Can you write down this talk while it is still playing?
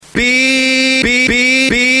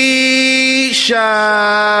B-Shot.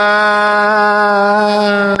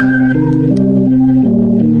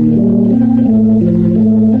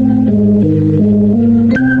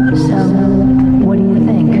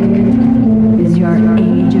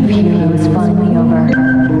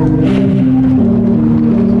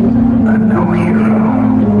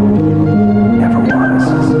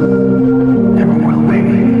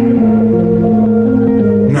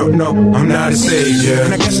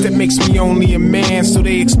 And I guess that makes me only a man, so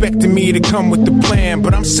they expecting me to come with the plan,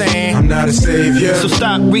 but I'm saying I'm not a savior. So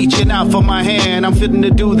stop reaching out for my hand. I'm fitting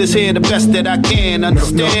to do this here the best that I can.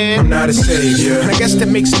 Understand? No, I'm not a savior. And I guess that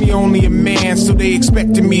makes me only a man, so they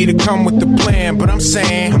expecting me to come with the plan, but I'm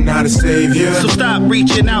saying I'm not a savior. So stop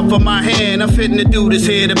reaching out for my hand. I'm fitting to do this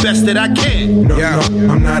here the best that I can. No,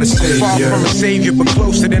 I'm not a savior. Far from a savior, but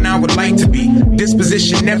closer than I would like to be.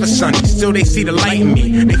 Disposition never sunny, still they see the light in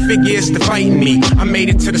me. They figure it's the fight in me. I made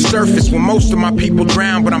it to the surface when most of my people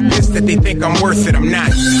drown, but I'm pissed that they think I'm worth it. I'm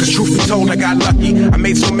not. Cause truth be told, I got lucky. I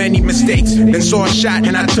made so many mistakes, then saw a shot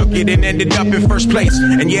and I took it and ended up in first place.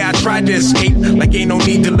 And yeah, I tried to escape, like ain't no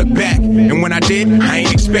need to look back. And when I did, I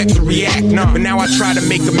ain't expect to react. No, but now I try to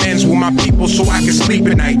make amends with my people so I can sleep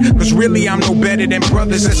at night. Cause really I'm no better than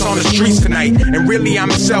brothers that's on the streets tonight. And really I'm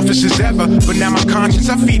as selfish as ever, but now my conscience,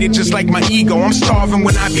 I feed it just like my ego. I'm starving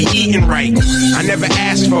when I be eating right. I never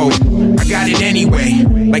asked for it, I got it anyway.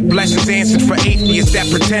 Like blessings answered for atheists that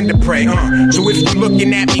pretend to pray. So if you're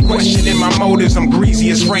looking at me questioning my motives, I'm greasy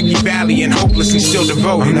as Frankie Valli and hopeless and still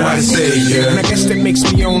devoted. I'm not a savior. And I guess that makes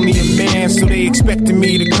me only a man, so they expecting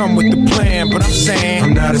me to come with the plan, but I'm saying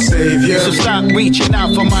I'm not a savior. So stop reaching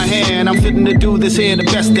out for my hand. I'm fitting to do this here the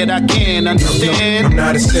best that I can. Understand? No, I'm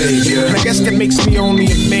not a savior. And I guess that makes me only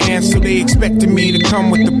a man, so they expecting me to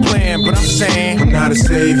come with the plan, but I'm saying I'm not a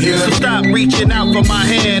savior. So stop reaching out for my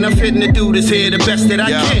hand. I'm fitting to do this here the best that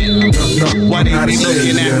I can. Why they be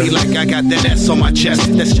looking at me like I got that S on my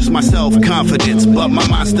chest? That's just my self-confidence, but my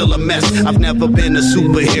mind's still a mess. I've never been a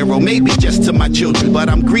superhero, maybe just to my children, but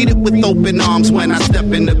I'm greeted with open arms when I step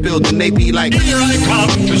in the building. They be like, here I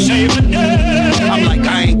come to save the day. I'm like,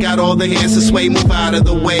 I ain't got all the hands to sway, move out of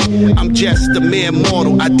the way. I'm just a mere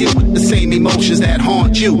mortal. I deal with the same emotions that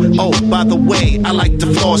haunt you. Oh, by the way, I like to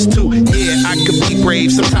floss too. Yeah, I could be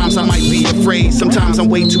brave. Sometimes I might be afraid. Sometimes I'm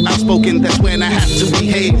way too outspoken. That's when I have to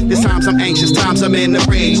behave. There's times I'm anxious, times I'm in a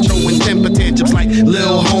rage, throwing temper tantrums like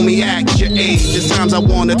little homie act your age. There's times I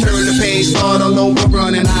wanna turn the page, start all over,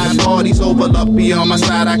 running high parties over. Luck be on my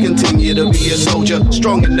side, I continue to be a soldier,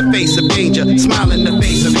 strong in the face of danger, smile in the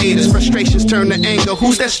face of haters. Frustrations turn to anger.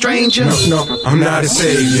 Who's that stranger? No, I'm not a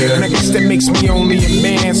savior. And I guess that makes me only a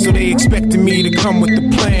man, so they expecting me to come with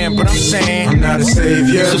the plan, but I'm saying I'm not a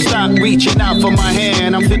savior. So stop reaching out for my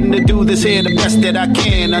hand. I'm fitting to do this here the best that I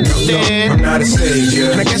can. Understand? No, I'm not a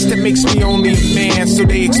savior. And I guess that makes me only a man, so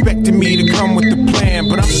they expecting me to come with the plan,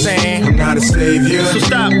 but I'm saying I'm not a savior. So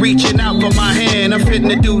stop reaching out for my hand. I'm fitting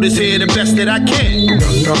to do this here the best that I can.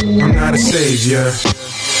 No, I'm not a savior.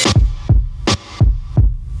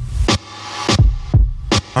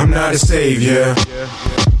 I'm not a savior.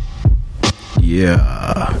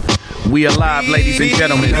 Yeah. We alive, ladies and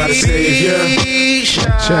gentlemen. I'm not a savior.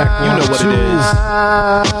 Check. You know what it is.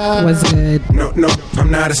 What's good? No,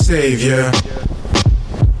 I'm not a savior.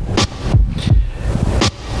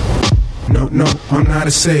 No, I'm not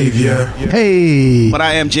a savior. Hey. But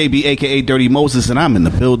I am JB, aka Dirty Moses, and I'm in the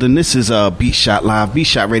building. This is B-Shot Live,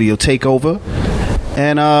 B-Shot Radio Takeover.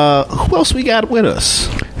 And who else we got with us?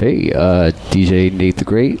 Hey, DJ Nate the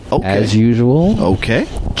Great, as usual. Okay.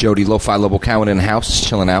 Jody Lo-Fi Level Cowan in the house,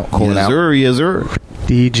 chilling out, cooling out. Yes, sir.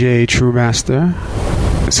 DJ True Master,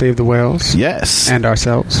 Save the Whales. Yes. And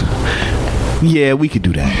ourselves. Yeah, we could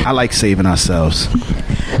do that. I like saving ourselves.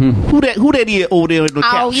 Who that here over there on the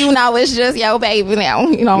couch? Oh, you know, it's just yo baby now.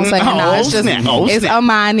 You know what I'm saying? No, it's just it's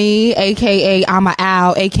Amani, aka I'm a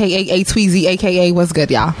Owl, aka A Tweezy, aka what's good,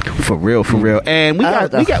 y'all? For real. And we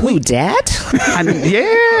got who dat?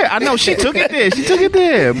 Yeah, I know she took it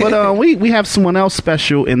there. But we have someone else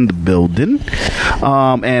special in the building.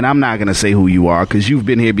 And I'm not gonna say who you are because you've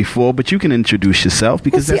been here before, but you can introduce yourself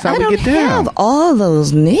because that's how we get down. I don't have all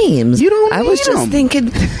those names. You don't. I was just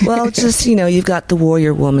thinking. Well, just you've got the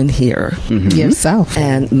warrior woman here, yourself,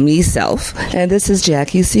 and meself, and this is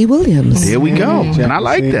Jackie C. Williams. There we go. And I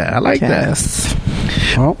like that. Yes.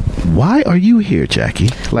 Well, Why are you here, Jackie?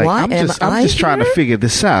 Like, Why I'm just trying to figure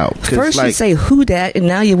this out. First you say who dat, and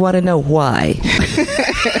now you want to know why.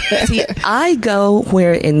 See, I go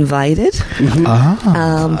where invited.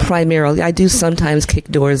 Primarily, I do sometimes kick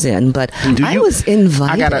doors in, but I was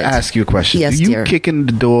invited. I gotta ask you a question. Yes, do you dear. kick in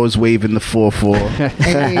the doors, waving the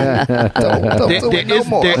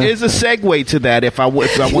 4-4? There is a segue to that if I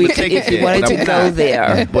want to take it. If you wanted to go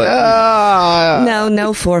there, but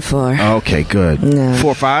no 4-4. Okay, good. No.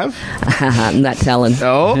 4-5. I'm not telling.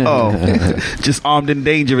 Oh, just armed and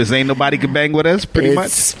dangerous. Ain't nobody can bang with us. Pretty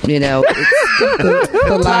much. You know,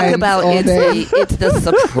 talk about it's the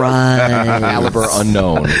surprise. Caliber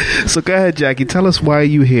unknown. So go ahead, Jackie. Tell us why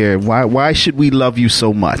you here. Why should we love you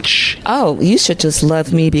so much? Oh, you should just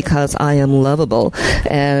love me because I am lovable.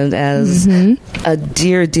 And as a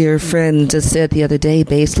dear friend just said the other day,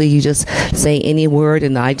 basically you just say any word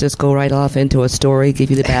and I just go right off into a story, give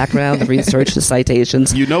you the background, the research, the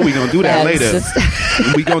citations. You know we're going to do that later.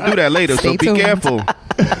 We're going to do that later, so be careful.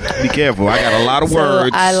 Be careful. I got a lot of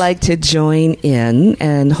words. I like to join in,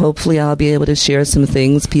 and hopefully I'll be able to share some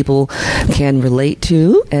things people can relate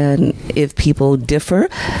to. And if people differ,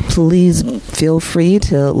 please feel free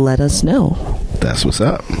to let us know. That's what's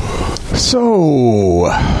up. So,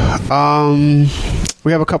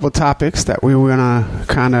 we have a couple of topics that we were going to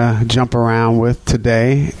kind of jump around with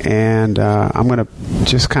today, and I'm going to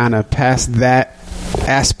just kind of pass that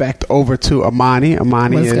aspect over to Amani.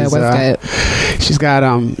 Amani she's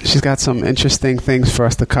got some interesting things for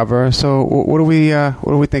us to cover. So what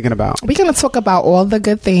are we thinking about? We're going to talk about all the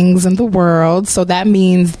good things in the world. So that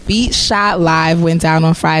means Beat Shot Live went down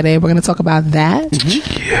on Friday. We're going to talk about that.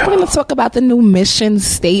 Yeah. We're going to talk about the new mission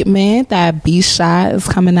statement that Beat Shot is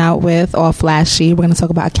coming out with, all flashy. We're going to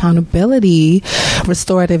talk about accountability,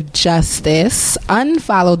 restorative justice,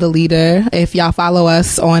 unfollow the leader. If y'all follow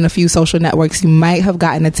us on a few social networks, you might have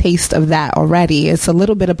gotten a taste of that already. It's a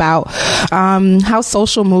little bit about how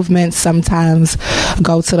social movements sometimes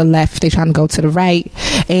go to the left, they're trying to go to the right,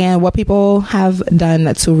 and what people have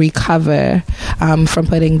done to recover from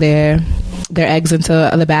putting their eggs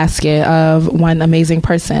into the basket of one amazing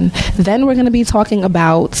person. Then we're going to be talking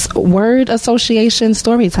about word association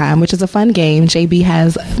story time, which is a fun game. JB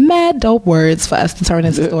has mad dope words for us to turn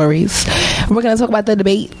into stories. We're going to talk about the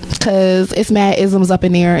debate because it's mad isms up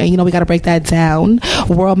in there, and we got to break that down.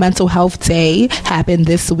 World Mental Health Day happened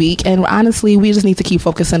this week, and honestly we just need to keep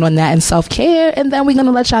focusing on that and self-care, and then we're going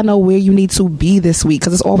to let y'all know where you need to be this week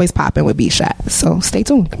because it's always popping with B-Shot. So stay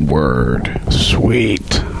tuned. Word.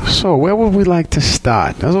 Sweet. So where would we like to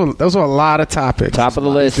start? Those are a lot of topics. Top of the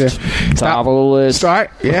list. Top of the list.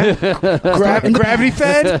 Start? Yeah. Gravity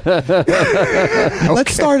fed? Okay.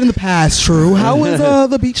 Let's start in the past, True. How was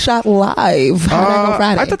the Beat Shot Live?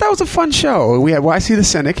 Friday? I thought that was a fun show. We had YC the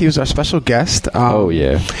Cynic. He was our special guest.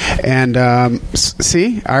 And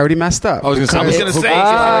see, I already messed up. I was going to say.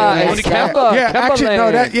 Kemba. Yeah, actually,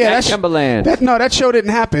 no, that's Kembaland. That show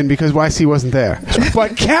didn't happen because YC wasn't there.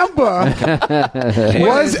 But Kemba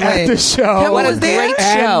was at the show. Kemba was there.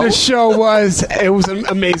 And the show was an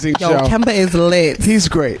amazing show. Kemba is lit. He's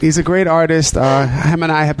great. He's a great artist. Him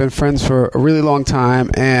and I have been friends for a really long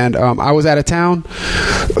time, and I was out of town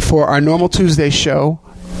for our normal Tuesday show.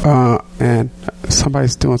 And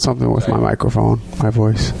somebody's doing something with my microphone, my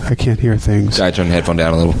voice. I can't hear things. Sorry, turn the headphone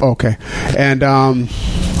down a little. Okay. And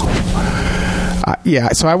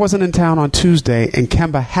so I wasn't in town on Tuesday, and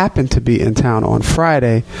Kemba happened to be in town on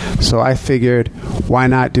Friday, so I figured why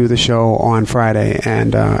not do the show on Friday,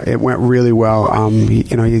 and it went really well.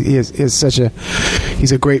 He's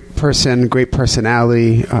a great person, great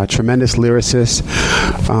personality, tremendous lyricist.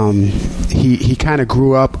 He kind of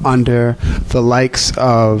grew up under the likes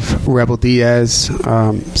of Rebel Diaz,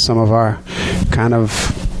 some of our kind of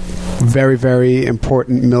very, very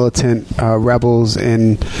important militant rebels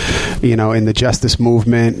in the justice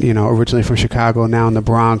movement, originally from Chicago, now in the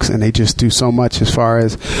Bronx, and they just do so much as far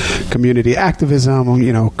as community activism,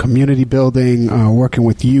 community building, working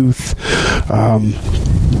with youth,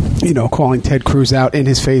 calling Ted Cruz out in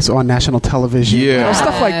his face on national television,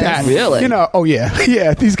 stuff like that. Really?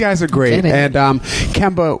 Yeah, these guys are great. And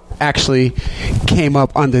Kemba actually came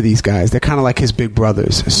up under these guys. They're kind of like his big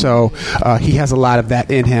brothers. So he has a lot of that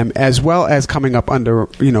in him, as well as coming up under,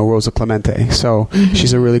 Rosa Clemente. So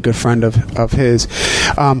she's a really good friend of his.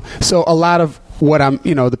 So a lot of what I'm,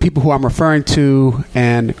 the people who I'm referring to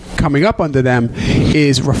and coming up under them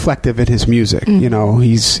is reflective in his music.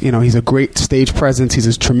 He's a great stage presence. He's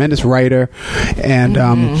a tremendous writer. And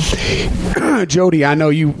Jody, I know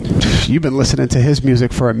you've been listening to his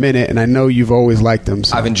music for a minute, and I know you've always liked him.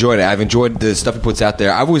 So. I've enjoyed it. I've enjoyed the stuff he puts out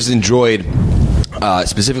there. I've always enjoyed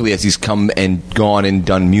specifically as he's come and gone and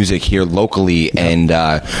done music here locally, and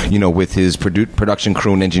with his production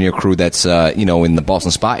crew and engineer crew that's in the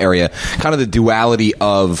Ballston Spa area, kind of the duality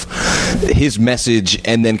of his message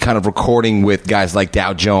and then kind of recording with guys like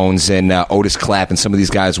Dow Jones and Otis Clapp and some of these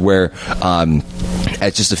guys, where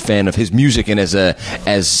as just a fan of his music and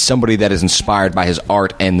as somebody that is inspired by his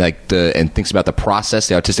art and and thinks about the process,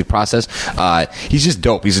 the artistic process, he's just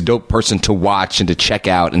dope. He's a dope person to watch and to check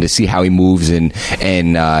out and to see how he moves and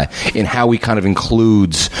how he kind of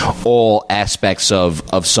includes all aspects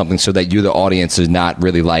of something, so that you, the audience, is not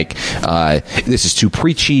really like this is too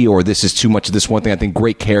preachy or this is too much of this one thing. I think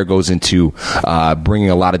great care goes into bringing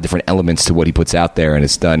a lot of different elements to what he puts out there, and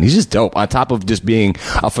it's done. He's just dope. On top of just being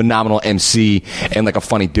a phenomenal MC and like a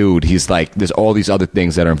funny dude, he's like, there's all these other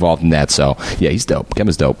things that are involved in that. So yeah, he's dope. Kim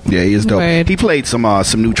is dope. Yeah, he is dope. Right. He played some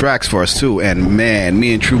new tracks for us too, and man,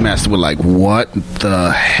 me and True Master were like, what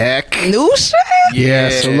the heck? New shit? Yeah,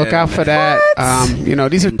 so look out for that.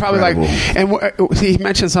 These are probably he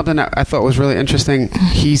mentioned something that I thought was really interesting.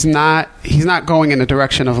 He's not going in the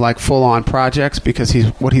direction of like full on projects, because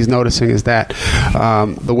what he's noticing is that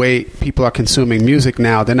the way people are consuming music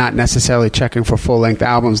now, they're not necessarily checking for full length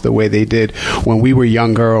albums the way they did when we were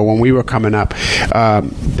younger or when we were coming up.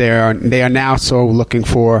 They are now so looking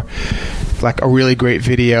for like a really great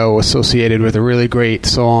video associated with a really great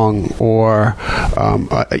song, or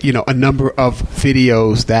a number of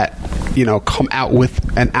videos that come out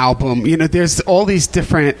with an album. There's all these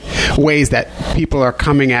different ways that people are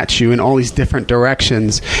coming at you in all these different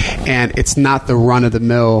directions, and it's not the run of the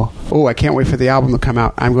mill, oh, I can't wait for the album to come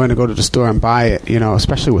out, I'm going to go to the store and buy it,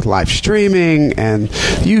 especially with live streaming and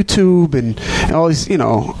YouTube and all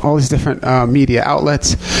these different media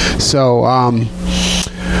outlets. So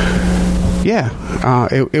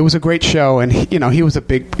it was a great show, and he was a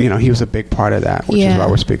big part of that, which is why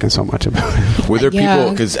we're speaking so much about it. Were there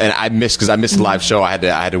people, because I missed the live show, I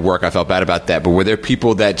had to work, I felt bad about that, but were there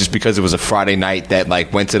people that just because it was a Friday night that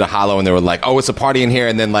like went to the Hollow and they were like, oh, it's a party in here,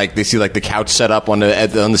 and then like they see like the couch set up on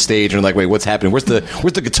the stage and like, wait, what's happening? Where's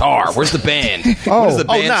the guitar? Where's the band? Where's the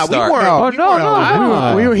band start?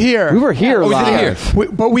 We were here. We were here live.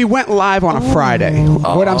 But we went live on a Friday.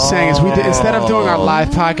 What I'm saying is, we did, instead of doing our live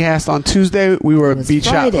podcast on Tuesday, we were Beat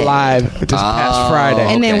Shot live this past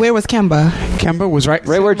Friday. And then where was Kemba? Kemba was right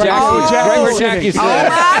where Jackie said.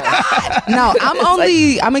 No,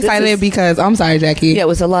 I'm excited because I'm sorry, Jackie. Yeah, it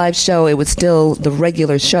was a live show. It was still the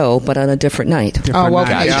regular show, but on a different night. Beat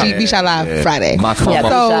Shot live Friday.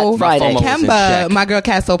 So Friday. Kemba, my girl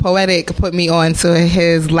Cat So Poetic, put me on to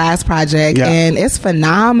his last project, and it's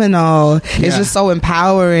phenomenal. It's just so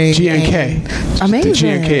empowering. G&K. Amazing. The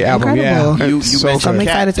G&K album, incredible. So I'm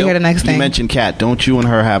excited to hear the next thing. You mentioned Kat. Don't you and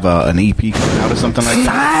her have an EP coming out or something like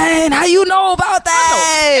that? How you know about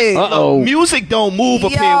that? Uh-oh. Music don't move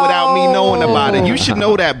up here without me knowing about it. You should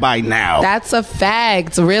know that by now. That's a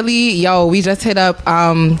fact. Really, we just hit up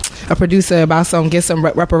a producer about get some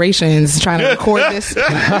reparations, trying to record this.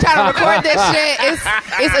 shit.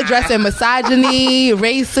 It's addressing misogyny,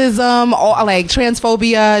 racism, all, like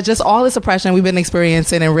transphobia, just all this oppression we've been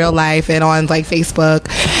experiencing in real life and on like Facebook,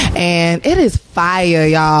 and it is fire,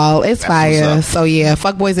 y'all. It's fire. So yeah,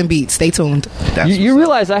 fuck boys and beats. Stay tuned. You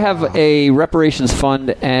realize I have a reparations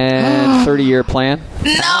fund and 30-year plan?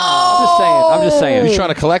 No. I'm just saying. You're trying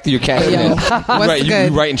to collect your cash. You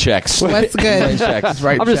writing checks. What's good?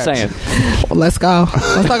 I'm just saying. Let's go.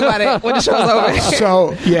 Let's talk about it when the show's over.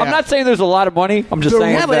 So yeah, I'm not saying there's a lot of money. I'm just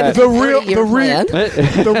saying that the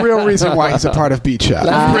real reason why he's a part of Beat Shot.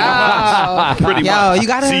 Pretty much. You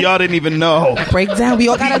gotta see. Y'all didn't even know. Break down. We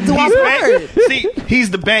all gotta do our part. See,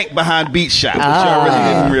 he's the bank behind Beat Shot, which y'all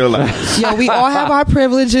really didn't realize. We all have our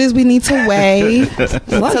privileges. We need to weigh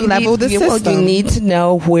to level the system. You need to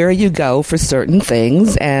know where you go for certain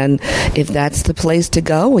things, and if that's the place to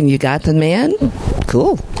go and you got the man,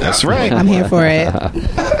 cool. That's right. I'm here for it.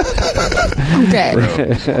 Okay.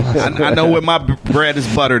 I know where my bread is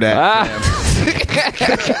buttered at.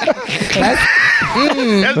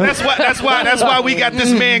 That's why we got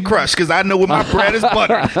this man crush, because I know where my bread is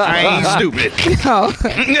buttered. I ain't stupid.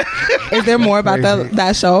 Is there more about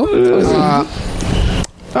that show?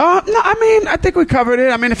 No, I mean, I think we covered it.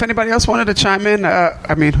 I mean, if anybody else wanted to chime in, Nate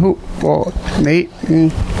and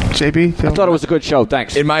JB? I thought it was a good show.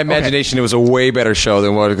 Thanks. In my imagination, it was a way better show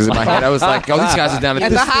than what, because in my head, I was like, oh, these guys are down at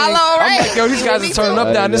this the Hollow, right? I'm like, yo, these guys are turning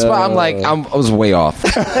up down this spot. I'm like, I was way off.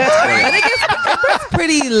 I think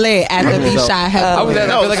pretty lit at the B-Shot headquarters. I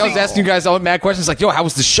feel like I was asking you guys all mad questions like, yo, how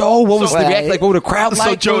was the show? What was the react? Like, what were the crowd like?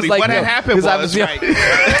 So, Jody, like, what had happened was,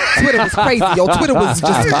 Twitter was crazy. Yo, Twitter was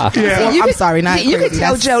just... I'm sorry, not you crazy. could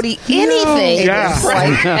tell Jody anything.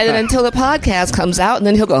 Right? And then until the podcast comes out, and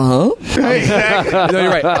then he'll go, huh? Exactly. No,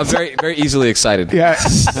 you're right. I'm very, very easily excited. Yeah.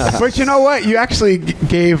 But you know what? You actually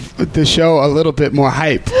gave the show a little bit more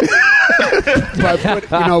hype.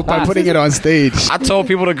 by putting it on stage. I told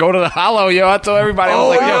people to go to the Hollow, yo. I told everybody. I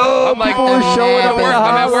was like, yo. I'm like, showing up.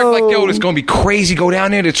 I'm at work like, yo, it's going to be crazy. Go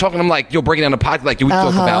down there. They're talking. I'm like, yo, breaking down the podcast. Like, yo, we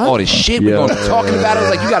talk about all this shit. We're going to be talking about it. I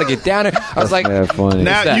was like, you got to get down there. I was like, funny.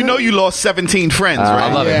 Now, you know you lost 17 friends, right?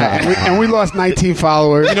 I love it. And we lost 19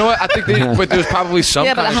 followers. You know what? I think but there was probably some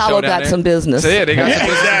Yeah, but kind the of Hollow show down got there. some business. So, yeah, they got some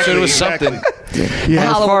business. I'm sure there was something.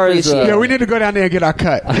 Yeah, As far as, yeah, we need to go down there and get our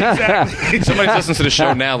cut. Somebody's listening to the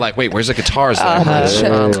show now like, wait, where's the guitars?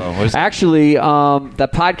 Actually,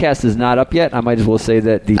 that podcast is not up yet. I might as well say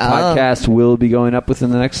that the podcast will be going up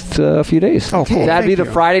within the next few days. Oh, cool. That'd be the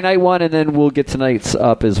Friday night one, and then we'll get tonight's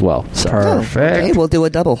up as well. So. Perfect. Okay, we'll do a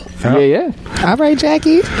double. Yeah. All right,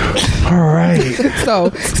 Jackie. All right. So,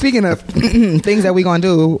 speaking of things that we're going to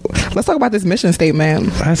do, let's talk about this mission statement.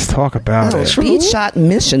 Let's talk about it. Beat Shot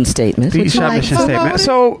mission statement. Beat Shot mission statement.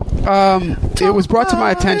 So, it was brought to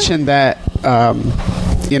my attention that,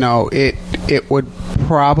 it would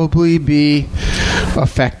probably be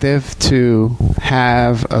effective to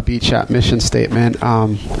have a Beat Shot mission statement.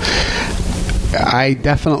 I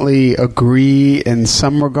definitely agree in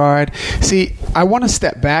some regard. See, I want to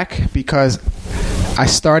step back because I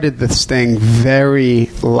started this thing very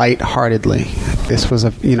lightheartedly. This was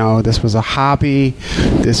a hobby.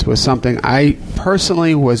 This was something I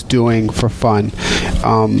personally was doing for fun.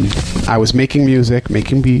 I was making music,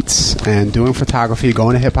 making beats, and doing photography,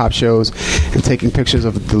 going to hip-hop shows, and taking pictures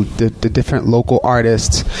of the different local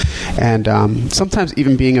artists, and sometimes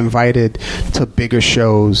even being invited to bigger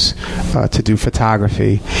shows to do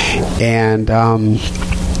photography. And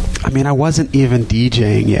I wasn't even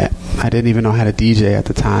DJing yet. I didn't even know how to DJ at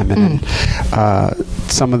the time. And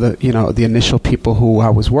some of the initial people who I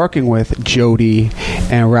was working with, Jody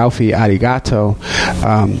and Ralphie Arigato,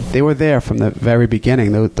 they were there from the very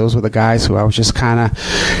beginning. Those were the guys who I was just kind of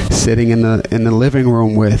sitting in the living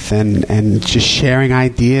room with and just sharing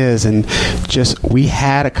ideas, and we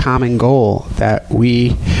had a common goal that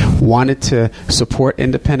we wanted to support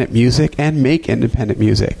independent music and make independent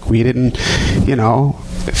music. We didn't,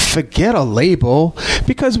 forget a label,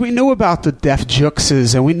 because we knew about the Def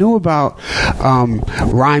Juxes, and we knew about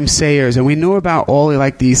Rhyme Sayers, and we knew about all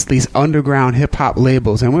these underground hip hop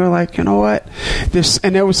labels, and we were like, you know what?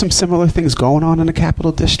 There were some similar things going on in the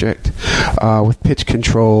Capital District with Pitch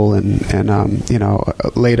Control and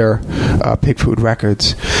later Pig Food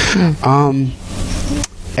Records.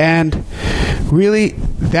 And really,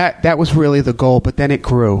 that was really the goal. But then it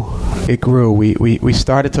grew. We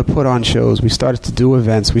started to put on shows. We started to do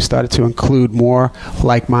events. We started to include more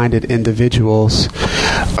like-minded individuals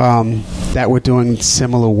that were doing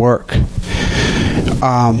similar work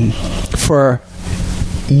for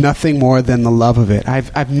nothing more than the love of it.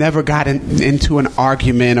 I've never gotten into an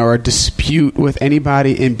argument or a dispute with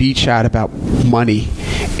anybody in Beat Shot about money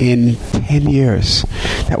in 10 years.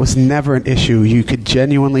 That was never an issue. You could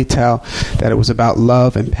genuinely tell that it was about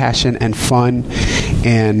love and passion and fun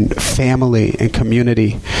and family and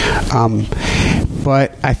community.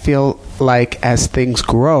 But I feel like as things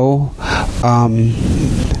grow, and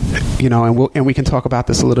we can talk about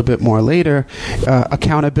this a little bit more later,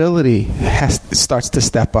 accountability starts to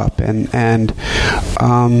step up, and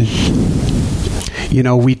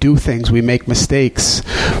we do things, we make mistakes.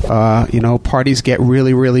 Parties get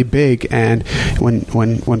really, really big, and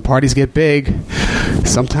when parties get big,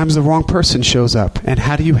 sometimes the wrong person shows up, and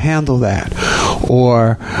how do you handle that?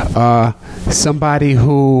 Or somebody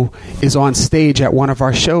who is on stage at one of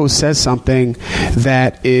our shows says something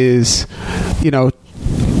that is,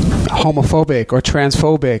 homophobic or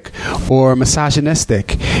transphobic or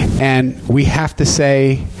misogynistic, and we have to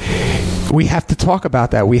talk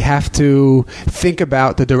about that. We have to think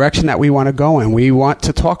about the direction that we want to go in. We want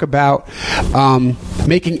to talk about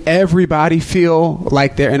making everybody feel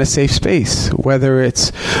like they're in a safe space, whether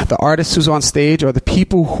it's the artist who's on stage or the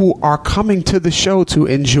people who are coming to the show to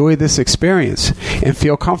enjoy this experience and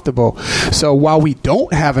feel comfortable. So while we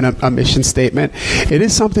don't have a mission statement, it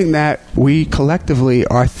is something that we collectively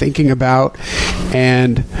are thinking about,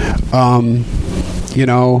 and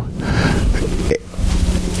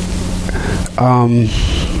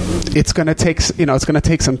it's going to take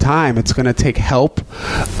some time. It's going to take help,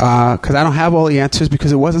 because I don't have all the answers,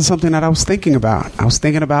 because it wasn't something that I was thinking about. I was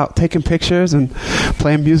thinking about taking pictures and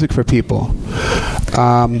playing music for people.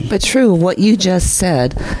 But true, what you just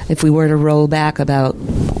said, if we were to roll back about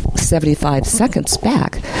 75 seconds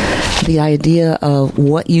back, the idea of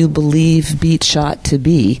what you believe Beat Shot to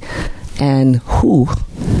be and who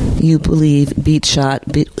you believe Beat Shot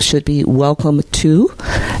should be welcome to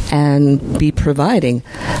and be providing.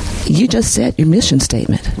 You just said your mission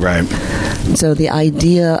statement. Right. So the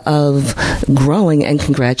idea of growing, and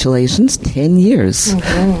congratulations, 10 years.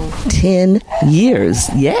 Mm-hmm. 10 years,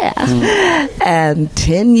 yeah. Mm-hmm. And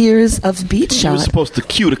 10 years of Beat Shot. You were supposed to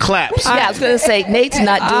cue the claps. Yeah, I was going to say, Nate's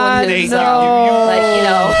not doing his,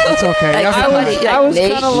 It's okay. I was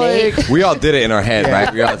kind of like... We all did it in our head,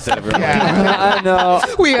 right? We all said it. I know.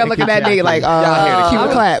 We are looking at Nate like, cue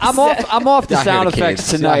the claps. I'm off the sound effects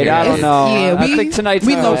tonight. I don't know. Yeah, I think tonight's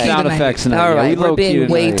no sound effects tonight. All right, we're being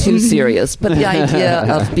way too serious. But the idea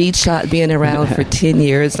of Beat Shot being around for 10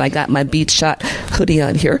 years, I got my Beat Shot hoodie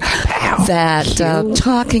on here, that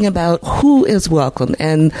talking about who is welcome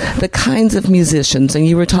and the kinds of musicians. And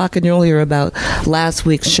you were talking earlier about last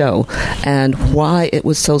week's show and why it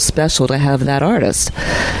was so special to have that artist.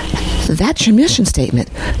 That's your mission statement.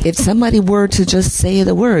 If somebody were to just say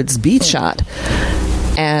the words Beat Shot,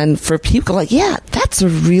 and for people like, yeah, it's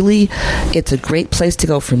a great place to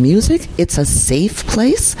go for music. It's a safe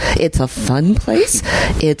place. It's a fun place.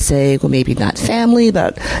 It's a, well, maybe not family,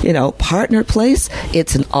 but, partner place.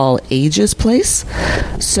 It's an all ages place.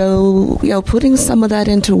 So, putting some of that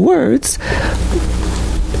into words,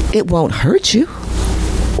 it won't hurt you.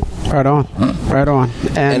 Right on.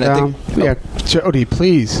 And I think, Jody,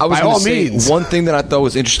 please. I was by all say, means. one thing that I thought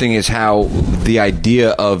was interesting is how the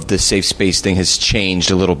idea of the safe space thing has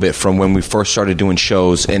changed a little bit from when we first started doing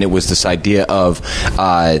shows, and it was this idea of,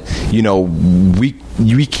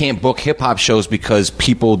 we can't book hip-hop shows because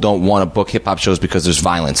people don't want to book hip-hop shows because there's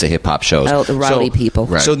violence at hip-hop shows. Oh, the rowdy people.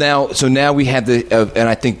 Right. So now we have and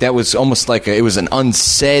I think that was almost like it was an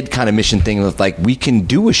unsaid kind of mission thing of like, we can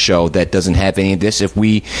do a show that doesn't have any of this if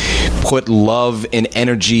we put love and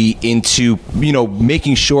energy into,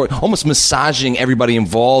 making sure, almost massaging everybody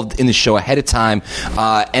involved in the show ahead of time,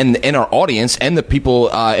 and our audience and the people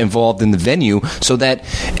involved in the venue, so that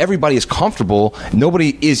everybody is comfortable,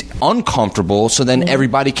 nobody is uncomfortable, so then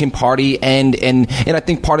everybody can party, and I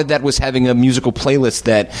think part of that was having a musical playlist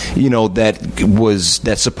that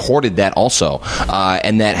that supported that also,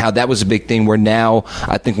 and that how that was a big thing. Where now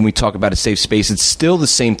I think when we talk about a safe space, it's still the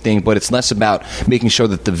same thing, but it's less about making sure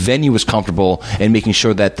that the venue is comfortable and making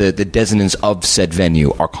sure that the denizens of said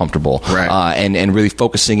venue are comfortable, right. And really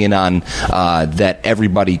focusing in on that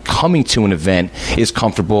everybody coming to an event is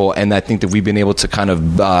comfortable, and I think that we've been able to kind of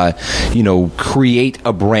create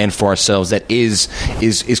a brand for ourselves that is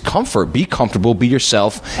comfort. Be comfortable, be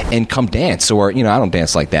yourself, and come dance. Or I don't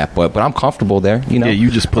dance like that, but I'm comfortable there. Yeah,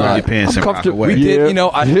 you just put on your pants and rock away. We did.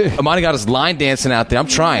 Amani got us line dancing out there. I'm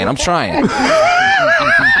trying.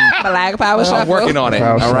 Black Power Shuffle. I'm working on it.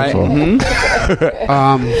 All right.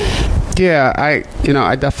 Yeah, I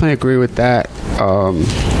definitely agree with that.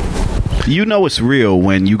 It's real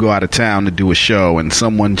when you go out of town to do a show and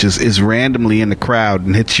someone just is randomly in the crowd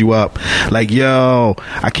and hits you up like, yo,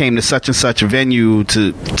 I came to such and such a venue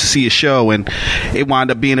to see a show, and it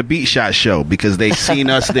wound up being a Beat Shot show because they seen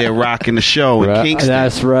us there rocking the show in Kingston.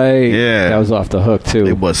 That's right. Yeah. That was off the hook, too.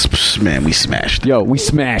 It was, man, we smashed. Yo, we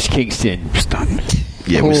smashed Kingston. Stunned.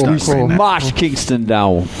 Yeah, we smashed Kingston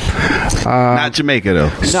down. Not Jamaica, though.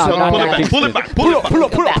 No, pull it back.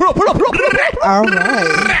 All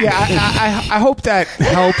right. Yeah, I hope that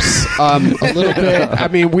helps a little bit. I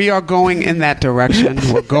mean, we are going in that direction.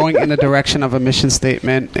 We're going in the direction of a mission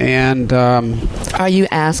statement. And are you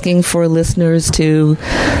asking for listeners to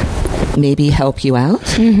maybe help you out?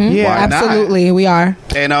 Mm-hmm. Yeah, absolutely. We are.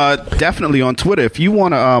 And definitely on Twitter, if you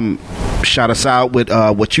want to shout us out with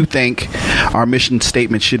what you think our mission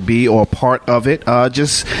statement should be or part of it,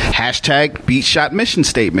 just hashtag Beat Shot mission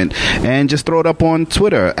statement and just throw it up on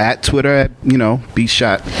Twitter at Beat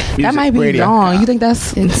Shot Music that might be Radio. wrong. You think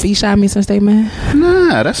that's Beat Shot mission statement?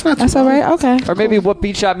 Nah, that's not. That's all right. Okay. Or maybe what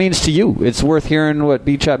Beat Shot means to you. It's worth hearing what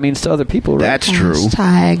Beat Shot means to other people, right? That's true.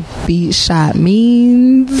 Hashtag Beat Shot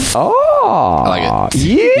means. I like it.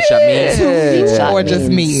 Yeah. Beat Shot means. Beat Shot or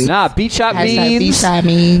just means. Nah, Beat Shot means. Beat Shot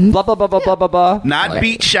means. Blah blah blah blah blah blah blah. Not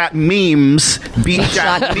Beat Shot memes. Beat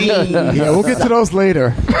Shot memes. Yeah, we'll get to those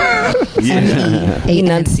later.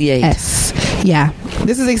 Enunciate. Yes. Yeah.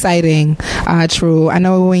 This is exciting, True. I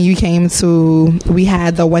know when you came to, we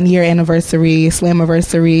had the 1 year anniversary,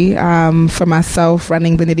 Slammiversary, for myself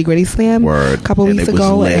running the Nitty Gritty Slam a couple weeks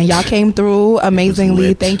ago, and y'all came through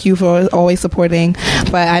amazingly. Thank you for always supporting.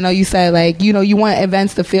 But I know you said, like, you know, you want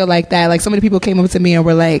events to feel like that. Like, so many people came up to me and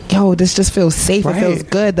were like, yo, this just feels safe. Right. It feels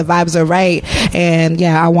good. The vibes are right. And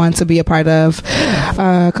yeah, I want to be a part of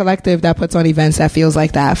a collective that puts on events that feels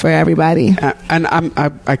like that for everybody. And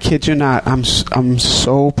I kid you not, I'm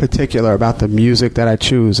so particular about the music that I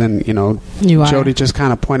choose, and you know, Jody just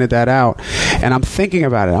kind of pointed that out, and I'm thinking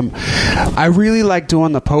about it. I really like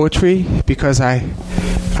doing the poetry because I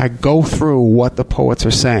go through what the poets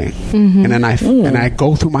are saying, and then I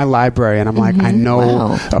go through my library, and I'm like, I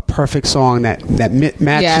know a perfect song that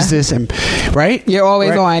matches this, and right. You're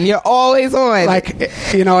always on. You're always on. Like,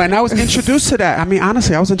 you know, and I was introduced to that. I mean,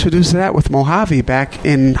 honestly, I was introduced to that with Mojave back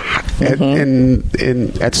in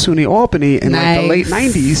at SUNY Albany in like the late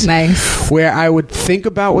 90s, where I would think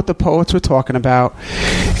about what the poets were talking about,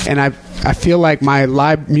 and I feel like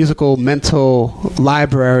my musical mental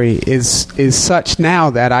library is such now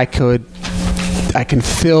that I can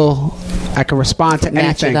respond to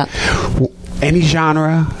anything, any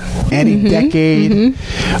genre, any decade,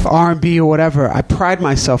 R&B or whatever. I pride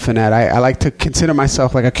myself in that. I like to consider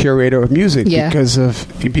myself like a curator of music because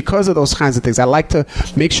of those kinds of things. I like to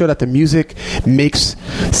make sure that the music makes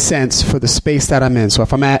sense for the space that I'm in. So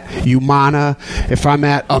if I'm at UMANA, if I'm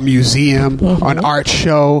at a museum, an art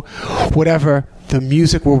show, whatever, the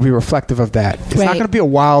music will be reflective of that. It's not going to be a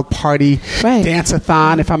wild party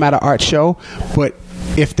dance-a-thon if I'm at an art show, but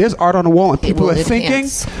if there's art on the wall and people are thinking,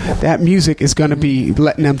 that music is going to be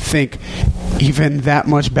letting them think even that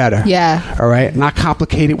much better. Yeah. All right? Not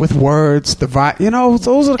complicated with words. The vibe, you know,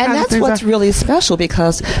 those are the kind of things. And that's what's really special,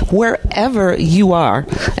 because wherever you are,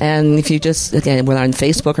 and if you just, again, whether on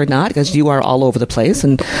Facebook or not, because you are all over the place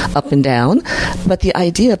and up and down,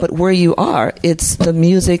 but where you are, it's the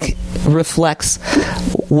music reflects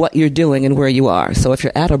what you're doing and where you are. So if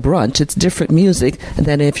you're at a brunch, it's different music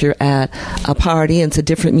than if you're at a party, and it's a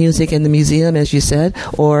different music in the museum, as you said,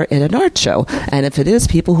 or in an art show. And if it is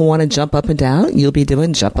people who want to jump up and down, you'll be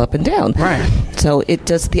doing jump up and down. Right. So it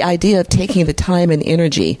does the idea of taking the time and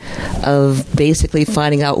energy of basically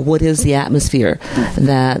finding out what is the atmosphere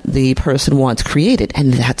that the person wants created,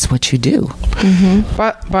 and that's what you do.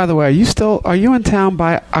 By the way, are you in town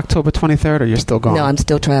by October 23rd, or you're still gone? No, I'm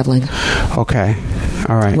still traveling. Okay.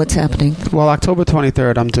 All right. What's happening? Well, October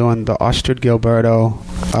 23rd, I'm doing the Astrid Gilberto,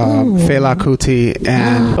 Fela Kuti,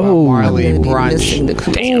 and Marley brunch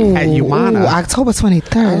at UMANA. October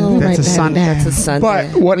 23rd. That's a Sunday. That's a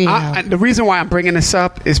Sunday. But the reason why I'm bringing this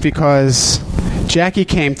up is because Jackie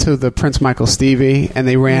came to the Prince Michael Stevie, and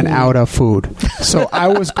they ran out of food. So I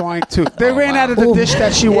was going to... They ran out of the dish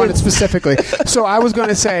that she wanted specifically. So I was going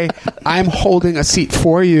to say, I'm holding a seat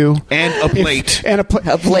for you. And a plate. And a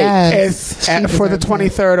plate. Yes. For the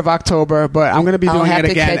 23rd of October, but I'm going to be doing it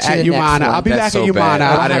again at UMANA. I'll be back at UMANA.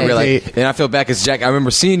 I didn't realize. And I feel back as Jack. I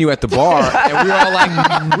remember seeing you at the bar, and we were all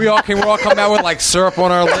like, we all coming out with like syrup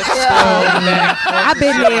on our lips. I've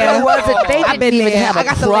been there. They didn't even have a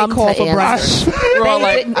crumb call for brunch.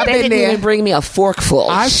 They didn't even bring me a forkful.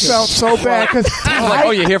 I felt so bad because I was like,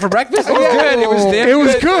 "Oh, you're here for breakfast? It was good. It was there. It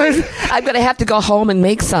was good. I'm gonna have to go home and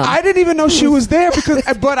make some." I didn't even know she was there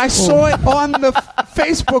but I saw it on the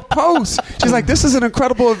Facebook post. She's like, "This is an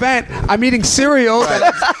incredible event. I'm eating cereal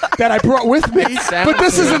that I brought with me, but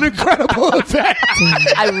this is an incredible event."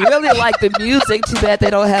 I really like the music. Too bad they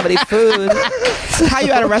don't have any food. How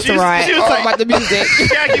you at a restaurant? She was talking about the music.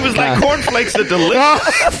 Jackie was like, cornflakes are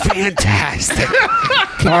delicious. Fantastic.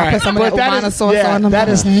 All right, put some of that sauce on them. That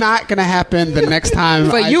is not going to happen the next time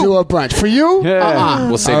For I you. do a brunch. For you?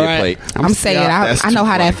 We'll save your plate. I'm saying, I know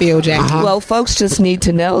how that feels, Jackie. Well, folks just need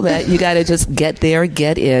to know that you got to just get there,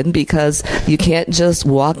 get in, because you can't just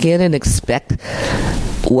walk in and expect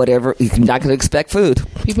whatever. You're not going to expect food.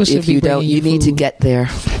 People should if you don't. You need to get there.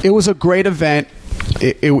 It was a great event.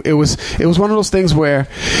 It was one of those things where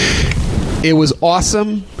it was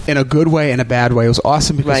awesome in a good way and a bad way. It was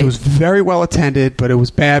awesome because it was very well attended, but it was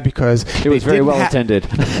bad because it was very well attended.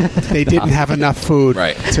 They didn't have enough food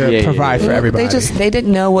to provide for everybody. They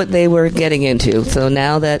didn't know what they were getting into. So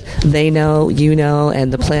now that they know, you know,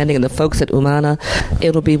 and the planning and the folks at UMANA,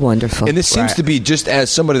 it'll be wonderful. And this seems to be, just as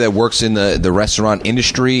somebody that works in the restaurant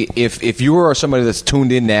industry, if you are somebody that's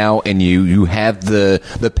tuned in now and you have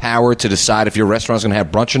the power to decide if your restaurant's going to have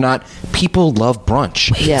brunch or not, people love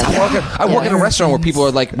brunch. Yes. I work in a restaurant where people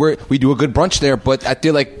are like, like we do a good brunch there, but I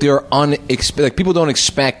feel like they're like people don't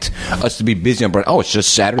expect us to be busy on brunch. Oh, it's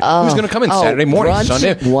just Saturday. Who's going to come in Saturday morning, brunch,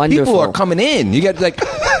 Sunday? wonderful. People are coming in. You got like,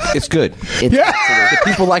 it's good. It's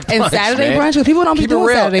People like brunch, And Saturday man. brunch, people don't be Keep it doing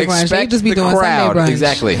real. Saturday brunch. They Expect just be the doing crowd. Sunday brunch.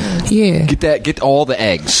 Exactly. Yeah. Get all the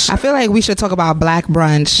eggs. I feel like we should talk about black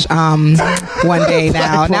brunch one day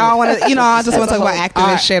now. Now I want to, I just want to talk about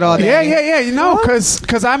activist shit all day. Yeah. You know, because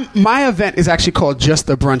my event is actually called Just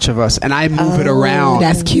the Brunch of Us, and I move it around.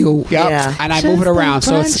 That's cute. Yep. Yeah. And I Just move it around. the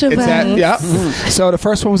So it's brunch of at, us. yep. So the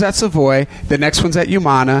first one was at Savoy. The next one's at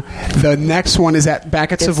Umana. The next one is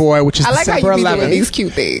back at Savoy, which is I like how December you be doing 11th. these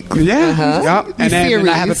cute things. Yeah. Yep. And then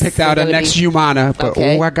I haven't picked out a Gonna next be- Umana, but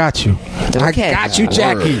Okay. I got you. Okay. I got you,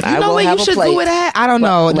 Jackie. I You know will what have you a should plate. do with that? I don't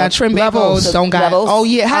know. Now Trimbago don't got. Levels? Oh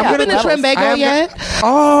yeah, have Yeah. you been to Levels. Trimbago yet?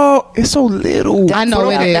 Oh, it's so little. I know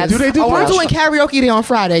it is. Do they do Oh, I'm brunch? doing karaoke there on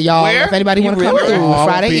Friday, y'all. Where? If anybody want to come really through, Oh,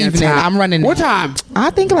 Friday be in evening, town. I'm running. What time? I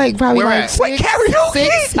think like probably Where like at? 6. Wait, karaoke?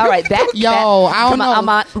 6. All right, Yo, I don't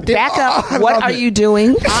know. Back up. I What love are it. you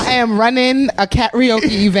doing? I am running a karaoke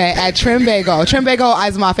event at Trimbago. Trimbago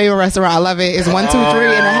is my favorite restaurant. I love it. It's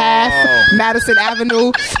 123.5 Madison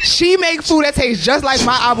Avenue. She makes food that tastes just like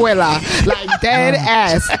my abuela, like dead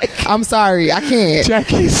ass. I'm sorry, I can't.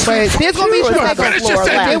 Jackie's. But there's gonna be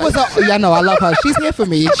Trimbago. It was I know, I love her. She's here for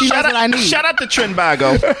me. She knows what I need. Shout out to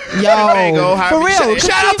Trimbago. Yo, for real.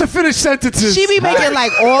 Shout out to Finished Sentences. She be making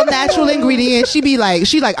like all natural ingredients. She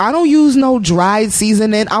like, I don't use no dried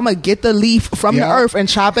seasoning. I'm gonna get the leaf from the earth and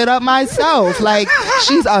chop it up myself. Like,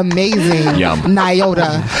 she's amazing. Yum.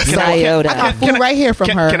 Nyota. Nyota. I got food right here from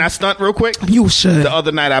her. Can I stunt real quick? You should. The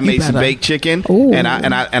other night I made some baked chicken, Ooh. and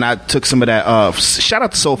I took some of that. Shout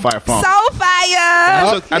out to Soulfire Farm.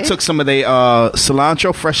 Fire. I took some of the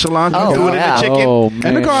cilantro, fresh cilantro, Oh, threw it yeah. in the chicken, Oh, man.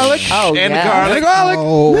 and the garlic. Oh, and yeah. the garlic. And the garlic.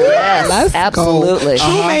 Oh, Yes, let's absolutely. go.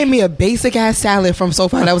 True made me a basic ass salad from So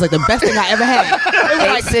Far. That was like the best thing I ever had. It was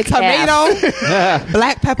like Basic tomato,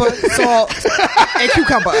 black pepper, salt, and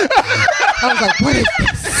cucumber. I was like, what is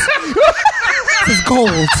this? This is gold.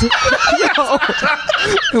 Yo,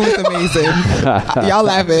 it was amazing. Y'all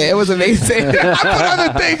laughing. It was amazing. I put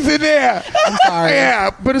other things in there. I'm sorry. Yeah,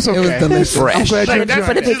 but it's okay. It was delicious. I'm glad you Like, that's,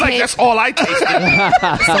 enjoyed it. it's like that's all I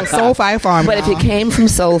tasted. So Soul Fire Farm. But if it came from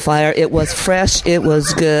Soulfire, it was fresh. It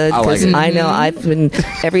was good. I like Because it. I know I've been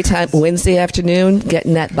every time Wednesday afternoon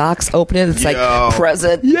getting that box opening. It's like Yo.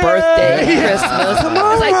 present, birthday, Christmas. It's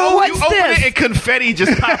like, you what's open this? it and confetti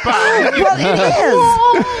just pop out. Well, it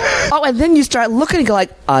is. Oh, and then you start looking and go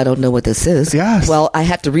like, I don't know what this is. Yes. Well, I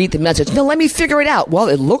have to read the message. No, let me figure it out. Well,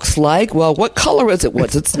 it looks like. Well, what color is it?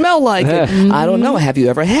 What's it smell like? I don't know. Have you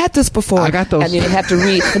ever had this before? I got those. And then you have to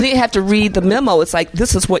read. And then you have to read the memo. It's like,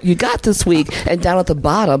 this is what you got this week. And down at the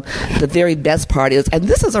bottom, the very best part is, and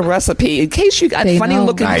this is a recipe in case you got They funny know.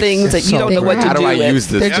 looking Nice. things that you So don't know what great. to How do do I with. use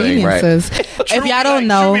this They're thing? Right. geniuses. If y'all don't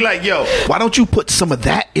know, be like, yo, why don't you put some of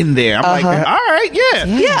that in there? I'm like, all right, yeah.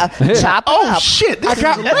 Yeah, chop it Oh up. shit! This I is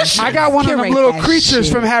got delicious. one of them Curate little that creatures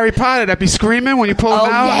shit. from Harry Potter that be screaming when you pull them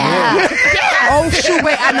out. Yeah. oh shoot,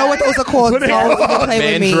 wait, I know what those are called. Don't even play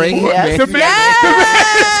with me. Mandrake. Yes. The man-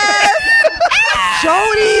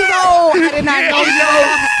 Jody, though, I did not know you.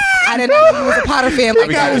 I did not know you was a Potter fan. Like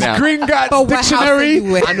We got that it was now. Green Gots But what house Dictionary. are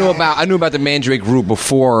you in? I knew about the Mandrake root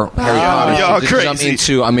before Harry Potter. y'all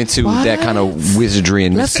So I'm into that kind of wizardry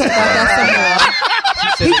and Let's talk about that some more.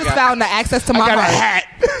 He just found the access to my got a heart. hat.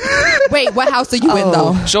 Wait, what house are you in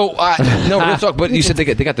though? So no, real talk. But you said they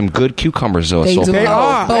got them good cucumbers though. They so do. They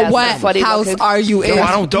are. But Yes, what they're funny house looking. are you in? No,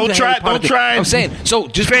 I don't do Don't the try- Harry Potter don't thing. try. I'm saying so.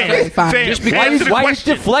 Just Fam, fine. fam, Just because- answer the Why are you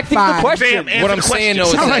question. deflecting Fine. the question? Fam, answer what I'm the saying question. though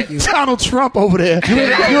is Sound that like Donald Trump over there.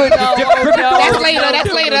 That's later.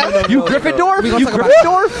 That's later. You Gryffindor? We gonna You talk about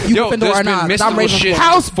Gryffindor? you Yo, Gryffindor there's or been not? 'Cause I'm mystical Ravenclaw. shit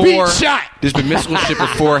House beat before. shot. There's been mystical shit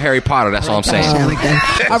before Harry Potter. That's all I'm saying.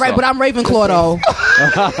 All right, but I'm Ravenclaw though.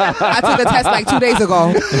 I took the test like 2 days ago.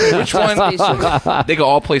 Which one? They can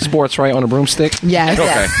all play sports, right, on a broomstick? Yes.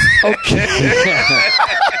 Okay.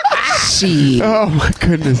 Shit. Oh my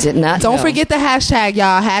goodness. Did not. Don't know. forget the hashtag,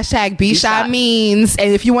 y'all. Hashtag BShot means.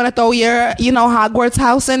 And if you want to throw your, Hogwarts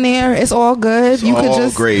house in there, it's all good. You could all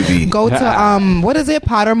just gravy. go to what is it?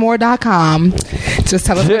 Pottermore.com. Just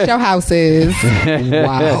tell us what your house is.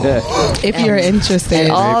 Wow. If you're interested.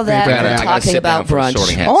 And all that I gotta we're talking sit down about for a brunch.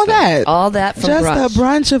 sorting hat All thing. that. All that from Just brunch. a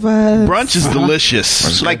brunch of us. Brunch is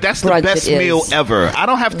delicious. Like that's the Brunch best it is. meal ever. I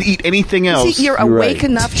don't have to eat anything else. See, you're awake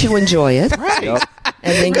enough to enjoy it. Right.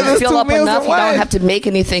 And then Because you it's fill 2 up meals enough. a You don't way. have to make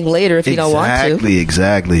anything later if you don't want to.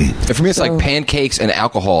 Exactly. And for me, it's like pancakes and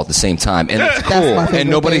alcohol at the same time, and it's That's cool, my favorite and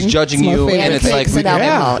nobody's thing. judging It's my you, favorite and it's like Pancakes and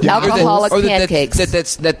alcohol. Yeah. Alcoholic or pancakes.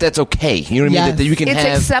 That's okay. You know what I mean? Yes. That you can It's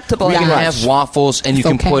have. acceptable You at can brunch. have waffles, and you It's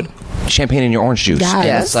can okay. put champagne in your orange juice. Yes.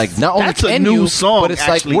 And it's like, not only That's a can new you, song, but it's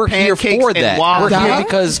actually. like, we're here Pancakes for and that. wild We're here dog.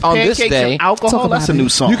 because on this Pancakes day, and alcohol. That's a new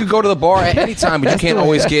song. you could go to the bar at any time, but you can't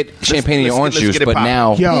always get champagne in your orange let's juice. get it But poppin'.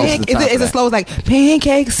 now, Yo. this is the time Is for it that. slow as like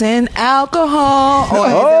pancakes and alcohol? Or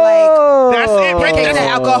is it Oh. That's it right pancakes and there.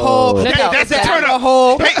 alcohol? That's the turn up.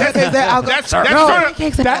 alcohol. Hey, that's Is that alcohol? that's No. turn up.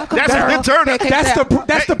 Pancakes and That- alcohol. That's the turn up.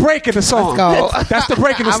 That's the break in the song. Let's go. That's the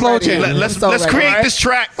break in the I'm slow ready. jam. Let's So ready. create this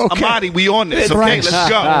track. Okay. Amadi, we on this. Okay, Brunch. let's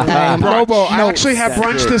go. Brunch. Robo, I actually had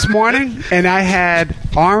brunch this morning, and I had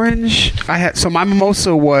orange. So my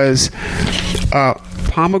mimosa was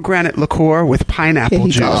pomegranate liqueur with pineapple Here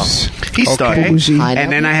he goes. He's starting. Bougie.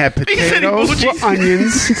 And then I had said he potatoes bougie. for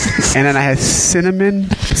onions, and then I had cinnabon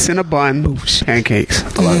pancakes.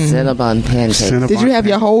 Cinnabon pancakes. Cinnabon Did you have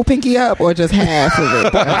your whole pinky up or just half of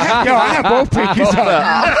it? Yo, I had both pinkies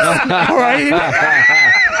up. All right.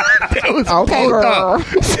 Okay, girl.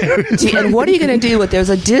 See, and what are you going to do with? There's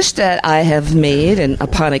a dish that I have made and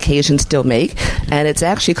upon occasion still make, and it's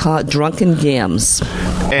actually called drunken yams.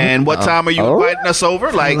 And what time are you inviting us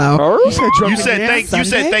over? Like Hello. you said, you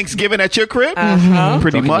said Thanksgiving at your crib.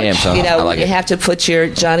 Pretty Drunken much. yams, huh? You know, I like you it. have to put your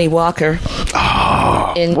Johnny Walker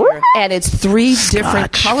in your, and it's 3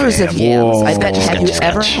 different colors of yams. I bet. Have you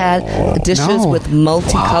ever had dishes No. with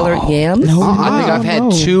multicolored yams? I think I've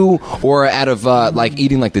had 2, or out of like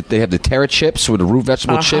eating like they have the terra chips with the root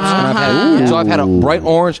vegetable chips, and I've had a bright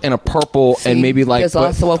orange and a purple, and maybe like. There's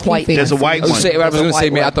also a white. There's a white I was one. going to say,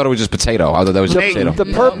 man, I thought it was just potato. I thought that was just potato. The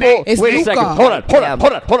purple. It's Wait a Luca. second. Hold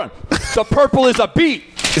on. The purple is a beet.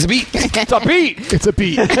 It's a beat. It's a beet. It's a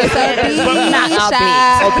beat. It's a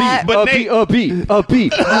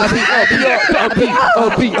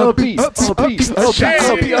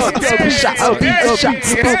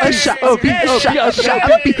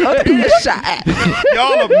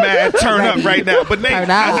Y'all are mad. Turn up right now. But Nate, Turn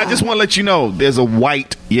up. I just want to let you know there's a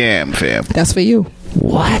white yam, fam. That's for you.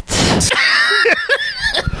 What?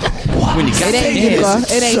 When you got It ain't yuca.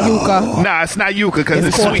 It ain't yuca. Nah, it's not yuca because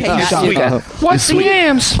it's It's sweet. It's Caucasian. sweet. What's the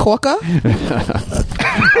yams? Corca? You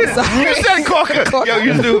said corker. Yo,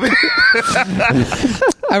 you stupid.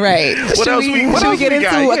 All right. What Should else we else get we into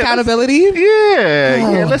got? Yeah, accountability?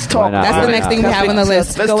 Yeah, let's talk. not? That's Why the next not? thing we have on the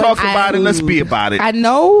list. Let's talk about it. Let's be about it. I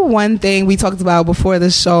know one thing we talked about before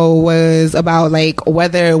the show was about like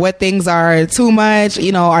what things are too much.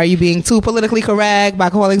 You know, are you being too politically correct by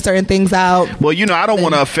calling certain things out? Well, you know, I don't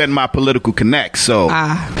want to offend my political connects, so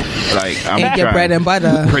like I'm Ain't your trying. bread and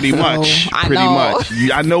butter. Pretty So, much. I Pretty know. much.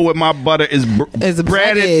 I know what my butter is Is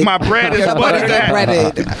breaded. My bread is Your butter buttered. is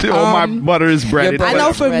breaded. Oh, my butter is breaded. I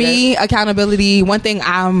know for me, accountability, one thing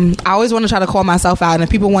I always want to try to call myself out, and if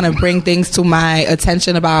people want to bring things to my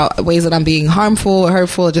attention about ways that I'm being harmful or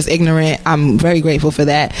hurtful or just ignorant, I'm very grateful for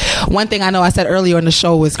that. One thing I know I said earlier in the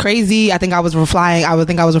show was crazy. I think I was referring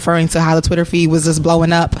to how the Twitter feed was just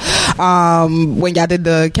blowing up when y'all did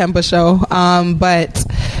the Kemba show. But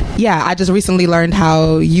yeah, I just recently learned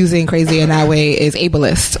how using crazy in that way is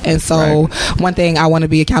ableist. And so one thing I want to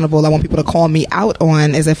be accountable, I want people to call me out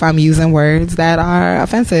on is if I'm using words that are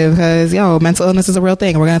offensive, because mental illness is a real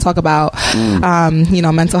thing. We're going to talk about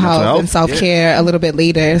mental health and self-care a little bit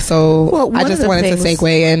later. So I just wanted to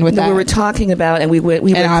segue in with that. We were talking about, and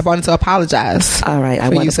I wanted to apologize. All right,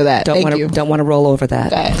 for use of that. Don't want to roll over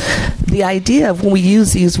that. Okay. The idea of when we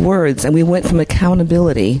use these words and we went from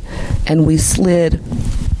accountability and we slid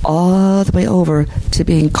all the way over to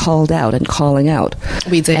being called out and calling out.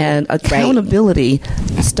 We did. And accountability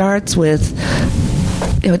starts with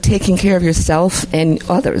taking care of yourself and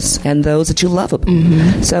others and those that you love.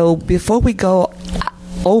 Mm-hmm. So before we go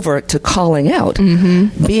over to calling out,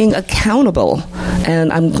 being accountable,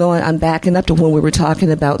 and I'm backing up to when we were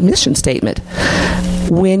talking about mission statement.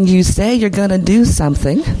 When you say you're going to do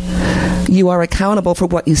something, you are accountable for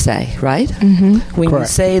what you say, right? Mm-hmm. When you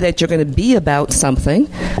say that you're going to be about something,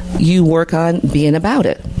 you work on being about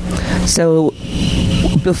it. So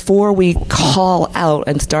before we call out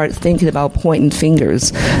and start thinking about pointing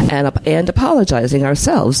fingers and apologizing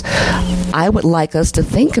ourselves, I would like us to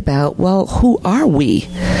think about, well, who are we?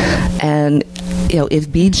 And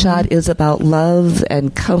if Beat Shot is about love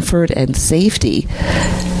and comfort and safety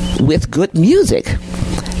with good music,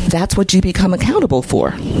 that's what you become accountable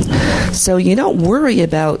for. So you don't worry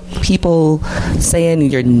about people saying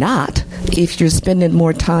you're not if you're spending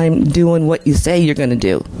more time doing what you say you're going to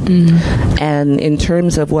do. Mm-hmm. And in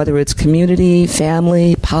terms of whether it's community,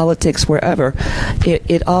 family, politics, wherever,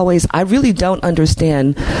 it always, I really don't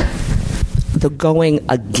understand the going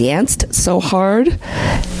against so hard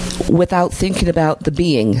without thinking about the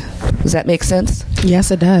being. Does that make sense?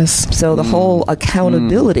 Yes, it does. So the whole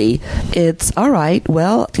accountability, it's all right,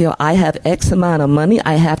 well, I have X amount of money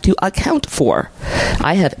I have to account for.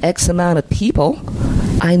 I have X amount of people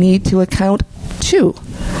I need to account to.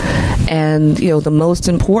 And, the most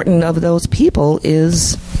important of those people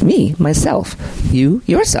is me, myself, you,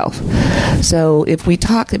 yourself. So if we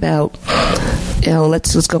talk about,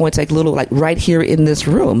 let's just go into right here in this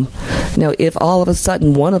room. If all of a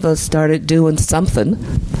sudden one of us started doing something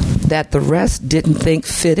that the rest didn't think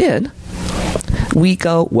fit in, we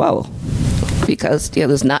go, whoa, because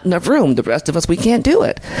there's not enough room. The rest of us, we can't do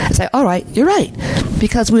it. It's like, all right, you're right,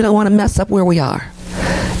 because we don't want to mess up where we are.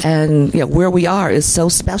 And where we are is so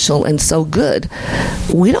special and so good.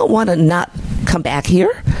 We don't want to not come back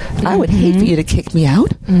here. I would hate for you to kick me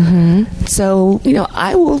out. So,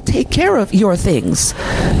 I will take care of your things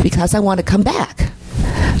because I want to come back.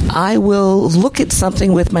 I will look at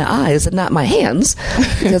something with my eyes and not my hands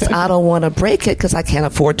because I don't want to break it because I can't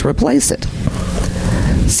afford to replace it.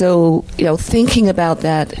 So, thinking about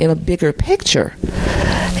that in a bigger picture,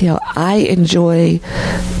 I enjoy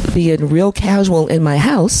being real casual in my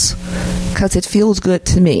house because it feels good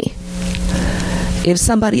to me. If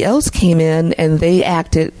somebody else came in and they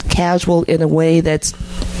acted casual in a way that's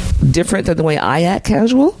different than the way I act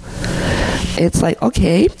casual, it's like,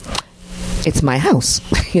 okay, it's my house.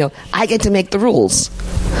 I get to make the rules.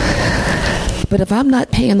 But if I'm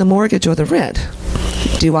not paying the mortgage or the rent,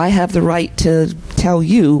 do I have the right to tell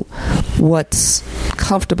you what's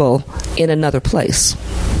comfortable in another place?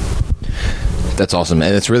 That's awesome,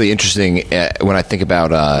 and it's really interesting when I think about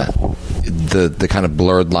the kind of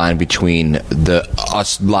blurred line between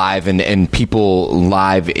us live and people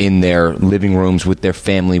live in their living rooms with their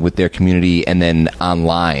family, with their community, and then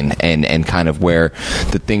online, and kind of where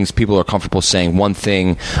the things people are comfortable saying one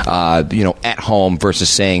thing, at home versus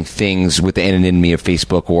saying things with the anonymity of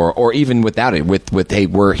Facebook or even without it, with hey,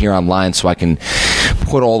 we're here online, so I can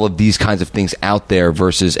put all of these kinds of things out there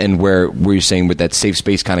versus, and where you're saying with that safe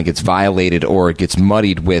space kind of gets violated or it gets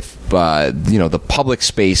muddied with the public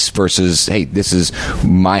space versus, hey, this is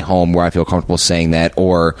my home where I feel comfortable saying that,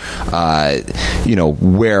 or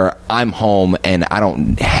where I'm home and I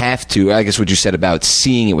don't have to. I guess what you said about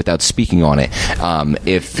seeing it without speaking on it.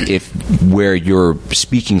 If where you're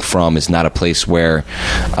speaking from is not a place where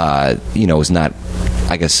is not,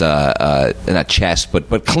 I guess, not chaste,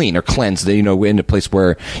 but clean or cleansed. We're in a place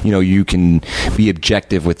where you can be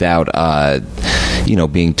objective without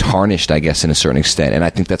being tarnished, I guess, in a certain extent. And I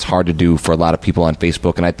think that's hard to do for a lot of people on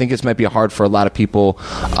Facebook. And I think it might be hard for a lot of people,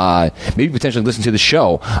 maybe potentially listen to the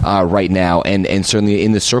show right now, and certainly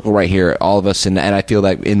in the circle right here, all of us. And I feel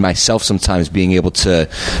like in myself sometimes being able to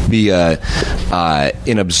be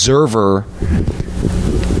an observer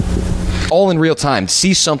all in real time,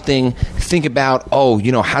 see something, think about,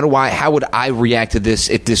 how would I react to this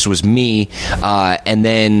if this was me, and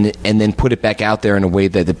then put it back out there in a way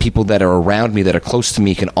that the people that are around me, that are close to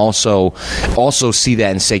me, can also see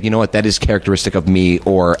that and say, you know what, that is characteristic of me,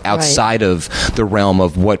 or outside of the realm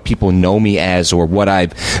of what people know me as, or what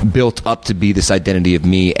I've built up to be, this identity of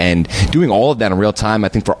me. And doing all of that in real time, I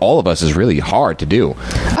think for all of us is really hard to do.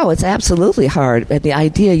 Oh, it's absolutely hard. And the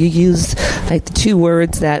idea you used, like the two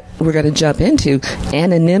words that we're going to jump into,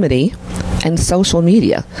 anonymity and social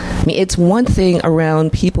media. I mean, it's one thing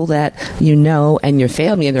around people that you know and your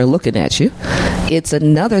family and they're looking at you. It's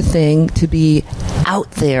another thing to be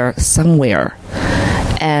out there somewhere.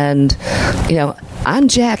 And, I'm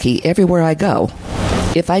Jackie everywhere I go.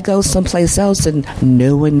 If I go someplace else and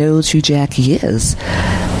no one knows who Jackie is,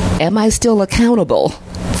 am I still accountable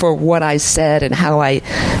for what I said and how I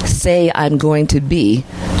say I'm going to be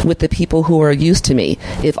with the people who are used to me?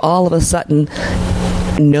 If all of a sudden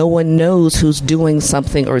no one knows who's doing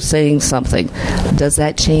something or saying something, does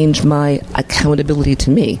that change my accountability to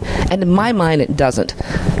me? And in my mind, it doesn't,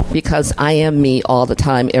 because I am me all the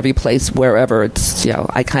time, every place, wherever it's,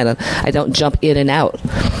 I don't jump in and out.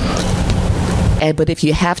 But if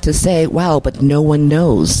you have to say, wow, but no one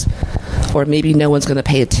knows, or maybe no one's going to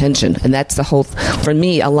pay attention. And that's the whole, for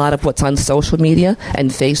me, a lot of what's on social media and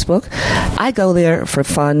Facebook. I go there for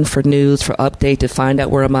fun, for news, for update, to find out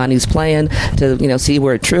where Amani's playing, to, see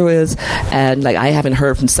where True is. And I haven't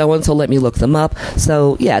heard from so-and-so, let me look them up.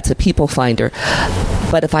 So yeah, it's a people finder.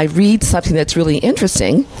 But if I read something that's really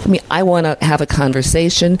interesting, I want to have a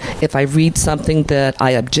conversation. If I read something that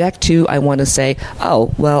I object to, I want to say,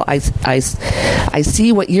 oh, well, I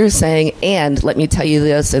see what you're saying, and let me tell you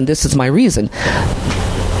this, and this is my reason.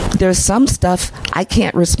 There's some stuff I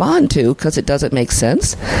can't respond to because it doesn't make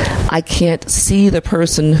sense. I can't see the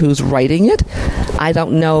person who's writing it. I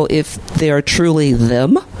don't know if they're truly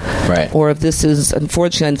them Right. Or if this is,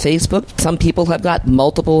 unfortunately, on Facebook, some people have got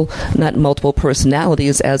not multiple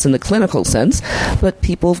personalities as in the clinical sense, but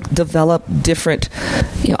people develop different,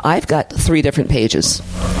 I've got 3 different pages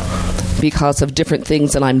because of different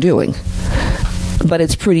things that I'm doing. But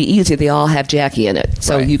it's pretty easy. They all have Jackie in it.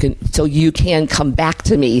 So you can come back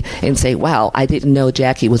to me and say, wow, I didn't know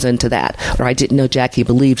Jackie was into that, or I didn't know Jackie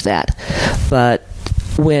believed that. But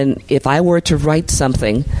if I were to write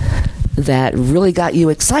something that really got you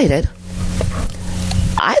excited,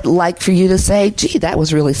 I'd like for you to say, gee, that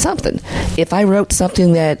was really something. If I wrote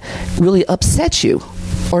something that really upset you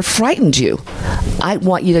or frightened you, I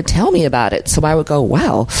want you to tell me about it. So I would go,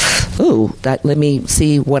 wow, let me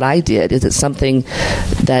see what I did. Is it something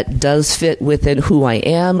that does fit within who I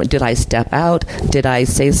am? Did I step out? Did I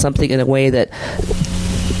say something in a way that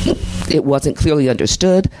it wasn't clearly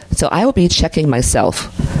understood? So I will be checking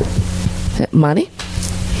myself. Monty?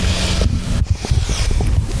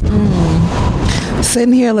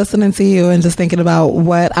 Sitting here listening to you and just thinking about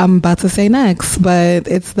what I'm about to say next, but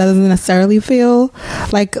that doesn't necessarily feel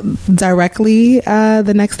like directly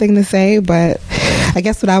the next thing to say. But I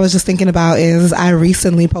guess what I was just thinking about is I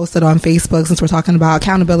recently posted on Facebook, since we're talking about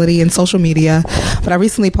accountability and social media, but I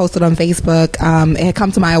recently posted on Facebook, it had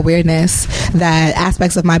come to my awareness that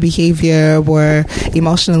aspects of my behavior were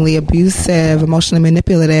emotionally abusive, emotionally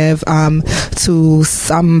manipulative to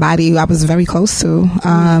somebody I was very close to.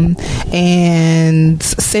 And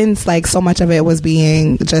since so much of it was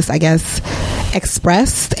being just, I guess,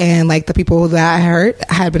 expressed, and the people that I hurt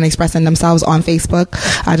had been expressing themselves on Facebook,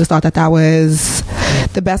 I just thought that was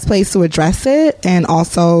the best place to address it, and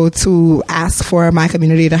also to ask for my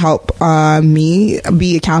community to help me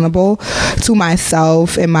be accountable to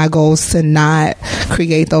myself and my goals to not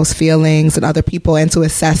create those feelings in other people, and to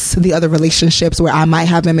assess the other relationships where I might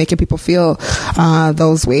have been making people feel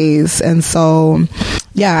those ways. And so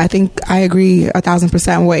yeah, I think I agree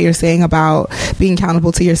 1,000% with what you're saying about being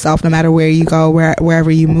accountable to yourself no matter where you go,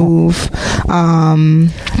 wherever you move.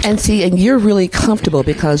 And you're really comfortable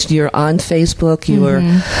because you're on Facebook.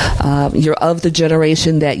 You're of the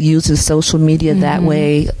generation that uses social media that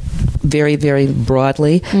way, very, very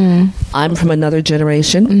broadly. I'm from another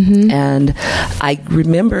generation, and I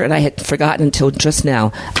remember, and I had forgotten until just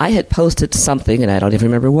now, I had posted something, and I don't even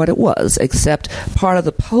remember what it was, except part of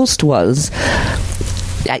the post was,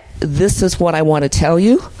 this is what I want to tell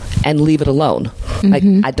you, and leave it alone.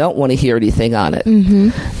 I don't want to hear anything on it.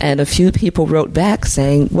 And a few people wrote back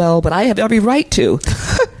saying, well, but I have every right to.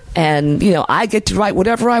 And, I get to write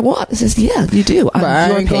whatever I want. It says, yeah, you do. On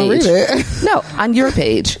your page. No, on your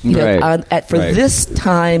page. This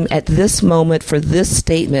time, at this moment, for this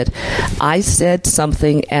statement, I said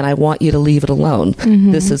something and I want you to leave it alone.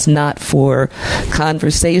 This is not for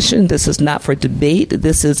conversation. This is not for debate.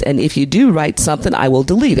 And if you do write something, I will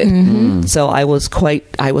delete it. So I was quite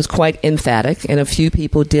emphatic, and a few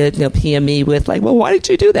people did, PM me with well, why did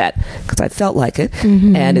you do that? Because I felt like it,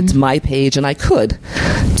 and it's my page and I could.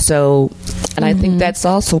 So, and I think that's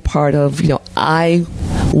also part of, I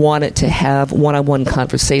wanted to have one-on-one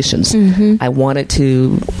conversations. I wanted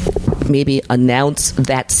to maybe announce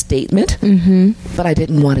that statement, but I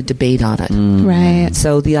didn't want to debate on it. Right.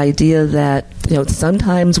 So the idea that,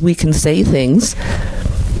 sometimes we can say things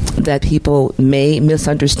that people may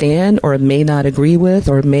misunderstand or may not agree with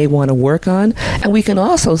or may want to work on. And we can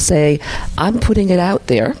also say, I'm putting it out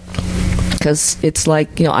there, because it's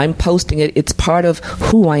I'm posting it. It's part of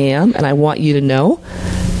who I am, and I want you to know.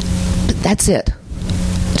 But that's it.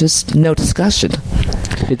 Just no discussion.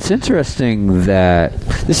 It's interesting that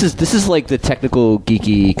this is like the technical,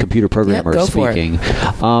 geeky computer programmer speaking.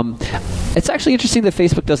 It's actually interesting that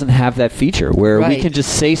Facebook doesn't have that feature where we can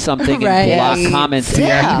just say something and block comments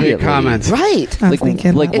immediately. Right. Like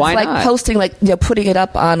why not? not? Posting, putting it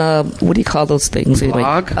up on a, what do you call those things?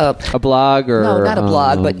 Blog? A blog or... No, not a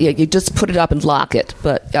blog, but you just put it up and lock it.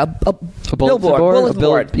 But a billboard,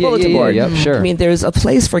 bulletin board. Yeah, sure. I mean, there's a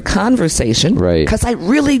place for conversation. Right. Because I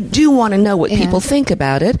really do want to know what people think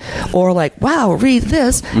about it. Or wow, read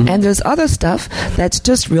this. And there's other stuff that's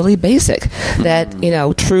just really basic. That,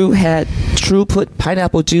 True put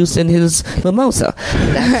pineapple juice in his mimosa.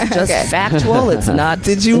 That's just factual. It's not.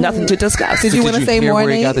 Nothing to discuss. Did you want to say more,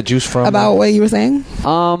 where you got the juice from? About what you were saying?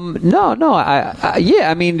 No.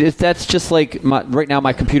 I mean, if that's just right now,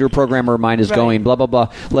 my computer programmer of mine is going blah blah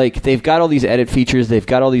blah. They've got all these edit features. They've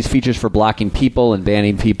got all these features for blocking people and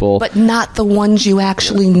banning people, but not the ones you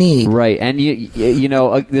actually need. Right, and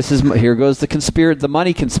this is here goes the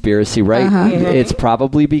money conspiracy. Right, it's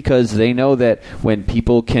probably because they know that when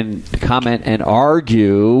people can comment and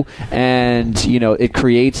argue, and it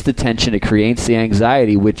creates the tension, it creates the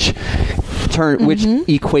anxiety, which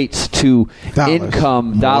equates to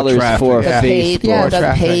income dollars for Facebook.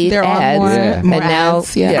 The paid ads, more and now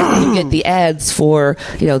ads, you get the ads for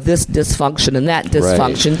this dysfunction and that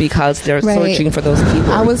dysfunction because they're searching for those keywords.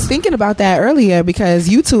 I was thinking about that earlier because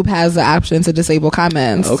YouTube has the option to disable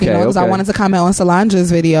comments. Because I wanted to comment on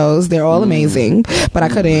Solange's videos. They're all amazing, but I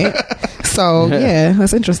couldn't. So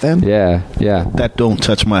that's interesting. Yeah. That don't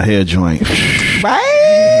touch my hair joint. Right?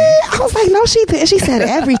 I was like, no, she did. She said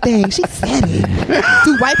everything. She said it.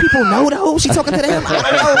 Do white people know though? She talking to them?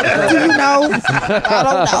 I don't know. Do you know?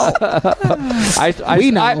 I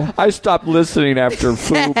don't know. I stopped listening after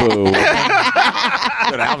FUBU.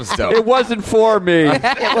 That was dope. It wasn't for me.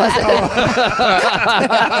 It wasn't.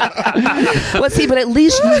 Well, see, but at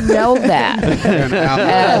least you know that.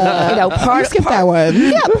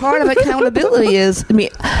 Part of accountability is,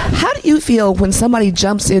 how do you feel when somebody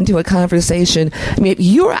jumps into a conversation? If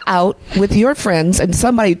you're out with your friends and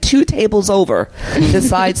somebody 2 tables over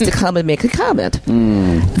decides to come and make a comment,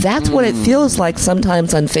 that's what it feels like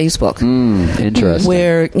sometimes on Facebook. Interesting.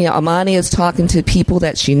 Where Amani is talking to people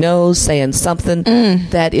that she knows, saying something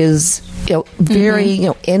that is very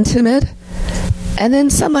intimate, and then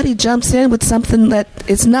somebody jumps in with something that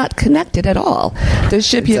is not connected at all. There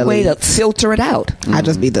should be a way to filter it out. I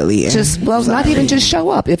just be deleting. Not even just show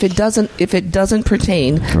up if it doesn't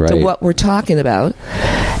pertain to what we're talking about,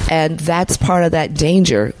 and that's part of that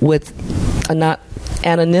danger with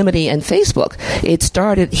anonymity and Facebook. It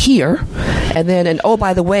started here, and then oh,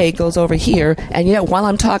 by the way, it goes over here, and while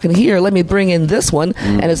I'm talking here, let me bring in this one,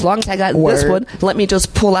 and as long as I got this one, let me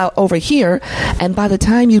just pull out over here, and by the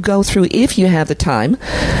time you go through, if you have the time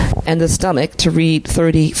and the stomach to read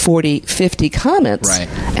 30, 40, 50 comments,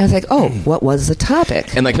 and it's like, oh, what was the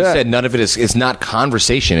topic? And like you said, none of it is not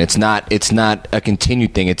conversation. It's not a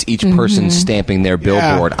continued thing. It's each person stamping their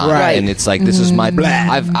billboard on it, and it's like, this is my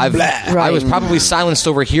I was probably silenced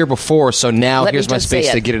over here before, so now here's my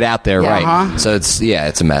space to get it out there, right? So it's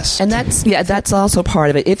a mess. And that's also part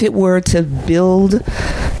of it. If it were to build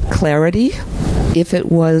clarity, if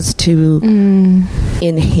it was to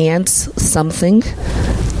enhance something,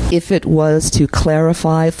 if it was to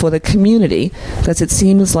clarify for the community, because it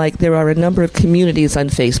seems like there are a number of communities on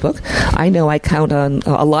Facebook. I know I count on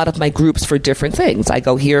a lot of my groups for different things. I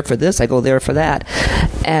go here for this, I go there for that.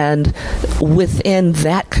 And within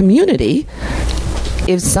that community,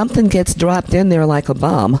 if something gets dropped in there like a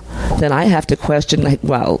bomb, then I have to question,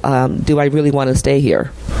 do I really want to stay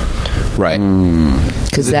here? Right.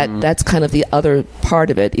 Because that's kind of the other part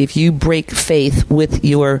of it. If you break faith with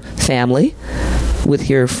your family, with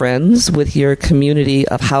your friends, with your community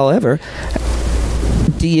of however,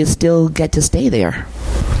 do you still get to stay there?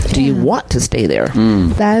 Do you want to stay there?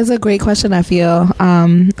 That is a great question, I feel.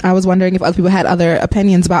 I was wondering if other people had other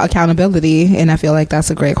opinions about accountability, and I feel like that's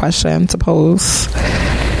a great question to pose.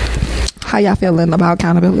 How y'all feeling about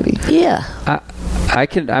accountability? Yeah.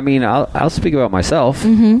 I'll speak about myself.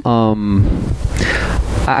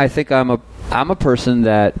 I think I'm a person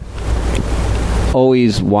that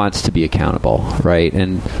always wants to be accountable, right?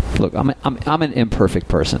 And look, I'm an imperfect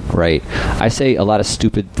person, right? I say a lot of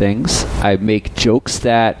stupid things. I make jokes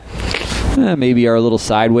that maybe are a little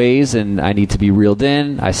sideways, and I need to be reeled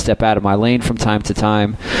in. I step out of my lane from time to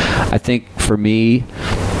time. I think for me,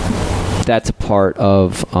 that's a part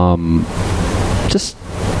of just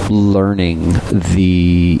learning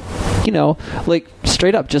the,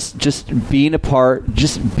 straight up, just being a part,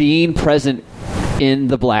 just being present in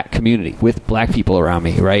the black community with black people around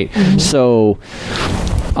me, right? So,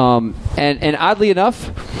 and oddly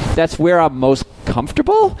enough, that's where I'm most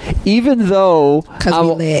comfortable, even though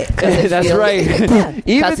that's right.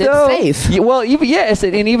 Even though it's safe. Well,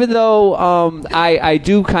 even though I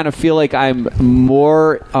do kind of feel like I'm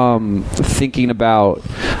more thinking about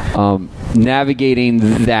navigating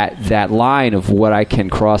that line of what I can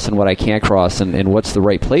cross and what I can't cross, and what's the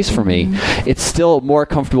right place for me. It's still a more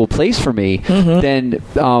comfortable place for me than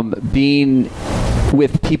being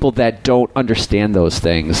with people that don't understand those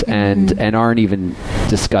things and aren't even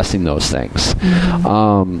discussing those things.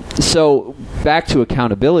 So back to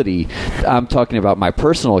accountability, I'm talking about my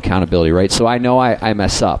personal accountability, right? So I know I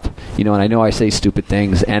mess up, and I know I say stupid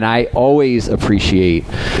things, and I always appreciate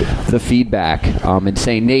the feedback and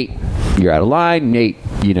saying, Nate, you're out of line, Nate,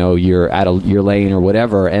 you're out of your lane or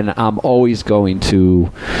whatever, and I'm always going to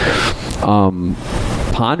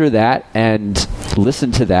ponder that and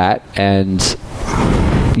listen to that and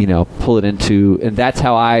pull it into, and that's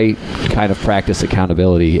how I kind of practice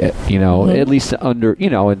accountability, at least under,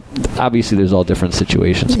 and obviously there's all different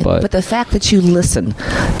situations, but the fact that you listen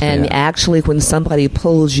and actually when somebody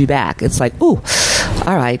pulls you back, it's like, ooh,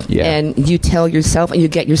 All right. Yeah. And you tell yourself, and you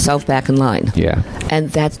get yourself back in line. Yeah. And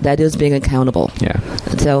that is being accountable. Yeah.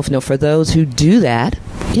 So, for those who do that,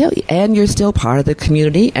 and you're still part of the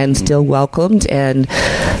community and still welcomed and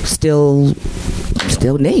still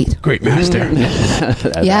Nate. Great master.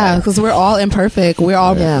 Yeah, because we're all imperfect. We're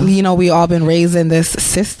all, we all been raised in this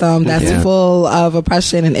system that's full of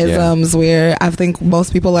oppression and isms where I think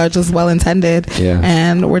most people are just well-intended. Yeah.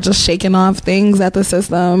 And we're just shaking off things that the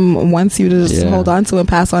system wants you to just hold on to and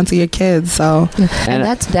pass on to your kids. So, and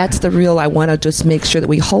that's the real, I want to just make sure that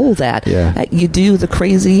we hold that. Yeah. You do the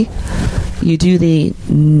crazy, you do the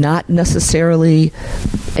not necessarily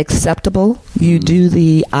acceptable, you do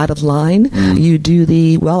the out of line, you do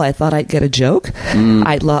the, I thought I'd get a joke.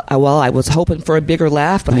 I was hoping for a bigger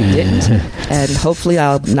laugh, but I didn't. And hopefully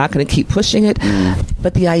I'm not going to keep pushing it.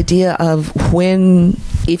 But the idea of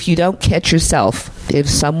if you don't catch yourself, if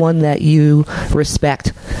someone that you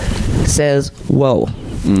respect says, whoa,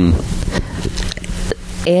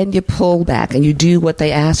 and you pull back and you do what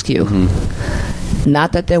they ask you,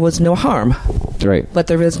 not that there was no harm, right, but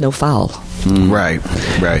there is no foul. Right.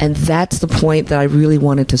 And that's the point that I really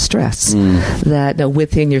wanted to stress, that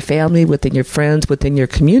within your family, within your friends, within your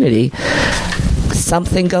community,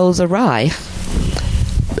 something goes awry,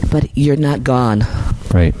 but you're not gone.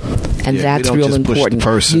 Right. And that's real important.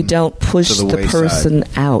 You don't push the person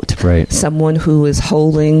out. Right. Someone who is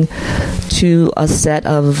holding to a set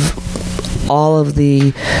of all of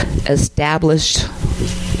the established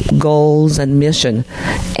goals and mission,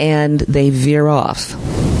 and they veer off.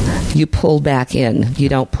 You pull back in. You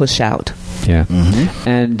don't push out. Yeah.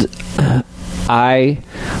 And I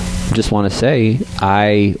just want to say,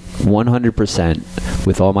 I 100%,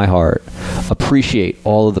 with all my heart, appreciate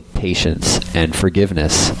all of the patience and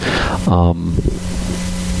forgiveness.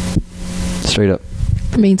 Straight up.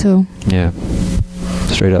 Me too. Yeah.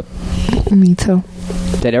 Straight up. Me too.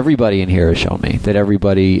 That everybody in here has shown me. That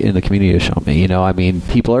everybody in the community has shown me. I mean,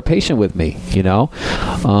 people are patient with me. You're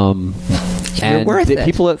worth it.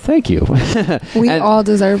 People, thank you. We all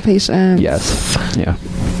deserve patience. Yes. Yeah.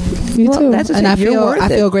 Me too. And I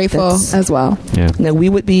feel grateful as well. Yeah. Now we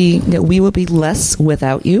would be less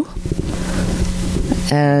without you.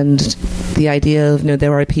 And the idea of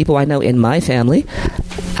there are people I know in my family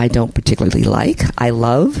I don't particularly like. I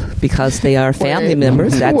love because they are family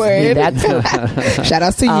members. That's shout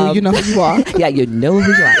outs to you. You know who you are. Yeah, you know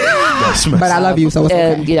who you are. But I love you, so it's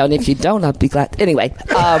okay. And if you don't, I'll be glad. Anyway,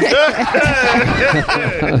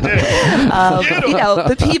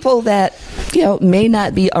 the people that may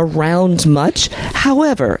not be around much.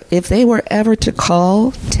 However, if they were ever to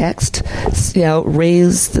call, text,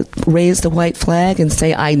 raise the white flag and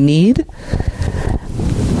say I need,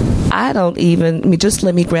 I don't even, just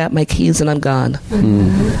let me grab my keys and I'm gone.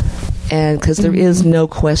 And because there is no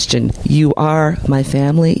question, you are my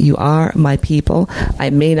family, you are my people.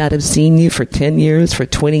 I may not have seen you for 10 years, for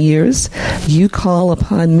 20 years. You call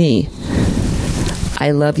upon me.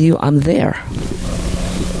 I love you, I'm there.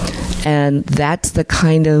 And that's that's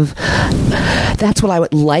what I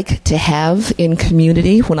would like to have in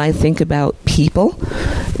community when I think about people.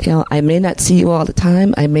 I may not see you all the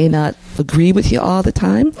time. I may not agree with you all the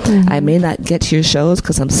time. I may not get to your shows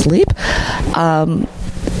because I'm asleep.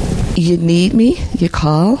 You need me, you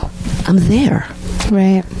call, I'm there.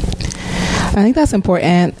 Right. I think that's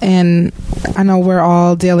important, and I know we're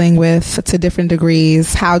all dealing with, to different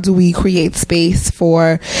degrees, how do we create space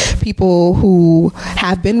for people who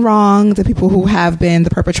have been wronged, the people who have been the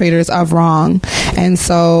perpetrators of wrong. And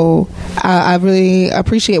so I really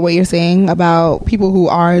appreciate what you're saying about people who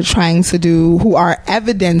are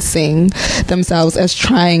evidencing themselves as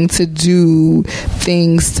trying to do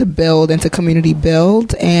things to build and to community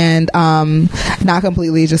build, and not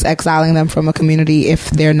completely just exiling them from a community if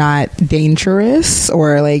they're not dangerous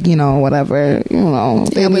or whatever.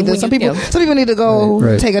 Some people need to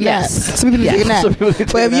go take a nap. Some people need to take a nap.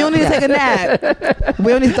 But if you don't need to take a nap,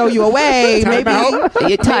 we don't need to throw you away. Maybe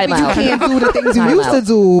you can't do the things you used to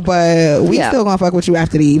do, but we still gonna fuck with you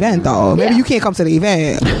after the event, though. Maybe you can't come to the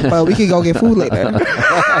event, but we can go get food later.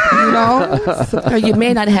 Or you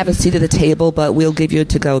may not have a seat at the table, but we'll give you a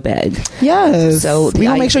to-go bag. Yes. So we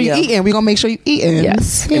gonna make sure you're eating. We gonna make sure you're eating.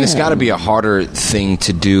 Yes. And it's got to be a harder thing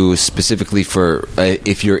to do, specifically for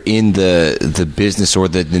if you're in the business or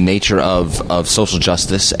the nature of social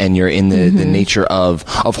justice, and you're in the nature of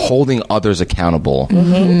holding others accountable,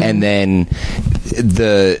 and then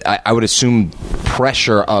I would assume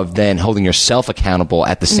pressure of then holding yourself accountable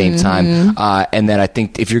at the same time. And then I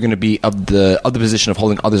think if you're going to be of the position of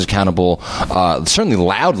holding others accountable, certainly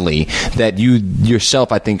loudly, that you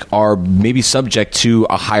yourself, I think, are maybe subject to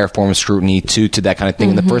a higher form of scrutiny to that kind of thing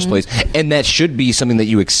in the first place. And that should be something that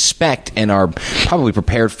you expect and are probably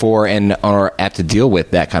prepared for and are apt to deal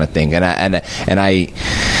with, that kind of thing. And I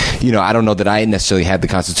you know, I don't know that I necessarily have the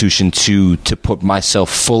constitution to put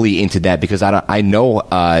myself fully into that, because I know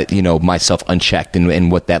you know, myself unchecked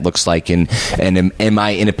and what that looks like, and am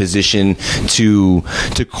I in a position to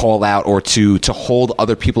call out or to hold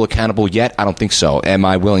other people accountable yet? I don't think so. Am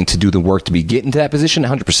I willing to do the work to be getting to that position?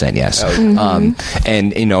 100% yes.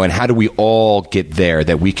 And you know, and how do we all get there,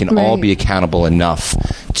 that we can all be accountable enough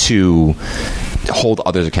to hold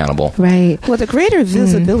others accountable? Right. Well, the greater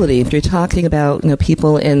visibility, if you're talking about, you know,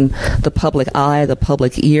 people in the public eye, the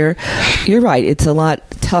public ear, you're right. It's a lot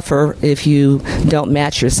tougher if you don't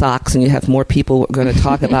match your socks and you have more people going to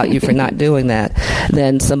talk about you for not doing that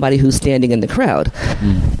than somebody who's standing in the crowd.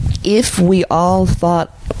 If we all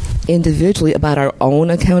thought individually about our own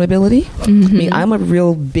accountability, I mean, I'm a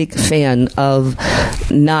real big fan of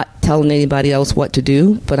not telling anybody else what to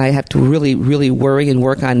do, but I have to really, really worry and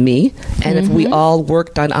work on me. And if we all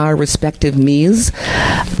worked on our respective me's,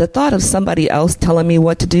 the thought of somebody else telling me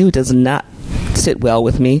what to do does not sit well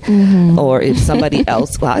with me. Or if somebody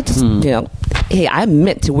else, well, I just, you know, hey, I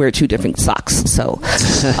meant to wear 2 different socks. So,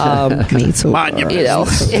 me too. You know,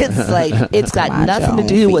 it's like, it's got nothing to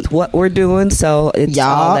do with what we're doing. So it's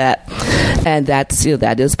all that. And that's, you know,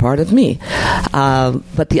 that is part of me.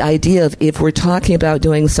 But the idea of, if we're talking about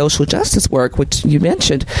doing social justice work, which you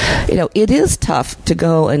mentioned, you know, it is tough to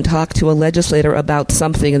go and talk to a legislator about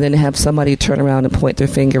something and then have somebody turn around and point their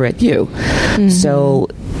finger at you. So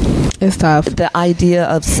it's tough. The idea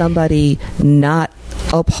of somebody not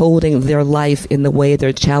upholding their life in the way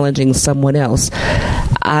they're challenging someone else,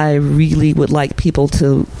 I really would like people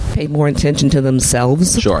to pay more attention to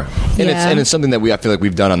themselves. Sure. And it's something that I feel like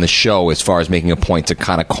we've done on the show, as far as making a point to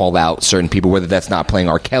kind of call out certain people, whether that's not playing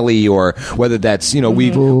R. Kelly or whether that's, you know,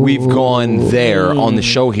 we've gone there on the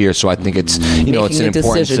show here. So I think it's, you know, it's an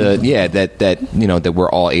important to, that you know, that we're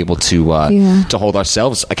all able to hold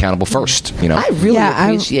ourselves accountable first, you know. I really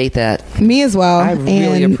appreciate that. Me as well. I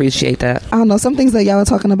really appreciate that. I don't know, some things that y'all are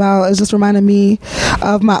talking about is just reminding me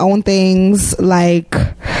of my own things. Like,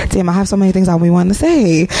 damn, I have so many things I want to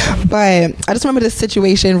say, but I just remember this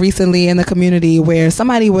situation recently in the community where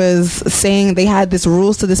somebody was saying they had this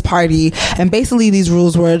rules to this party, and basically these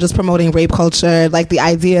rules were just promoting rape culture, like the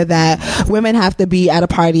idea that women have to be at a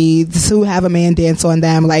party to have a man dance on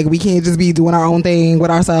them, like we can't just be doing our own thing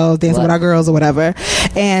with ourselves, dancing with our girls or whatever.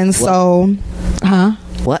 And so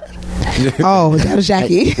What? Oh, that was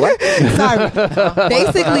Jackie. What? Sorry.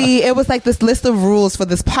 Basically, it was like this list of rules for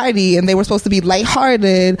this party, and they were supposed to be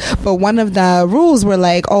lighthearted, but one of the rules were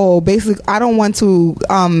like, oh, basically, I don't want to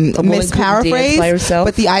misparaphrase,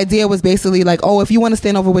 but the idea was basically like, oh, if you want to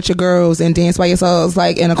stand over with your girls and dance by yourselves,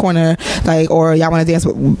 like in a corner, like, or y'all want to dance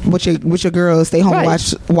with your girls, stay home and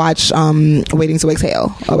watch Waiting to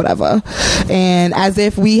Exhale or whatever. And as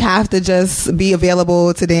if we have to just be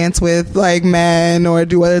available to dance with like men or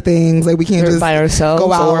do other things. Like we can't just by ourselves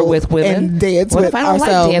go out or with women and dance what with if I don't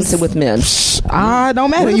ourselves. like dancing with men? Don't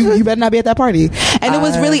matter. You better not be at that party. And it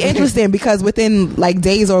was really interesting because within like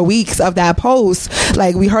days or weeks of that post,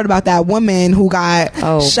 like we heard about that woman who got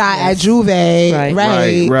shot at Juve,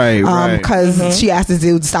 right? Because she asked this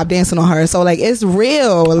dude to stop dancing on her. So like it's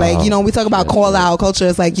real. Like you know, we talk about call out culture.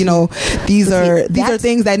 It's like, you know, these are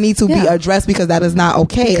things that need to be addressed because that is not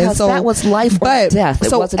okay. Because and so that was life or death.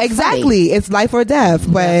 So exactly, it's life or death.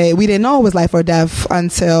 But we didn't know it was life or death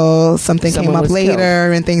until something came up later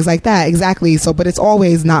killed. And things like that. Exactly. So, but it's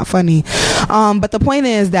always not funny. But the point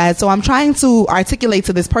is that, so I'm trying to articulate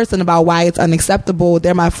to this person about why it's unacceptable.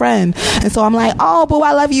 They're my friend. And so I'm like, oh, boo,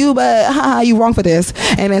 I love you, but you wrong for this.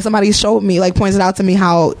 And then somebody showed me, like pointed out to me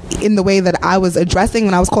how in the way that I was addressing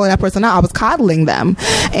when I was calling that person out, I was coddling them.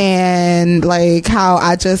 And like how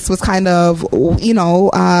I just was kind of, you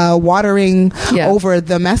know, watering over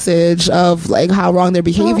the message of like how wrong their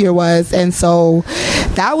behavior was. And so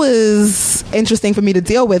that was interesting for me to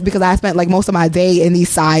deal with because I spent like most of my day in these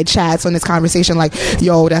side chats on this conversation like,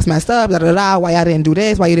 yo, that's messed up, why I didn't do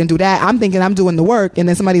this, why you didn't do that. I'm thinking I'm doing the work, and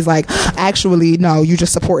then somebody's like, actually no, you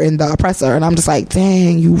just supporting the oppressor. And I'm just like,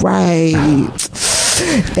 dang, you right.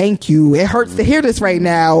 Thank you. It hurts to hear this right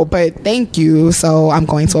now, but thank you. So I'm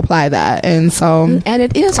going to apply that. And so, and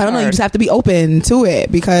it is, I don't know, you just have to be open to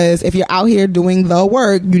it, because if you're out here doing the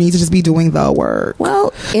work, you need to just be doing the work.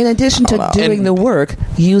 Well, in addition to doing the work,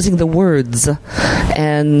 using the words.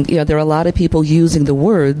 And, there are a lot of people using the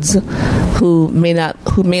words who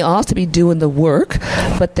may also be doing the work,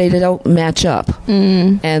 but they don't match up.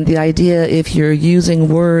 And the idea, if you're using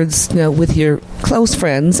words, with your close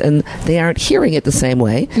friends and they aren't hearing it the same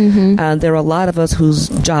way, there are a lot of us whose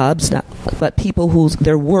jobs, but people whose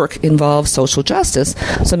their work involves social justice.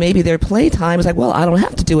 So maybe their playtime is like, well, I don't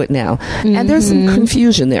have to do it now. And there's some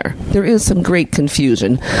confusion there. There is some great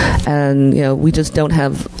confusion. And, we just don't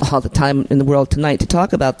have all the time in the world tonight to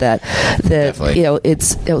talk about that. Definitely.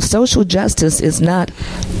 It's, social justice is not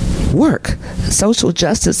work. Social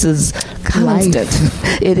justice is constant.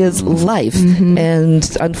 It is life,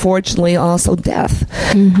 and unfortunately also death.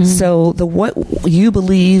 So what you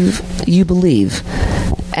believe, you believe.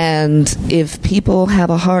 And if people have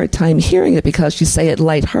a hard time hearing it because you say it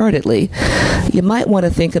lightheartedly, you might want to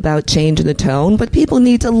think about changing the tone, but people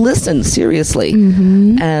need to listen seriously.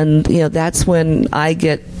 And, that's when I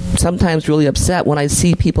get sometimes really upset when I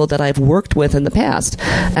see people that I've worked with in the past,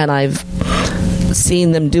 and I've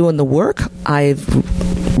seen them doing the work, I've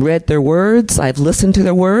read their words, I've listened to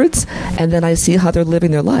their words, and then I see how they're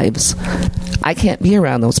living their lives. I can't be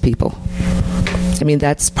around those people. I mean,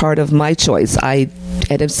 that's part of my choice.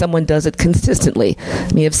 And if someone does it consistently,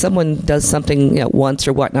 if someone does something once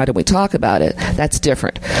or whatnot and we talk about it, that's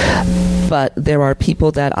different. But there are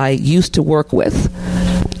people that I used to work with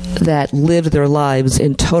that lived their lives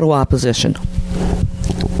in total opposition.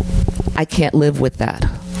 I can't live with that.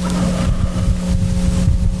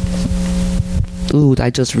 Ooh, I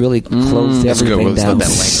just really closed everything down. Let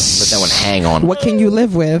that one hang on. What can you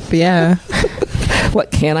live with? Yeah.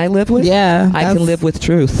 What can I live with? Yeah. I can live with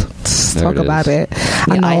truth. Talk about it.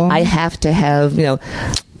 I have to have,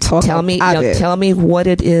 tell me what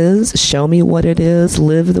it is, show me what it is,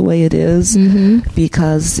 live the way it is,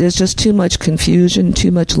 because there's just too much confusion,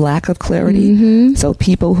 too much lack of clarity. So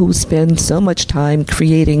people who spend so much time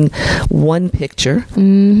creating one picture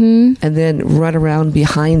and then run around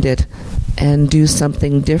behind it and do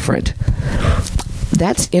something different,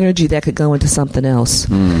 that's energy that could go into something else.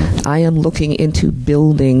 I am looking into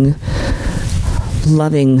building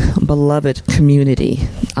loving, beloved community.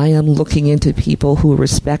 I am looking into people who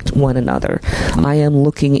respect one another. I am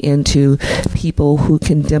looking into people who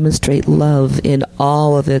can demonstrate love in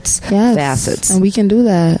all of its facets. And we can do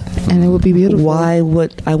that, and it would be beautiful. Why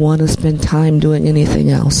would I want to spend time doing anything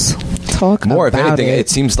else? Talk more about if anything, it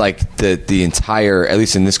seems like the entire, at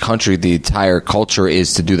least in this country, the entire culture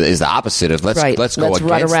is to do is the opposite of let's go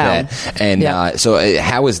against that. And so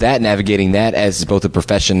how is that navigating that as both a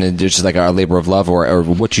profession and just like our labor of love or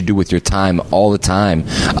what you do with your time all the time?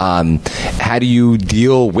 How do you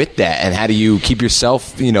deal with that, and how do you keep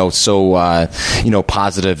yourself so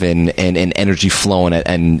positive and energy flowing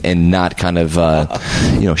and not kind of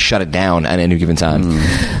shut it down at any given time?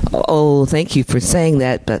 Oh, thank you for saying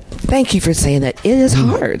that, but thank you for saying that. It is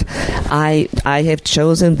hard. I have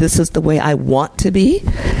chosen this is the way I want to be.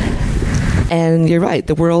 And you're right,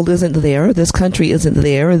 the world isn't there. This country isn't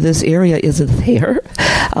there. This area isn't there.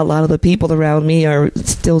 A lot of the people around me are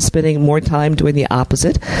still spending more time doing the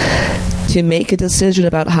opposite. To make a decision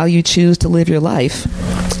about how you choose to live your life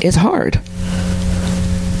is hard.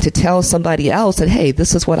 To tell somebody else that, hey,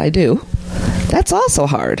 this is what I do, that's also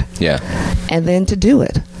hard. Yeah. And then to do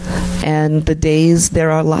it. And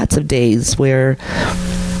there are lots of days where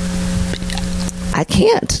I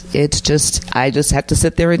can't. I just have to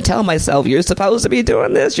sit there and tell myself, you're supposed to be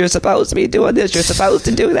doing this, you're supposed to be doing this, you're supposed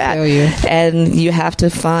to do that. And you have to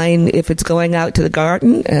find, if it's going out to the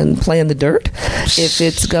garden and play in the dirt, if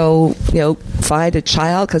it's find a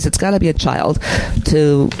child, because it's got to be a child,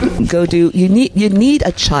 to go do, you need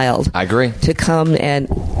a child. I agree. To come and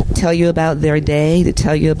tell you about their day, to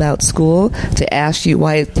tell you about school, to ask you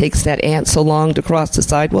why it takes that ant so long to cross the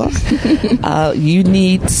sidewalk. You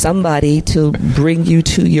need somebody to bring you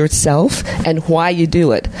to yourself and why you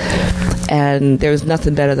do it. And there's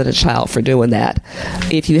nothing better than a child for doing that.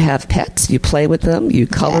 If you have pets, you play with them, you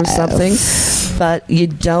color something, but you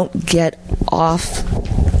don't get off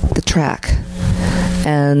the track.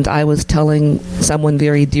 And I was telling someone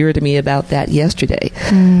very dear to me about that yesterday.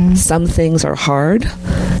 Some things are hard,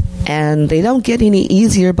 and they don't get any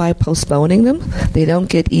easier by postponing them. They don't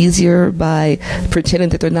get easier by pretending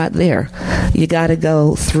that they're not there. You got to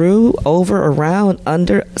go through, over, around,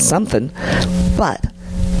 under something. But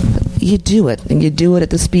you do it, and you do it at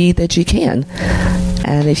the speed that you can.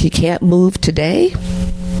 And if you can't move today,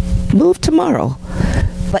 move tomorrow.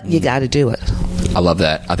 but you got to do it. I love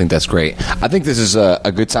that. I think that's great. I think this is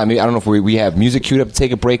a good time. I don't know if we have music queued up to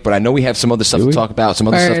take a break, but I know we have some other stuff to talk about. Some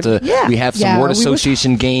other stuff to. Yeah. We have some word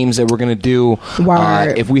association games that we're going to do.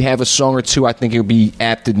 If we have a song or two, I think it would be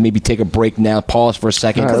apt to maybe take a break now. Pause for a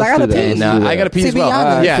second because I got to pee. And I got to pee as well.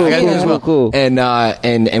 I got to pee as well. Cool. And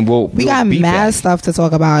we got mad stuff to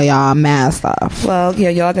talk about, y'all. Mad stuff. Well, yeah,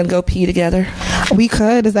 y'all gonna go pee together. We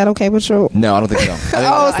could. Is that okay with you? No, I don't think so.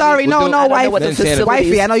 Sorry. No, wife.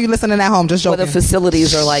 Wifey, I know you listening at home. Just joking. What the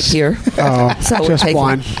facilities are like here. Oh, so just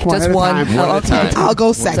one. Just one. Okay. I'll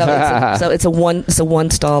go second. So it's a one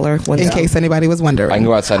staller. In case anybody was wondering. I can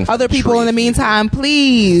go outside. And other people in the meantime,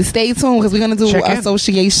 please stay tuned because we're gonna do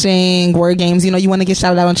association word games. You know, you want to get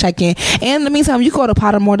shouted out on check-in. And in the meantime, you go to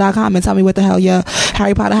Pottermore.com and tell me what the hell your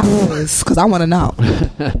Harry Potter house is because I want to know.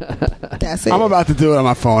 That's it. I'm about to do it on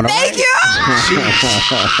my phone. Thank you.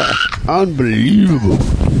 Unbelievable.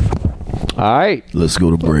 All right. Let's go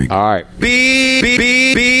to break. All right. Be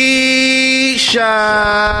shy.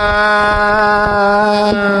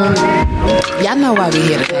 Y'all know why we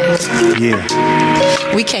here today.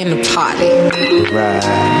 Yeah. We came to party. Right.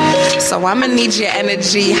 So I'ma need your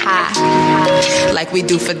energy high, like we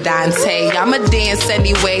do for Dante. I'ma dance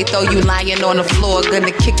anyway, though you lying on the floor.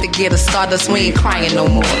 Gonna kick to get us stardust, we ain't crying no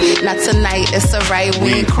more. Not tonight, it's alright,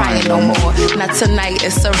 we ain't crying no more. Not tonight,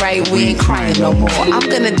 it's alright, we ain't crying no more. I'm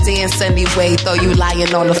gonna dance anyway, though you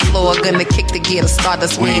lying on the floor. Gonna kick to get us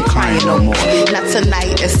stardust, we ain't crying no more. Not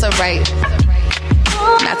tonight, it's alright.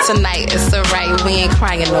 Not tonight, it's alright, we ain't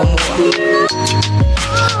crying no more.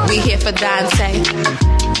 We here for Dante.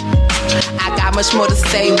 I got much more to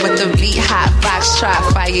say with the beat hot box, try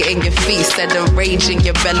fire in your feet, set a rage in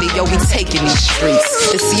your belly, yo, we taking these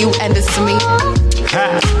streets. It's you and it's me,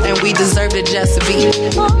 and we deserve to just be.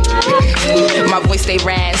 My voice stay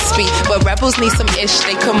raspy, but rebels need some ish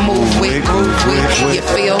they can move with, you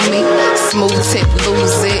feel me? Smooth tip,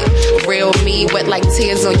 lose it. Real me, wet like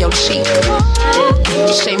tears on your cheek.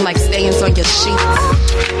 Shame like stains on your sheets.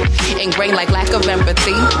 Ingrained like lack of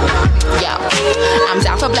empathy. Yeah, I'm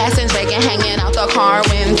down for blasting, drinking, hanging out the car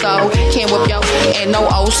window. Can't whip yo, ain't no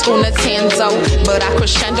old school Nintendo, but I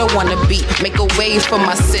crescendo on the beat, make a wave for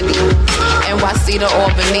my city. NYC to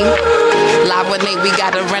Albany, live with Nate, we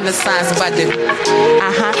got a renaissance button.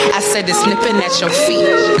 I said it's nipping at your feet.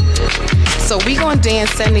 So we gon'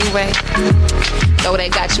 dance anyway. Though they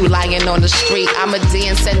got you lying on the street, I'ma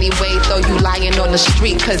dance anyway. Though you lying on the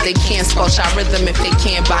street, cause they can't squelch our rhythm if they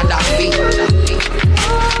can't bind our feet.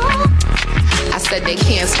 I said they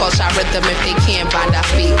can't squelch our rhythm if they can't bind our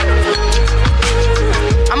feet.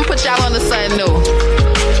 I'ma put y'all on to something new.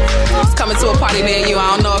 It's coming to a party near you.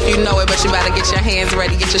 I don't know if you know it, but you better get your hands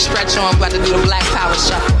ready, get your stretch on. About to do the Black Power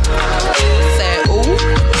shuffle. Said ooh,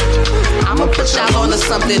 I'ma put y'all on to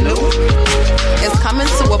something new. It's coming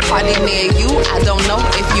to a party near you. I don't know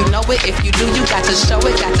if you know it. If you do, you got to show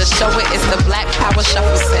it. Got to show it. It's the Black Power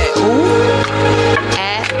Shuffle. Said ooh,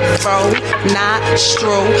 afro,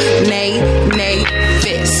 nostril, nay,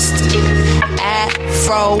 fist.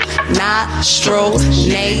 Afro, nostril,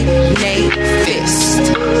 nay, fist.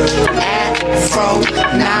 Afro,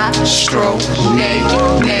 nostril,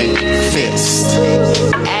 nay, fist.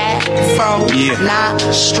 Afro,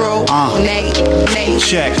 nostril, nay,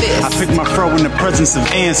 check. fist. I pick my fro in the presence of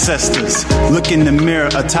ancestors. Look in the mirror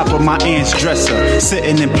atop of my aunt's dresser.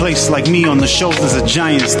 Sitting in place like me on the shoulders of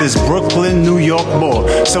giants. This Brooklyn, New York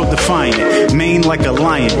boy, so defiant. Maine like a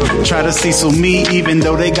lion. Try to Cecil me, even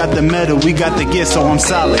though they got the medal, we got the gear, so I'm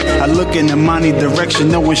solid. I look in the money direction,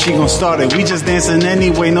 knowing she gon' start it. We just dancing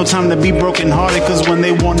anyway, no time to be broken hearted. Cause when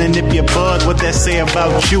they wanna nip your bud, what that say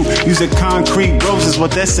about you? Use a concrete roses,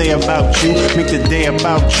 what that say about you? Make the day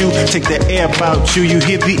about you, take the air about you. You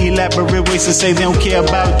hear the elaborate ways to say they don't care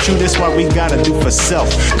about you. That's what we gotta do for self.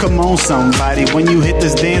 Come on somebody, when you hit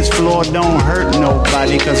this dance floor, don't hurt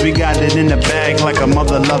nobody. Cause we got it in the bag like a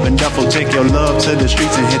mother loving duffel. Take your love to the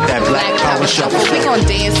streets and hit that Black Power Shuffle. We gon'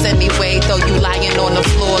 dance anyway, though you lying on the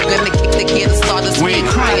floor. Gonna kick the gear to starters, we ain't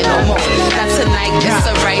crying no more. Not tonight, it's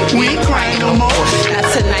alright, we ain't crying no more. Not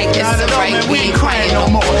tonight, it's alright, we ain't crying no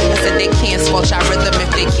more. I said they can't squelch our rhythm if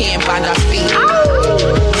they can't bind our feet.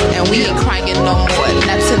 And we ain't crying no more.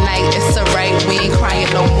 Not tonight, it's alright, we ain't crying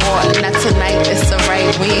no more. Not tonight, it's alright,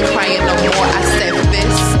 we ain't crying no more. I said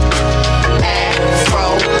fist,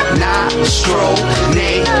 afro, nostril,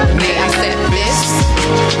 nay. I said fist,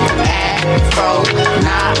 afro,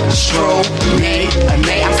 nostril, nay.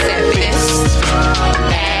 I said fist,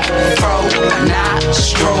 afro,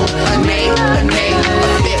 nostril, nay.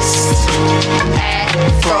 Fist,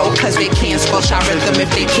 afro, cause they can't squelch our rhythm if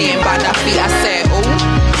they can't bind our feet. I said ooh,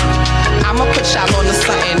 I'ma I'ma put y'all on to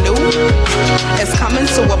something new. It's coming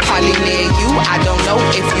to a party near you. I don't know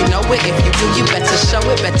if you know it. If you do, you better show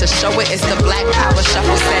it. Better show it. It's the Black Power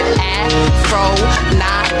Shuffle. Said afro,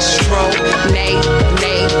 nostro, nay,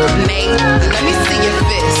 nay, nay. Let me see your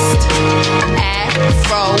fist.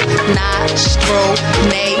 Afro, nostro,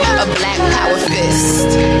 nay. A Black Power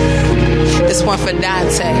fist. This one for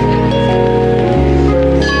Dante.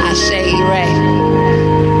 Ashe Ray.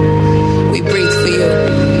 We breathe for you.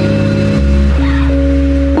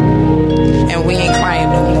 And we ain't crying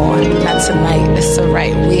no more. Not tonight. It's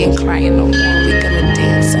alright. We ain't crying no more. We gonna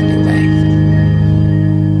dance anyway.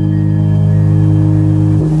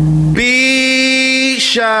 Be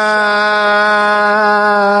shy.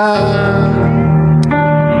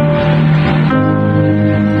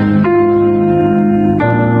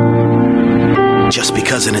 Just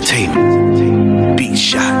because entertainment. Beat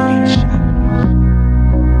shot.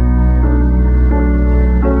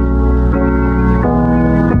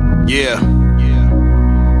 Yeah.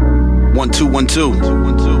 1 2 1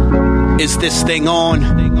 2. Is this thing on?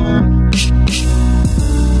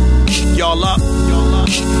 Y'all up?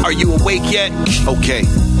 Are you awake yet? Okay.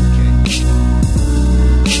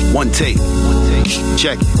 One take.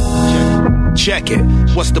 Check it. Check it.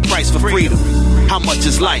 What's the price for freedom? How much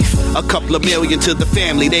is life? A couple of million to the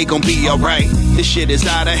family, they gon' be alright. This shit is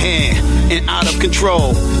out of hand and out of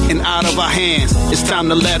control and out of our hands. It's time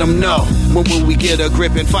to let them know. When will we get a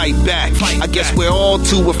grip and fight back? I guess we're all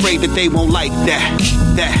too afraid that they won't like that.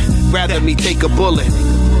 Rather me take a bullet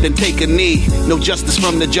than take a knee. No justice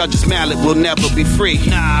from the judge's mallet, will never be free.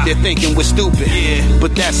 They're thinking we're stupid,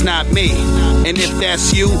 but that's not me. And if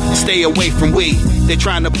that's you, stay away from we. They're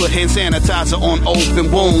trying to put hand sanitizer on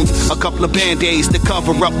open wounds. A couple of band-aids to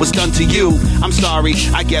cover up what's done to you. I'm sorry,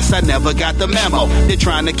 I guess I never got the memo. They're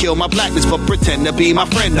trying to kill my blackness, but pretend to be my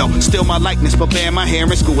friend, though. Steal my likeness, but ban my hair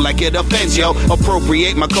in school like it offends, yo.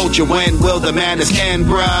 Appropriate my culture, when will the madness end,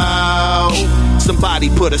 bro? Somebody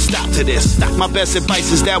put a stop to this. My best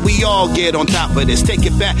advice is that we all get on top of this. Take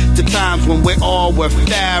it back to times when we all were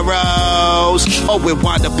pharaohs. Or we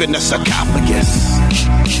wind up in the sarcophagus.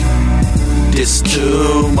 This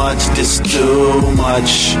too much, this too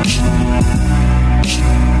much.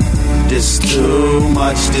 This too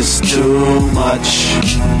much, this too much.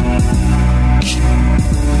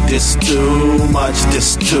 This too much,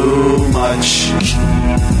 this too much.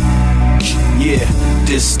 Yeah,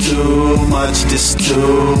 this too much, this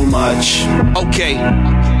too much. Okay,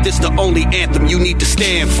 this the only anthem you need to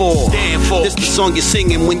stand for. This the song you're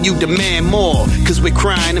singing when you demand more. Cause we're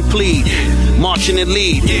crying and pleading, marching and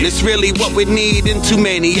leading. It's really what we need, and too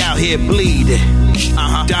many out here bleeding.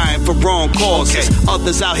 Dying for wrong causes.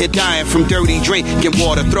 Others out here dying from dirty drinking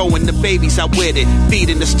water. Throwing the babies out with it.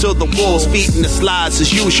 Feeding us to the wolves. Feeding us lies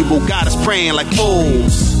as usual. Got us praying like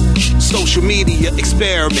fools. Social media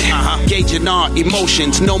experiment. Gauging our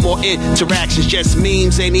emotions. No more interactions. Just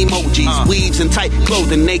memes and emojis. Weaves and tight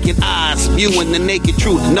clothing. Naked eyes. Viewing the naked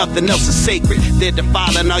truth. Nothing else is sacred. They're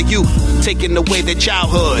defiling our youth. Taking away their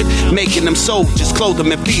childhood. Making them soldiers. Clothe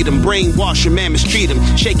them and feed them. Brainwash them and mistreat them.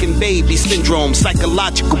 Shaking baby syndrome.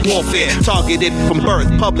 Psychological warfare. Targeted from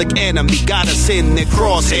birth. Public enemy. Got us in their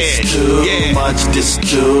crosshairs. This too much. This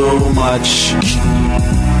too much.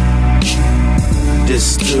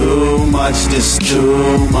 This too much, this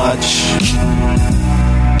too much.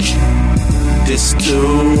 This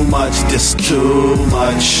too much, this too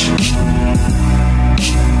much.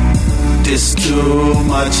 This too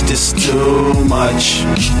much, this too much.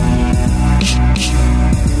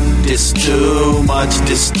 This too much,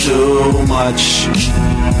 this too much.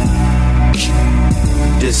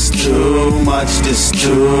 This too much, this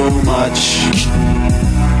too much.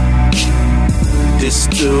 This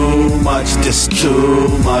too much, this too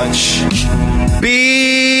much.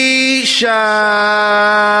 Be shy.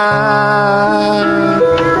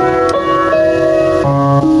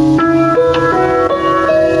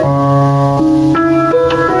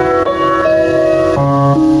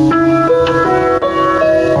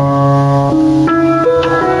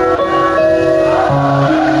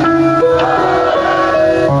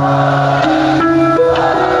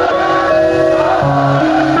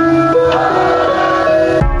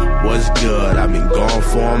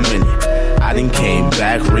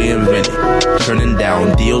 Turning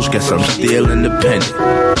down deals, guess I'm still independent.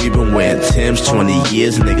 We've been wearing Timbs 20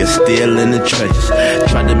 years, niggas still in the trenches.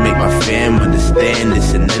 Tried to make my fam understand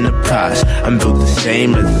this, and in the enterprise. I'm built the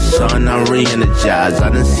same as the sun, I'm re-energized. I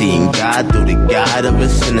done seen God through the guide of a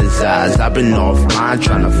sinner's eyes. I've been offline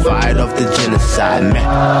trying to fight off the genocide.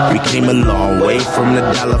 Man, we came a long way from the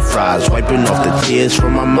dollar fries, wiping off the tears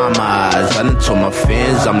from my mama's eyes. I done told my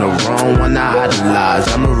fans I'm the wrong one I idolize.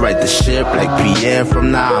 I'ma right the ship like Pierre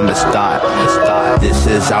from the Amistad. This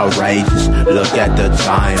is outrageous, look at the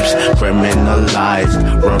times.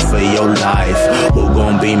 Criminalized, run for your life. Who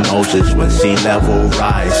gon' be Moses when sea level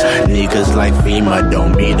rise? Niggas like FEMA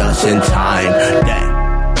don't meet us in time.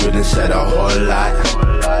 Damn, we done said a whole lot.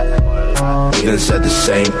 We done said the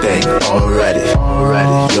same thing already.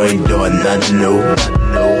 You ain't doing nothing new.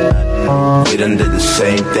 We done did the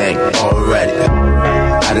same thing already.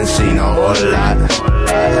 I done seen a whole lot.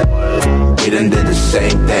 We done did the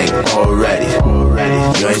same thing already.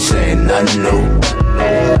 You ain't saying nothing new.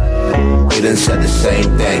 We done said the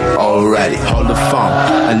same thing already. Hold the phone,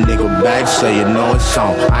 a nigga back so you know it's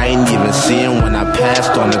on. I ain't even seeing when I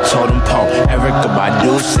passed on the totem pole. Erica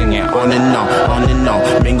Badu singing on and on.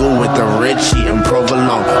 Mingle with the rich, eating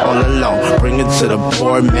provolone, all alone. Bring it to the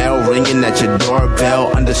poor, mail ringing at your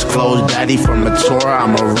doorbell. Undisclosed daddy from a tour,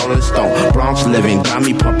 I'm a rolling stone. Bronx living, got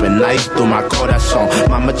me pumping nice through my corazon.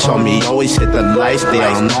 Mama told me always hit the lights, they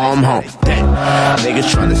don't know I'm home. Damn, niggas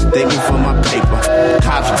tryna stick me for my paper.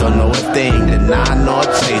 Cops don't know if they ain't denying or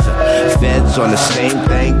taser. Feds on the same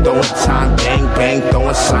thing, throwing time, bang, bang,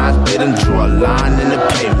 throwing signs. They done drew a line in the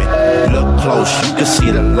pavement. Look close, you can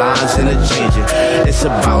see the lines interchanging. It's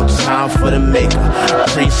about time for the maker.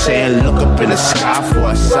 Priest saying, look up in the sky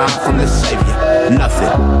for a sign from the Savior. Nothing,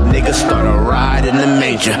 niggas start a ride in the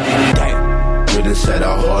manger. Damn, we done said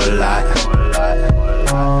a whole lot.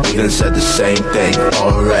 We done said the same thing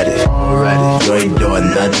already. You ain't doing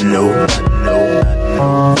nothing new.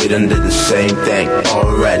 We done did the same thing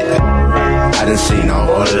already. I done seen a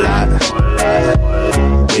whole lot.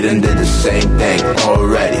 We done did the same thing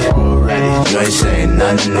already. You ain't saying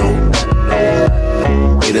nothing new.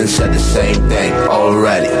 We done said the same thing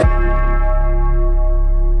already.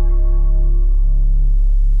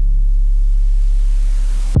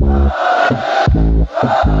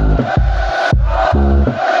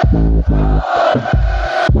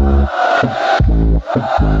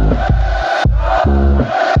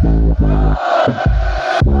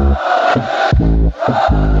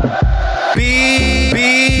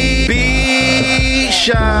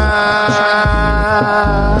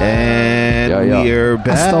 And we're back.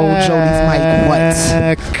 I stole Jody's mic once.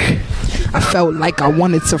 I felt like I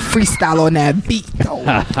wanted to freestyle on that beat though.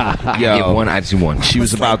 Yo, one. I just one. She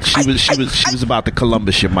was about to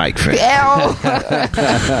Columbus your mic, fam.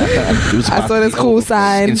 I saw this cool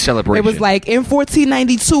sign in celebration. It was like in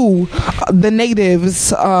 1492, the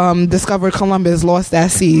natives discovered Columbus, lost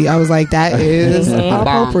at sea. I was like, that is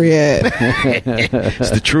appropriate. It's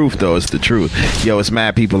the truth, though. It's the truth. Yo, it's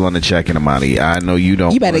mad people on the check-in, Amani. I know you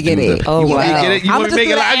don't. You better get it. You want to get it? You want to make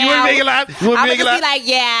it live? You want to make it live? You want to make it live? Be like,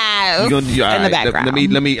 yeah. In the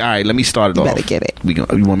background. Let me start it off. You better get it. You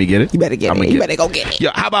want me to get it? You better get it. You better go get it.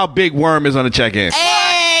 Yo, how about Big Worm is on the check-in?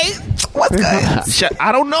 Hey, what's good?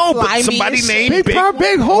 I don't know, but somebody named Big Perm,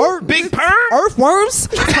 Big Horn, Big Perm, Earthworms.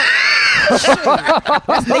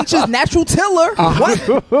 That's nature's natural tiller.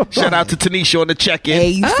 What? Shout out to Tanisha on the check-in. Hey,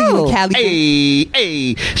 you see Cali?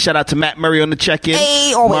 Hey. Shout out to Matt Murray on the check-in.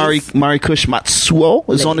 Hey, always. Mari Kush Matsuo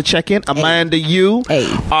is on the check-in. Amanda Yu. Hey.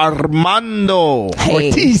 Armando. Hey.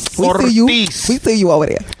 Ortiz. We see you over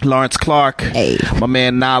there. Lawrence Clark. Hey. My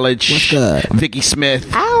man Knowledge. What's good? Vicky Smith.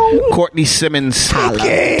 Ow. Courtney Simmons.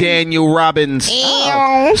 Okay. Daniel Robbins.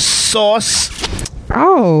 Ow. Sauce.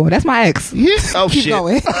 Oh, that's my ex. Yeah. Oh, Keep shit.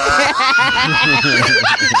 going.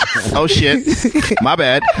 Oh, shit. My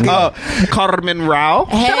bad. Carmen Rao.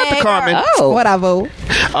 Hey, Shout out to Carmen. Oh. Whatever.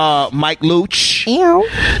 Mike Luch. Ew.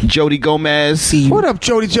 Jody Gomez. What up,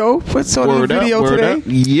 Jody Joe? What's on the video today? Up.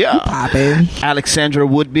 Yeah. Poppin'. Alexandra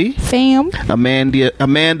Woodby. Fam.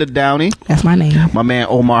 Amanda Downey. That's my name. My man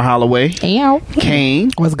Omar Holloway. Ew.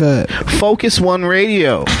 Kane. What's good? Focus One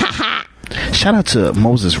Radio. Shout out to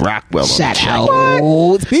Moses Rockwell. Shout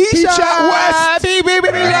out. B-Shot West.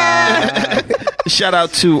 Shout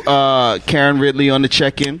out to Karen Ridley on the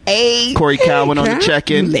check-in. Hey. Corey Cowan on the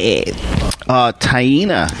check-in.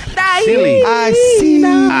 Taina. I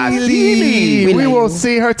see. We will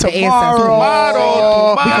see her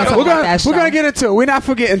tomorrow. We're gonna get into it. We're not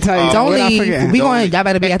forgetting Taina. Don't leave. Y'all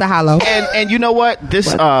better be at the Hollow. And you know what? This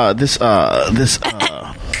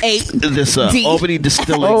this Albany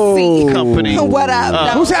Distilling Company. What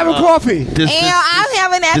up? Who's having coffee? I'm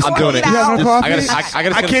having that. I'm doing it.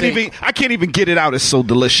 I can't even get it out. It's so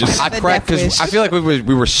delicious. I cracked because I feel like we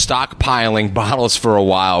were stockpiling bottles for a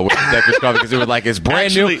while with Decker's coffee because it was like it's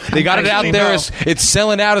brand new. They got it out there. It's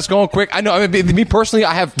selling out. It's going quick. I know. I mean, me personally,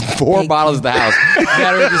 I have 4 bottles at the house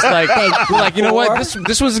that are just like you know what?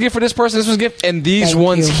 This was a gift for this person. This was a gift, and these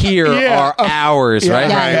ones here are ours, right?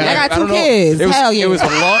 I got 2 kids. Hell yeah! It was a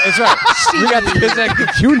long. It's right. We got the kids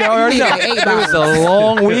that you know already know. It was a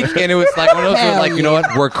long week, and it was like one of those like you know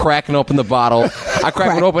what? We're cracking open the bottle. I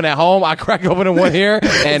cracked it open at home. I cracked open in one here,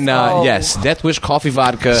 and yes, Death Wish coffee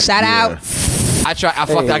vodka. Shout out. I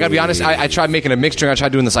gotta be honest. I tried making a mixed drink. I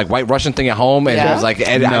tried doing this like White Russian thing at home, and it was like,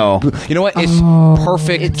 you know what? It's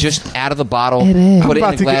perfect. Just out of the bottle, put it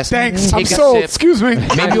in a glass. Thanks. I'm sold. Excuse me.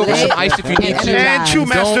 Maybe over some ice if you need to. And True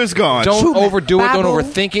Master's gone. Don't overdo it. Don't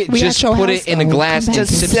overthink it. Just put it in a glass and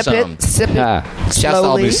sip some. Sip it. Shouts to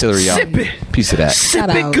Albany Distillery, y'all. Sip it. Piece of that. Sip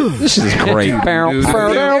it good. This is great. I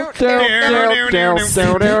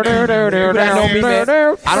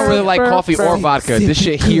don't really like coffee or vodka. This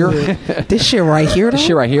shit here. This shit right here. This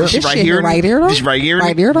shit right here. This shit right here. This right here.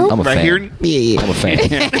 Right here. I'm a right fan. here. Yeah. I'm a fan.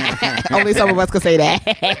 Only some of us could say that.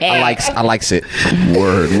 I likes it.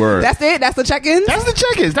 Word. That's it. That's the check-ins. That's the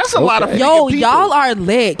check-ins. That's a lot of Yo, people. y'all are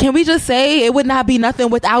lit. Can we just say it would not be nothing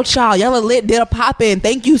without y'all? Y'all are lit. Did a pop-in.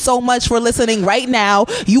 Thank you so much for listening right now.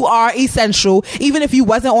 You are essential. Even if you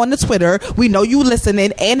wasn't on the Twitter, we know you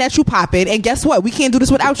listening and that you popping. And guess what? We can't do this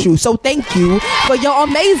without you. So thank you for your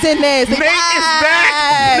amazingness. Nate is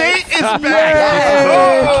back. Nate is back.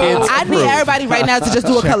 Yes. I need everybody right now to just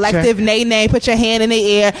do a collective nay. Put your hand in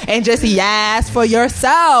the air and just yes for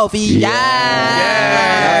yourself. Yes.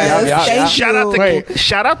 Thank you.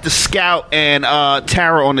 Shout out to Scout and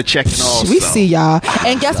Tara on the check-in also. We see y'all.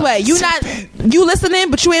 And guess what? You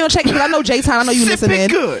listening, but you ain't on check-in because I know J-Town. I know you listening.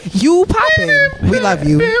 Good. You popping. We love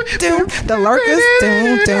you. The lurkers.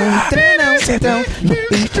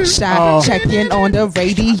 Shot check-in on the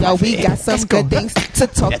radio. We got some good things to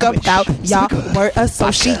talk about. Y'all word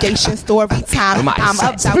association story time. I'm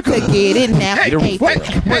about to get it now. Hey, word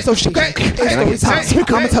association. Story time. I'm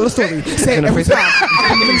gonna tell a story. Say it every time.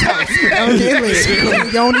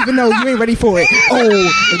 You don't even know. You ain't ready for it. Oh,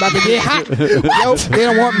 it's about to get hot. Yo, they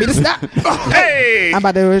don't want me to stop. Hey, I'm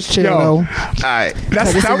about to chill. All right, that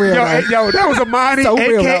was Amani, so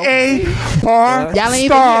real, aka Bar y'all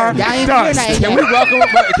ain't Star. Y'all ain't here now. Can we welcome?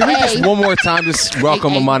 Can we just one more time just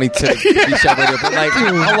welcome Amani to each other? But like,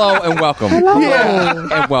 hello and welcome. Hello.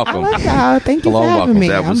 And welcome. Thank you for having me.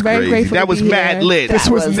 That was I'm very grateful. That was mad lit. This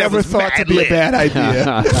was never thought to be a bad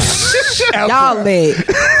idea. Y'all lit.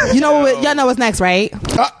 You know what? Y'all know what's next, right?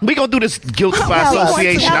 We gonna do this guilt by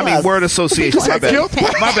association. I mean word association. My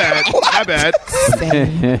bad.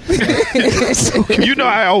 You know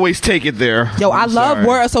I always take it there. Yo, I love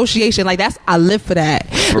word association. Like I live for that.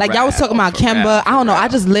 Like y'all was talking about Kemba. I don't know. I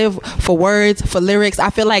just live for words, for lyrics. I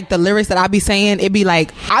feel like the lyrics that I be saying, it be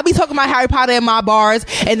like I be talking about Harry Potter in my bars,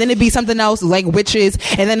 and then it be something else like witches,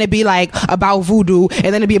 and then it be like about voodoo,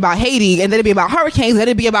 and then it be about Haiti, and then it be about hurricanes, and then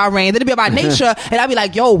it be about rain, then it be about nature, and I be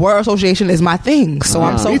like, yo, word association is my thing. So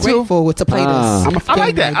I'm so grateful to play this. I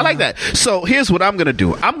like that. I like that. So here's what I'm gonna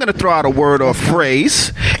do. I'm gonna throw out a word or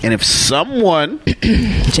phrase, and if someone,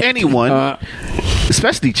 anyone,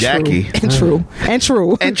 especially Jackie, and true,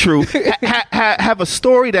 have a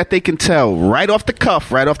story that they can tell right off the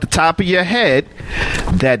cuff, right off the top of your head,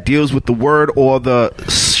 that deals with the word or the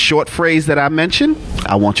short phrase that I mentioned,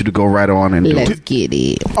 I want you to go right on and do it. Let's get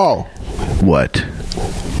it. Oh, what?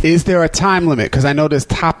 Is there a time limit? Because I know there's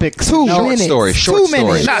topics. Short stories. Short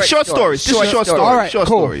stories. Short stories. All right, short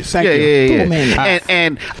cool. stories. Thank you. Yeah. 2 minutes.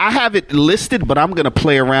 And I have it listed, but I'm going to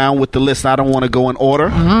play around with the list. I don't want to go in order.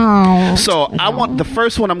 Oh. So I want the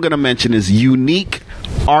first one I'm going to mention is unique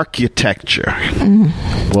architecture.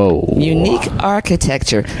 Whoa. Unique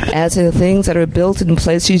architecture, as in things that are built in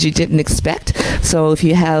places you didn't expect. So if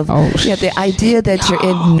you have, the idea that you're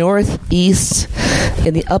in Northeast,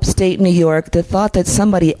 in the upstate New York, the thought that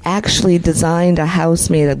somebody actually designed a house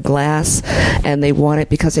made of glass, and they want it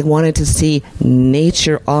because they wanted to see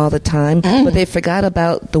nature all the time, but they forgot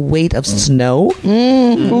about the weight of snow.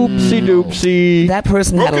 Oopsie doopsie. That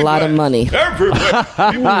person had a lot of money.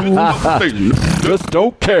 Just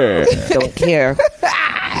don't care. Don't care.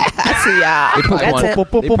 I see y'all.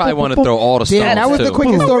 They probably want to throw all the stones. Yeah, that was too. the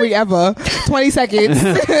quickest story ever. 20 seconds.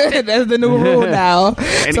 That's the new rule now.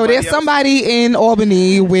 So there's somebody in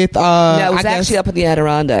Albany with no, it was actually up in the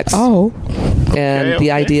Adirondacks. Oh. And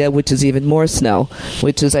the idea, which is even more snow,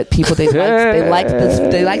 which is that people they like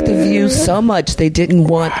the view so much they didn't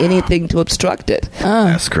want anything to obstruct it.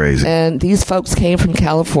 That's crazy. And these folks came from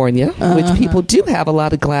California, which people do have a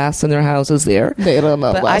lot of glass in their houses there. They don't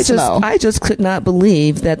know. But I just could not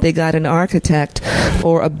believe that they got an architect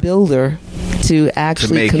or a builder to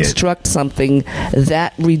actually construct something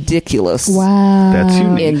that ridiculous. Wow, that's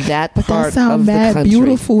unique. In that part of the country.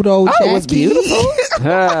 Beautiful though, Jackie. It was beautiful.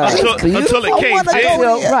 Until it caved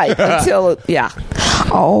in. Right. Until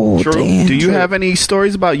Oh, true. Damn. Do you have any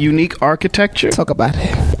stories about unique architecture? Talk about it.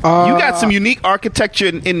 You got some unique architecture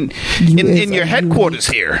in your headquarters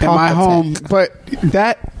here. In my home. But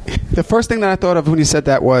the first thing that I thought of when you said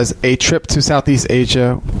that was a trip to Southeast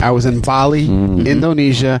Asia. I was in Bali,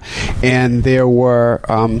 Indonesia, and there were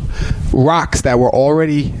rocks that were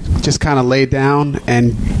already just kind of laid down.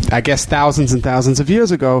 And I guess thousands and thousands of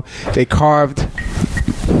years ago, they carved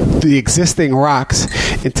the existing rocks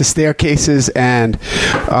into staircases, and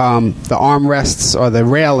the armrests or the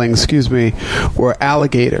railings, were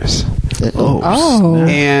alligators.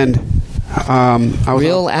 And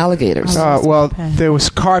real alligators. They was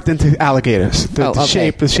carved into alligators.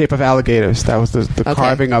 The shape of alligators. That was the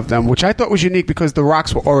carving of them, which I thought was unique because the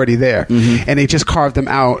rocks were already there, and they just carved them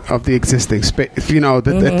out of the existing space.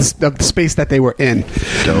 The space that they were in.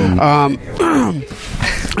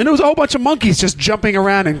 And there was a whole bunch of monkeys just jumping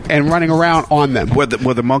around and running around on them. Were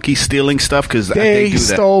the monkeys stealing stuff? Because they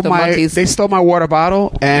stole my water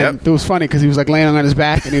bottle, and it was funny because he was like laying on his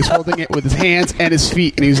back and he was holding it with his hands and his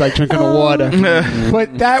feet, and he was like drinking the water.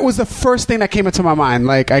 But that was the first thing that came into my mind.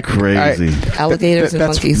 Crazy alligators and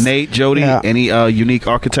monkeys. Nate, Jody, any unique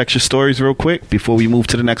architecture stories, real quick, before we move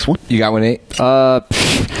to the next one? You got one, Nate?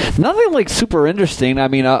 Nothing like super interesting. I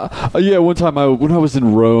mean, one time when I was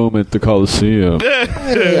in Rome at the Colosseum.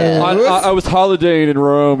 I was holidaying in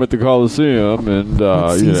Rome at the Colosseum, and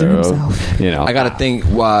I got to think.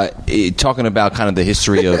 Talking about kind of the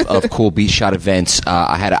history of cool beat shot events,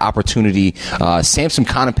 I had an opportunity. Samson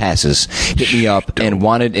Conopasses hit me up and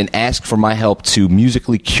wanted and asked for my help to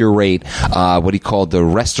musically curate what he called the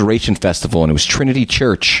Restoration Festival, and it was Trinity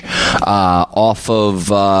Church off of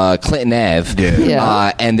Clinton Ave,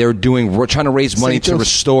 and we're trying to raise money to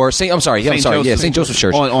restore St. Joseph's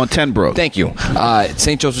Church on Tenbrook. Thank you.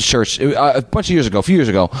 St. Joseph's Church a few years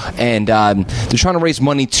ago, and they're trying to raise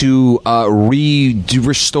money to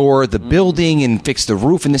restore the building and fix the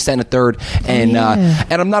roof and this, that, and the third. And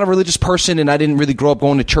I'm not a religious person, and I didn't really grow up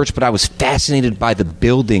going to church, but I was fascinated by the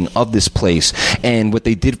building of this place. And what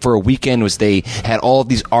they did for a weekend was they had all of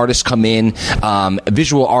these artists come in,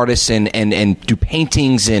 visual artists, and do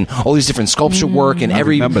paintings and all these different sculpture work, and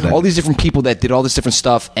all these different people that did all this different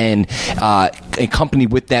stuff. And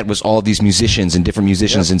accompanied with that was all these musicians and different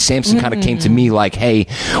musicians. And Samson kind of came to me like, hey,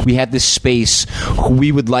 we have this space. I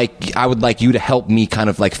would like you to help me kind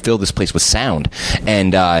of like fill this place with sound.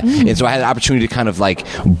 And so I had the opportunity to kind of like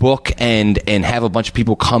book and have a bunch of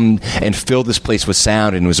people come and fill this place with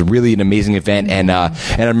sound. And it was really an amazing event. And I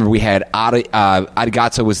remember we had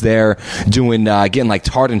Adigata was there doing, getting like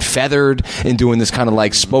tarred and feathered and doing this kind of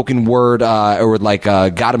like spoken word, or like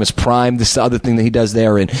Gadamus Prime, this other thing that he does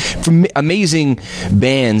there. And from amazing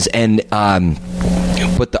bands. And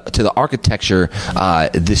but to the architecture,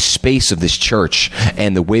 the space of this church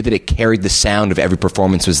and the way that it carried the sound of every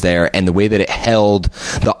performance was there, and the way that it held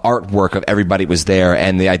the artwork of everybody was there.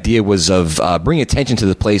 And the idea was of bringing attention to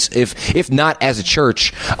the place, if not as a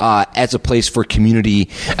church, as a place for community,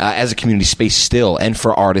 as a community space still, and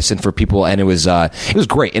for artists and for people. And it was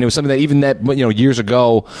great. And it was something that even years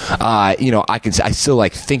ago, I still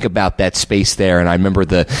like think about that space there. And I remember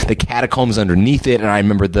the catacombs underneath it, and I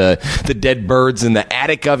remember the dead birds in the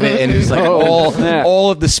attic of it, and it was like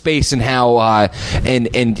all of the space, and how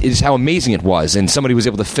and just how amazing it was. And somebody was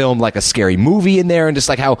able to film like a scary movie in there, and just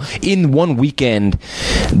like how in one weekend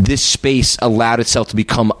this space allowed itself to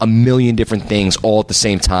become a million different things all at the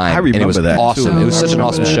same time. I remember and it was that awesome. too. It was such an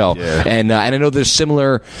awesome show. Yeah. And I know there's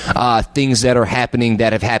similar things that are happening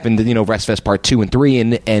that have happened. RestFest Part 2 and 3,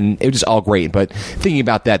 and it was just all great. But thinking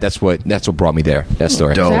about that's what brought me there. That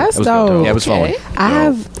story. That's dope. Yeah, it was fun. I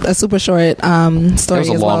have a super short story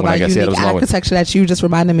as well about unique architecture that you just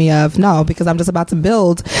reminded me of. No, because I'm just about to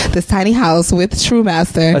build this tiny house with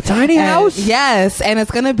Truemaster. A tiny house? Yes, and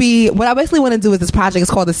it's going to be, what I basically want to do with this project is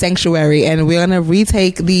called The Sanctuary, and we're going to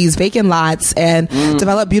retake these vacant lots and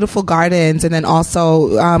develop beautiful gardens, and then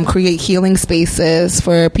also create healing spaces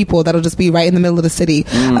for people that'll just be right in the middle of the city.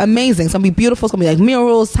 Amazing. It's going to be beautiful. It's going to be like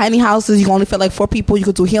murals, tiny houses. You can only fit like 4 people. You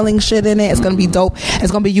could do healing shit in it. It's going to be dope.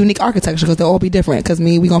 It's going to be unique architecture because they'll all be different. Because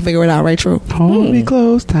we gonna figure it out, right? True. Hold me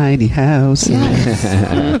close, tiny house.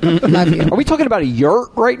 Love you. Are we talking about a yurt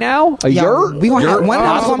right now? A yurt? We gonna have one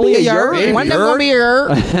house gonna be a yurt. One gonna be a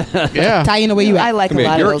yurt. Yeah. Taina, where you at? I like a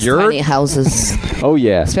lot of those tiny houses. Oh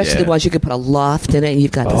yeah, especially the ones you could put a loft in it, and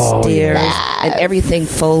you've got the stairs, and everything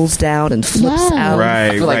folds down and flips out.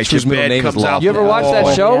 Right, right. Your bed comes out. You ever watch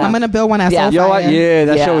that show? I'm gonna build one at Yeah. Yeah,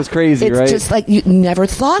 that show was crazy, it's right? It's just like you never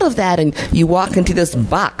thought of that, and you walk into this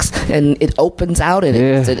box, and it opens out, and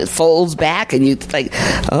it folds back, and you like,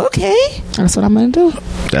 okay, that's what I'm gonna do.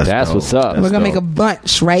 That's what's up. We're gonna make a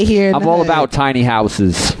bunch right here. I'm all about tiny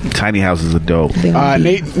houses. Tiny houses are dope.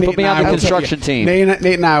 Nate Put me on the construction team. Nate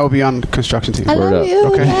and I will be on the construction team. I love you.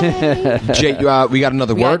 Okay. Jay, we got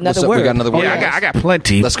another word. Another word. We got another word. Yeah, I got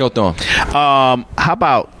plenty. Let's go through them. How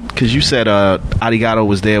about, because you said Arigato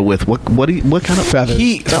was there with what kind of feathers?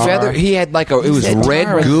 He had like it was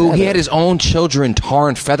red goo. He had his own children tar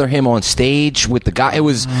and feather him on stage with the guy. It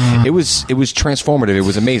was transformative. It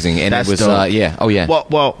was amazing, and That's it was dope. yeah. Oh yeah.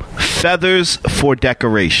 Well, feathers for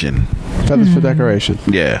decoration. Feathers for decoration.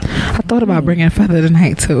 Yeah. I thought about bringing a feather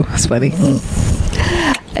tonight too. It's funny.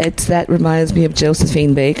 That reminds me of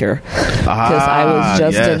Josephine Baker, because I was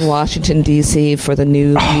just in Washington D.C. for the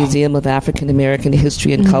new Museum of African American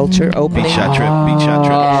History and Culture opening. Beach shot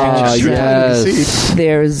trip. Yes.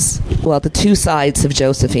 There's the two sides of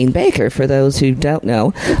Josephine Baker. For those who don't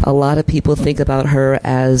know, a lot of people think about her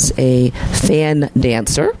as a fan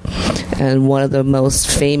dancer, and one of the most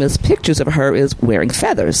famous pictures of her is wearing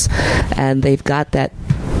feathers, and they've got that.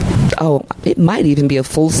 Oh, it might even be a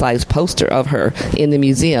full-size poster of her in the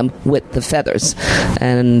museum with the feathers.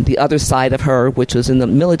 And the other side of her, which was in the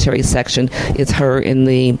military section, is her in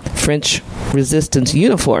the French resistance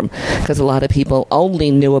uniform, because a lot of people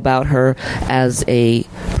only knew about her as a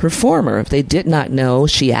performer. They did not know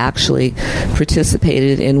she actually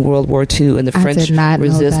participated in World War II in the French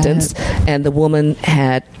resistance. And the woman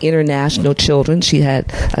had international children. She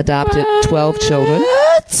had adopted 12 children.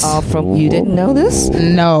 All from, you didn't know this?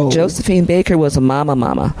 No. Josephine Baker was a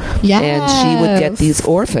mama. Yes. And she would get these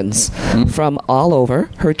orphans from all over.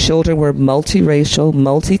 Her children were multiracial,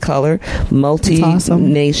 multicolor,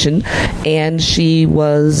 multi-nation, and she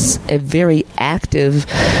was a very active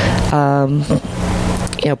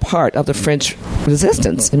part of the French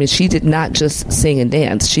resistance. I mean, she did not just sing and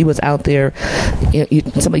dance. She was out there.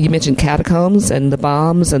 You mentioned catacombs and the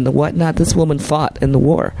bombs and the whatnot. This woman fought in the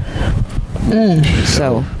war.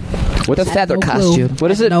 So, the feather costume. What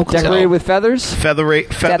is it? Decorated with feathers? Feathers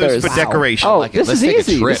for decoration. Oh, this is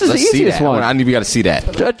easy. This is the easiest one. I need you got to see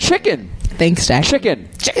that. A chicken. Thanks, Jack.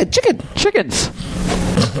 Chickens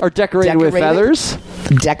are decorated with feathers.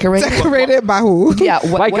 Decorated by who? Yeah,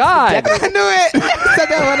 my God. I knew it. Set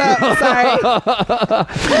that one up.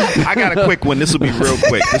 Sorry. I got a quick one. This will be real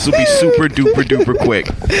quick. This will be super duper quick.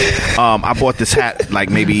 I bought this hat like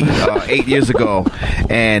maybe 8 years ago,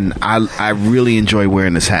 and I really enjoy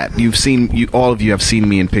wearing this hat. All of you have seen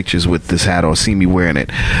me in pictures with this hat or seen me wearing it,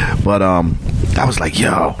 but I was like,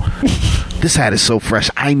 yo, this hat is so fresh.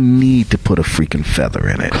 I need to put a freaking feather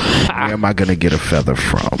in it. Where am I going to get a feather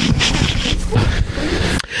from?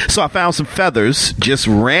 So I found some feathers just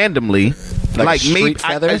randomly. Like maybe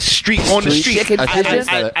street on the street.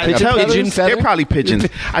 I tell you, they're probably pigeons.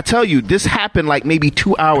 I tell you, this happened like maybe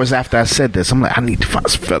 2 hours after I said this. I'm like, I need to find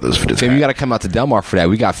some feathers for this. Maybe you got to come out to Delmar for that.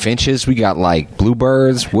 We got finches, we got like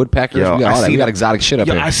bluebirds, woodpeckers, we got all that. We got exotic shit up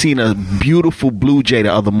here. I seen a beautiful blue jay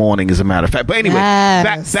the other morning, as a matter of fact. But anyway,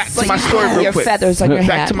 back to my story real your quick. Feathers on your back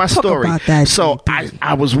hat. to my story. So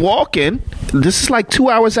I was walking. This is like 2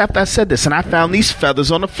 hours after I said this, and I found these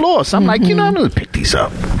feathers on the floor. So I'm like, I'm going to pick these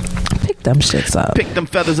up. Pick them shits up. Picked them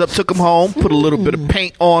feathers up, took them home, put a little bit of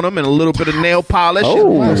paint on them and a little bit of nail polish.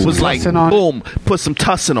 Was like, boom, put some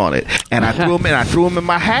tussin on it. And I threw them in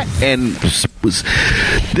my hat, and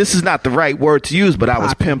this is not the right word to use, but I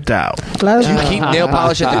was pimped out. Do you keep nail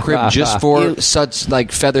polish at the crib just for such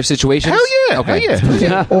like feather situations? Hell yeah. Okay. Hell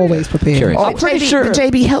yeah. Always prepared. I'm pretty sure.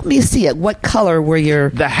 JB, help me see it. What color were your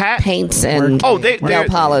hat paints and nail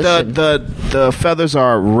polish? The feathers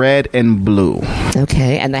are red and blue.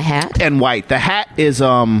 Okay, and the hat? And white. The hat is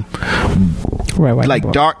white,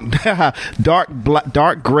 like dark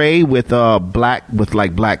gray with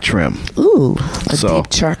black trim. Ooh, deep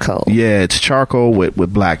charcoal. Yeah, it's charcoal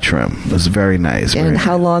with black trim. It's very nice. And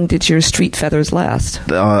how long did your street feathers last?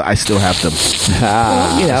 I still have them.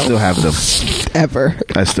 I still have them. Ever.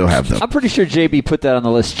 I still have them. I'm pretty sure JB put that on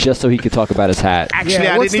the list just so he could talk about his hat. Actually,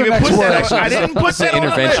 I didn't even put that. I didn't put that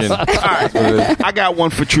intervention. On the list. All right, I got one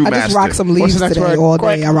for True Master. I just rock some leaves today all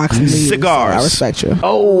day. I rock some leaves. Cigars. So I respect you.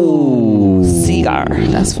 Oh, cigar.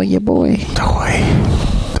 That's for your boy.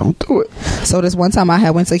 Don't do it. So this one time I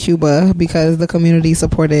had went to Cuba because the community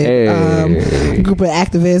supported a group of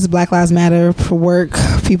activists, Black Lives Matter for work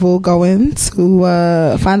people going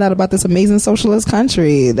to find out about this amazing socialist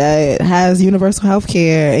country that has universal health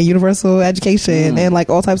care and universal education and like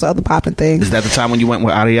all types of other popping things. Is that the time when you went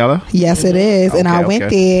with Adiela? Yes, it is. And I went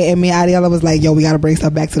there, and me and Adiela was like, yo, we got to bring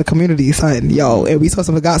stuff back to the community, son. Yo, and we saw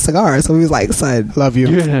some cigars, so we was like, son, love you.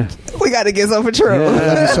 We got to get some for True. I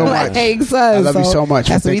love you so much. Hey, son. I love you so much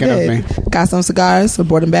for thinking of me. Got some cigars, so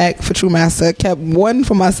brought them back for True Master. Kept one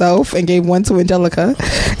for myself and gave one to Angelica.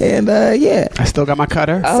 And yeah. I still got my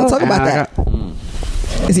cutter. So talk about that.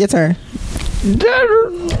 It's your turn.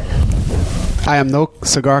 I am no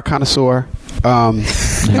cigar connoisseur.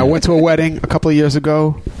 I went to a wedding a couple of years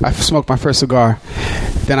ago. I smoked my first cigar.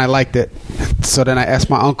 Then I liked it. So then I asked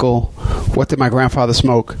my uncle, what did my grandfather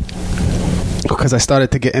smoke? Because I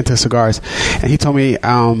started to get into cigars. And he told me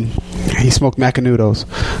he smoked Macanudos.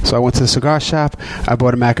 So I went to the cigar shop. I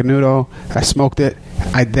bought a Macanudo. I smoked it.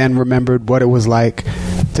 I then remembered what it was like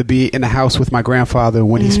to be in the house with my grandfather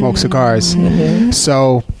when he smoked cigars.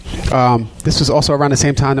 So this was also around the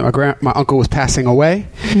same time that my uncle was passing away.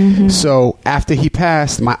 So after he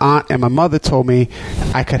passed, my aunt and my mother told me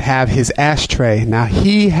I could have his ashtray. Now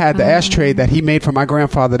he had the ashtray that he made for my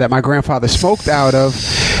grandfather that my grandfather smoked out of.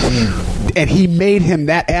 And he made him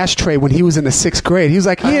that ashtray when he was in the 6th grade. He was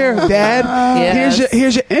like, "Here, Dad,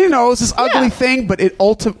 here's your." And, you know, it was this ugly thing, but it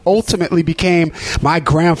ultimately became my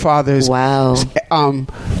grandfather's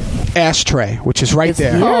ashtray, which is right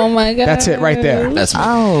there. Oh my God, that's it right there. That's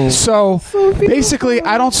so basically,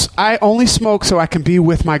 I only smoke so I can be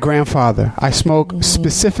with my grandfather. I smoke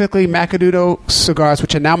specifically Macanudo cigars,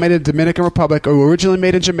 which are now made in the Dominican Republic, or originally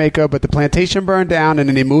made in Jamaica, but the plantation burned down, and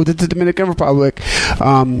then they moved it to the Dominican Republic,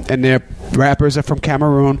 and their wrappers are from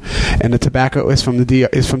Cameroon, and the tobacco is from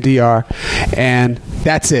DR, and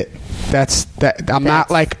that's it. I'm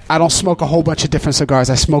not like, I don't smoke a whole bunch of different cigars.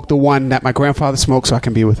 I smoke the one that my grandfather smoked so I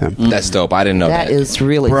can be with him. That's dope. I didn't know that. That is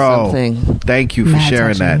really something. Thank you for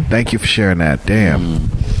sharing that. Thank you for sharing that. Damn.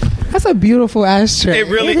 That's a beautiful ashtray. It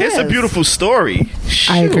really is a beautiful story.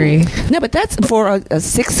 I agree. No, but that's for a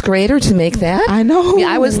 6th grader to make that. I know.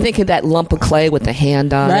 I was thinking that lump of clay with the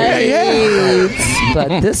hand on it. Yeah.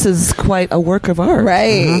 But this is quite a work of art.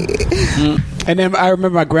 Right. And then I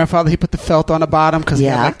remember my grandfather, he put the felt on the bottom because he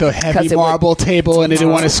had like the heavy marble table and they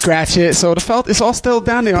didn't want to scratch it. So the felt is all still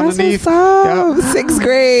down there underneath. Yeah. 6th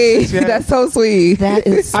grade. That's so sweet. That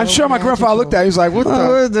is so I'm sure my grandfather looked at it. He was like, what what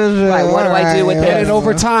do I do with this? And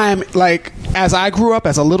over time, like, as I grew up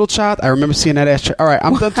as a little child, I remember seeing that ashtray. All right,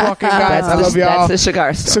 I'm done talking, guys. I love y'all. That's the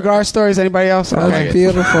cigar story. Cigar stories? Anybody else? Okay.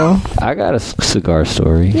 Beautiful. I got a cigar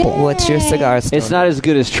story. What's your cigar story? It's not as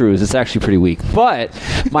good as True's. It's actually pretty weak. But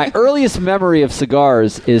my earliest memory of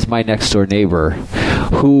cigars is my next door neighbor,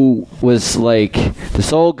 who was like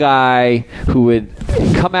this old guy who would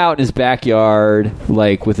come out in his backyard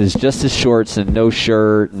like with just his shorts and no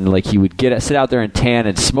shirt, and like he would sit out there and tan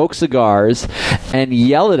and smoke cigars and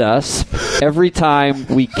yell at us every time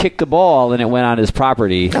we kicked a ball and it went on his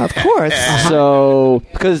property. Of course. So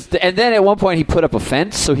and then at one point he put up a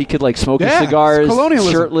fence so he could like smoke his cigars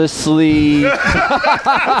shirtlessly.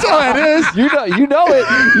 That's all it is. You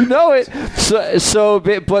know it.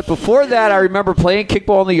 But before that, I remember playing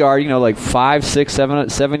kickball in the yard. You know, like 5, 6,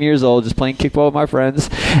 7 years old, just playing kickball with my friends.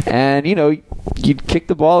 And you know, you'd kick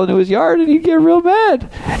the ball into his yard, and he'd get real mad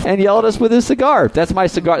and yell at us with his cigar. That's my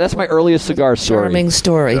cigar. That's my earliest cigar story. Charming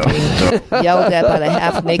story. Yelled at by the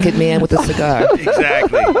half-naked man with a cigar.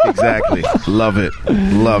 Exactly. Love it.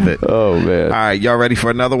 Oh man! All right, y'all ready for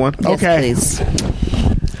another one? Yes, okay, please.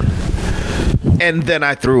 And then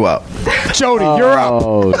I threw up. Jody, you're up.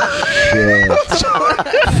 Oh shit!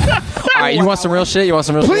 All right, you want some real shit?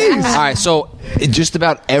 Please. All right, so just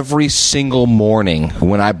about every single morning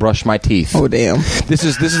when I brush my teeth. Oh damn! This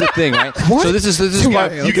is the thing, right? What? So this is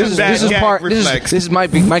part. This is my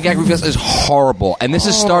gag reflex is horrible, and this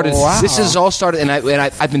has started. Wow. This has all started, and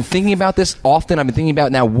I've been thinking about this often. I've been thinking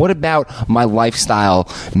about now. What about my lifestyle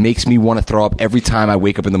makes me want to throw up every time I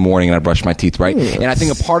wake up in the morning and I brush my teeth, right? And I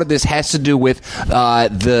think a part of this has to do with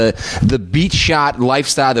the beat shot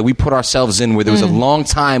lifestyle that we put ourselves in, where there was a long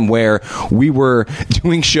time where we were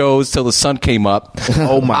doing shows till the sun came up.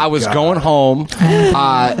 Oh my! I was going home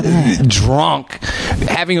drunk,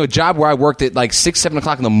 having a job where I worked at like 6, 7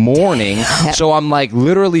 o'clock in the morning. So I'm like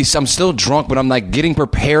literally, I'm still drunk, but I'm like getting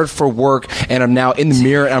prepared for work, and I'm now in the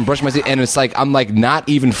mirror and I'm brushing my teeth, and it's like I'm like not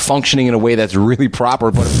even functioning in a way that's really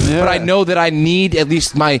proper. But I know that I need at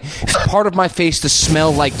least my part of my face to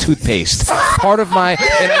smell like toothpaste. Part of my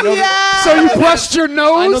and I know So you brushed your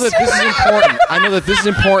nose? I know that this is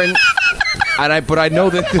important. But I know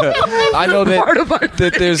that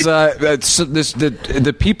that there's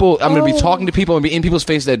the people. I'm going to be talking to people and be in people's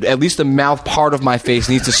face that at least the mouth part of my face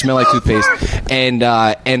needs to smell like toothpaste. And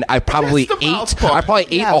I probably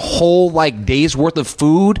ate a whole like day's worth of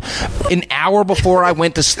food an hour before I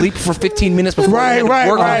went to sleep for 15 minutes before I went to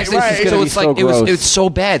work. So it's like it's so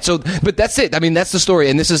bad. So, but that's it. I mean, that's the story.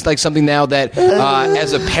 And this is like something now that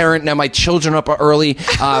as a parent, now my children are up early.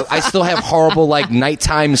 I still have horrible like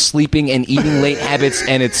nighttime sleeping and eating late habits,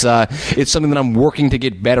 and it's something that I'm working to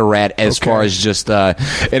get better at as far as just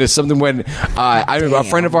it is something when a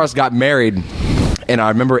friend of ours got married. And I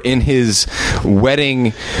remember in his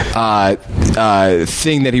wedding thing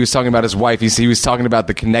that he was talking about his wife. He was talking about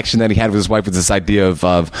the connection that he had with his wife with this idea of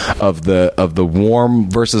the warm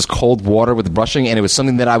versus cold water with brushing, and it was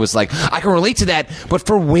something that I was like, I can relate to that, but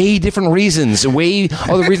for way different reasons, way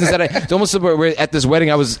other reasons that it's almost at this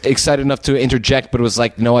wedding I was excited enough to interject, but it was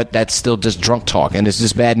like, you know what, that's still just drunk talk, and it's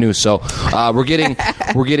just bad news. So we're getting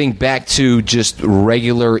back to just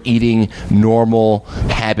regular eating, normal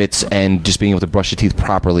habits, and just being able to brush your teeth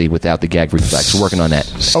properly without the gag reflex. We're working on that.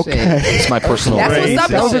 Okay. It's my personal... That's what's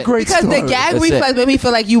up. That was a great because story. The gag reflex made me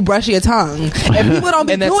feel like you brush your tongue. And people don't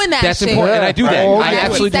be doing that that's shit. important, and I do that. I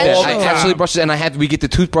actually do that. I Essential. actually brush it, and we get the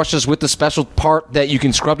toothbrushes with the special part that you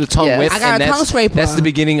can scrub the tongue with. I got and a tongue scraper. That's the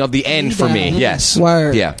beginning of the end for me. Yes.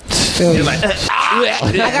 Word. Yeah. You're like, I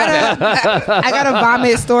got a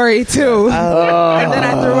vomit story too, and then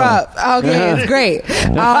I threw up. Okay, it's great.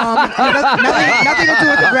 Nothing to do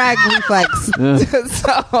with the gag reflex.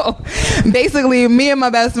 So basically, me and my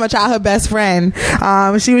childhood best friend,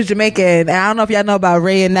 she was Jamaican, and I don't know if y'all know about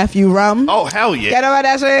Ray and Nephew Rum. Oh hell yeah! You know about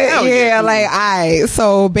that shit? Hell yeah, like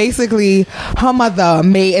so basically, her mother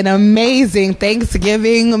made an amazing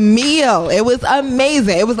Thanksgiving meal. It was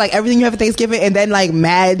amazing. It was like everything you have for Thanksgiving, and then like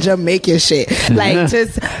mad Jamaican shit, like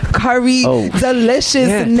just curry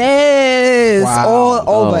deliciousness all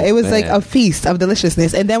over. It was like a feast of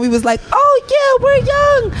deliciousness, and then we was like, oh yeah, we're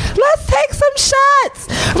young. Let's take some shots.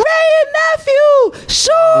 Ray and Nephew,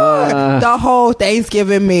 sure. The whole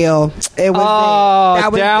Thanksgiving meal. It was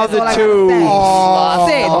that was down the all tube.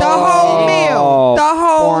 The whole meal. The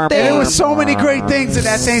whole thing. There was so many great things in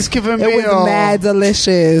that Thanksgiving meal. It was mad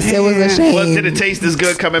delicious. It was a shame. Well, did it taste as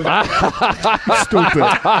good coming back? Stupid.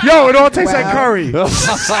 Yo, it all tastes like curry.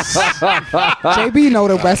 JB know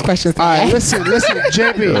the best questions. All right, listen,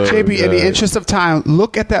 JB. In the interest of time,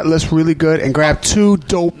 look at that list really good and grab two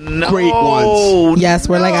dope, great ones. Yes,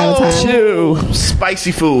 we're like out of time. Two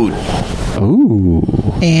spicy food. Ooh.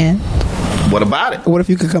 And what about it? What if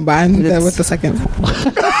you could combine that with the second?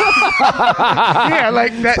 Yeah,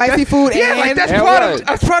 like that. Spicy food. Yeah, and like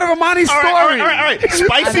that's part of Amani's story. All right.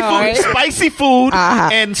 Spicy food,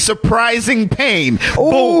 and surprising pain.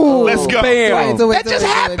 Ooh. Boom. Let's go. Bam. That just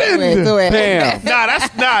happened. Bam.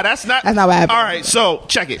 That's not. That's not what happened. All right, so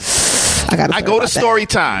check it. I go to story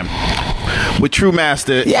time with True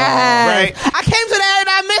Master. Yeah, right. I came to that and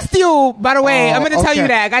I missed you. By the way, I'm going to tell you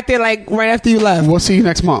that I got there like right after you left. We'll see you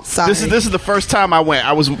next month. Sorry. This is the first time I went.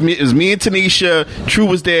 It was me and Tanisha. True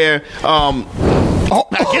was there.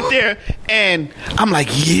 I get there and I'm like,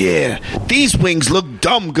 yeah, these wings look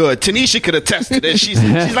dumb good. Tanisha could attest to this. She's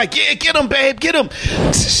like, yeah, get them, babe, get them.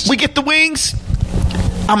 We get the wings.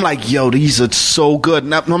 I'm like, yo, these are so good.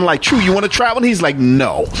 And I'm like, True, you want to try one? He's like,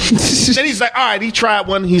 no. Then he's like, all right, he tried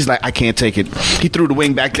one. He's like, I can't take it. He threw the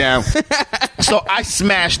wing back down. So I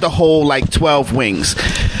smashed the whole like 12 wings.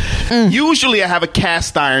 Usually I have a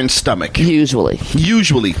cast iron stomach. Usually.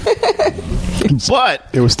 But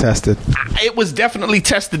it was tested. It was definitely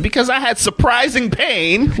tested because I had surprising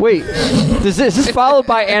pain. Wait, is this followed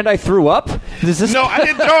by and I threw up? No, I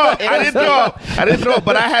didn't throw up.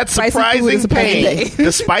 But I had surprising pain.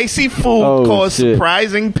 The spicy food caused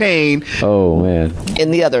surprising pain. Oh man!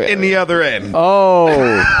 In the other end. Oh,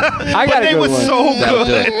 I got a good one. But they were so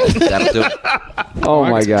good. That'll do it. Oh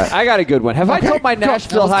my god, I got a good one. Have I told my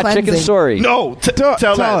Nashville hot chicken story? No, tell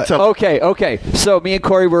that. Okay. So me and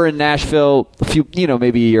Corey were in Nashville a few,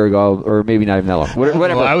 maybe a year ago, or maybe not even that long.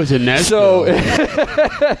 Whatever. I was in Nashville.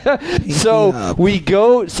 So we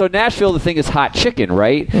go. So Nashville, the thing is hot chicken,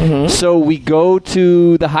 right? Mm-hmm. So we go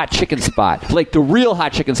to the hot chicken spot, like the real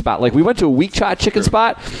hot chicken spot. Like we went to a weak hot chicken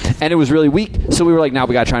spot, and it was really weak. So we were like, now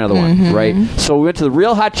we got to try another one, right? So we went to the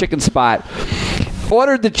real hot chicken spot.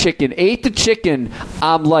 Ordered the chicken, ate the chicken.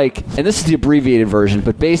 I'm like, and this is the abbreviated version,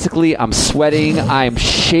 but basically I'm sweating, I'm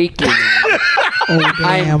shaking,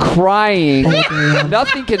 I'm crying.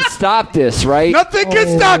 Nothing can stop this, right? Nothing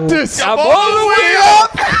can stop this. I'm all the way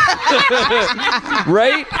up.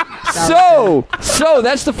 Right? So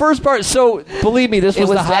that's the first part. So believe me, this was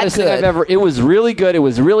the hottest thing I've ever. It was really good. It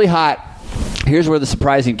was really hot. here's where the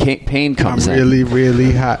surprising pain comes in. Really,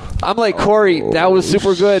 really hot. I'm like, Corey, that was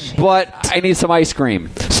super good, but I need some ice cream.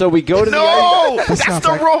 So we go to the that's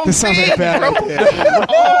the wrong This sounds like a bad idea.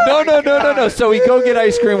 No. So we go get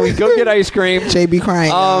ice cream. JB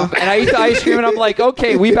crying. And I eat the ice cream, and I'm like,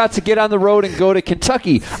 okay, we about to get on the road and go to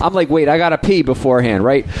Kentucky. I'm like, wait, I gotta pee beforehand,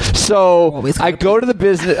 right? So I go to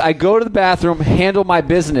the bathroom, handle my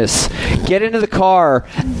business, get into the car,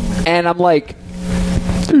 and I'm like,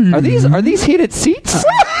 are these heated seats?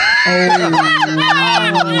 No.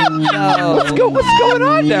 What's going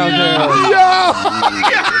on down there?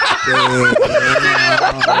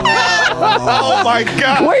 Oh my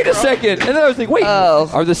God! Wait a second. And then I was like, wait,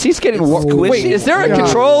 are the seats getting warm? Wait, is there a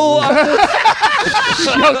control?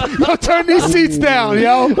 Yo, turn these seats down,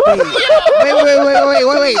 yo. Wait.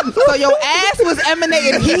 So your ass was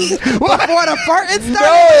emanating heat before the farting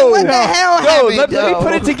started? What the hell happened? Let me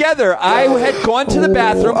put it together. I had gone to the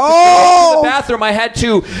bathroom. I had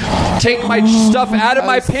to take my stuff out of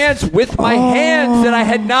my pants with my hands that I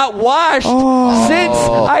had not washed since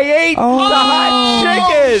I ate the hot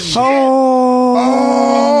chicken.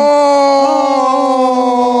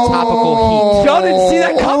 Topical heat. Y'all didn't see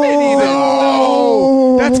that coming even.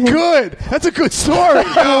 That's good. That's a good story.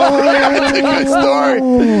 That's a good story.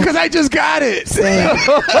 Because I just got it.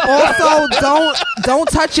 Also, don't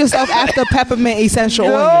touch yourself after peppermint essential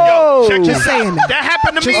oil. Yo, check Just saying that. That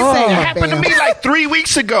happened to me. Just saying That that, happened to me like 3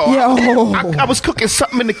 weeks ago. I was cooking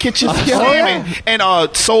something in the kitchen,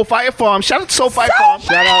 and Soul Fire Farm. Shout out to Soul Fire Farm.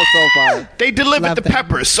 Shout out Soul Fire. They delivered the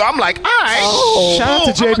peppers, so I'm like, all right. Shout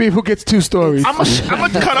out to JB who gets 2 stories. I'm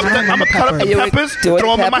gonna cut up the peppers,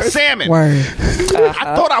 throw them in my salmon. Word.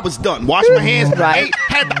 I thought I was done. Wash my hands. I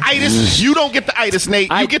had the itis. You don't get the itis,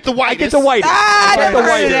 Nate. You get the whitest. I get the whitest.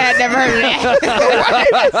 Never heard of that.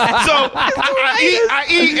 So I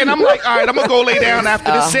eat, and I'm like, all right, I'm gonna go lay down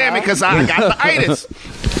after the salmon because I got the itis.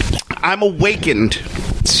 I'm awakened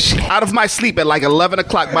out of my sleep at like 11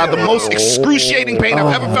 o'clock by the most excruciating pain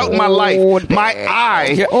I've ever felt in my life. My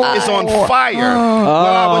eye is on fire. While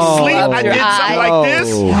I was asleep, I did something like this,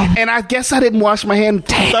 and I guess I didn't wash my hand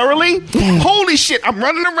thoroughly. Holy shit, I'm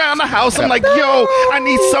running around the house. I'm like, yo, I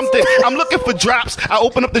need something. I'm looking for drops. I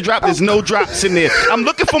open up the drop. There's no drops in there. I'm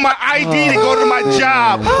looking for my ID to go to my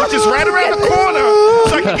job, which is right around the corner,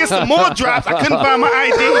 so I can get some more drops. I couldn't find my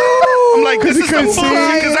ID. I'm like, this is some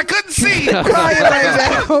bullshit because I couldn't see.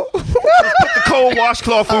 Put the cold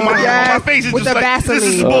washcloth on my face and with just the like, Vaseline. this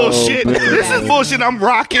is bullshit. This is bullshit. I'm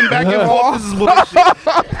rocking back and forth. This is bullshit.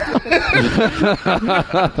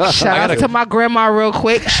 Shout out to my grandma real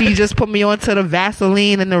quick. She just put me onto the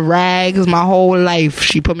Vaseline and the rags my whole life.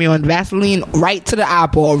 She put me on Vaseline right to the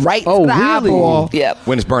eyeball. To the eyeball. Yep.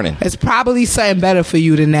 When it's burning. It's probably something better for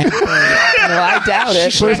you than that. No, I doubt it.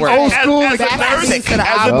 As a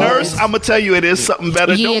nurse, I'm gonna tell you it is something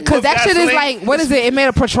better. Yeah, because that shit is like, what is it? It made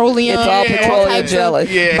of petroleum. It's all petroleum jelly.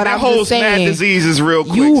 Yeah, but that I'm whole just saying, mad disease is real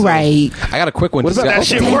quick. You right. I got a quick one. That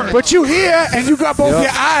shit works. But you here, and you got both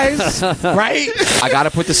your eyes, right? I got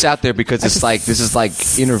to put this out there because it's like, this is like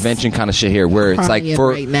intervention kind of shit here, where it's like for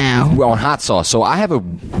right now. on hot sauce. So I have a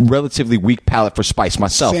relatively weak palate for spice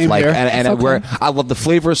myself. Same like, here. and where I love the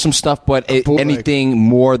flavor of some stuff, but anything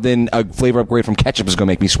more than a flavor upgrade from ketchup is going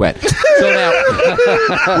to make me sweat. So now,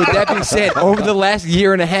 with that being said, over the last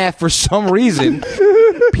year and a half, for some reason,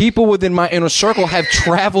 people within my inner circle have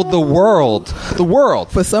traveled the world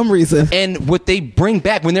For some reason. and what they bring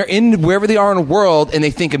back when they're in wherever they are in the world and they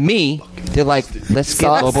think of me, they're like, let's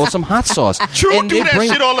get Lobo some hot sauce. Drew and do they that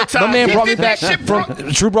shit all the time. My man He brought me did that back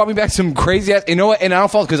shit, Drew brought me back some crazy ass. You know what? And I don't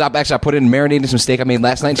fault because I put it in marinating some steak I made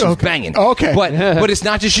last night. And she was banging. Okay. But it's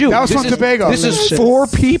not just you. That was from Tobago. This is 4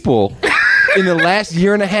 people in the last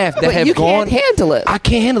year and a half that have you gone. can't handle it. I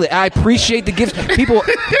can't handle it. I appreciate the gifts. People.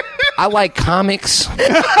 I like comics.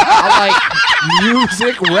 I like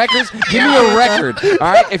music, records. Give me a record.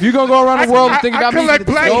 All right? If you're going to go around the world and think about me. I collect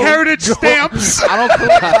Black Heritage stamps. I don't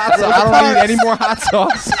collect hot sauce. I don't need any more hot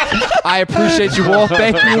sauce. I appreciate you all.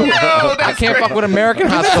 Thank you. I can't fuck with American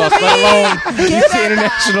hot sauce, let alone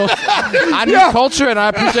international. I need culture and I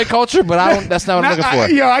appreciate culture, but I don't. That's not what I'm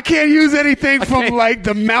looking for. I can't use anything from like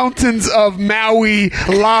the mountains of Maui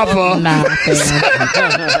lava. Nah,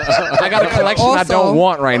 I got a collection I don't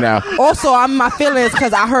want right now. Also, I'm in my feelings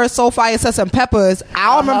because I heard Soulfire said some peppers.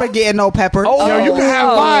 I don't remember getting no peppers. Oh, yo, you can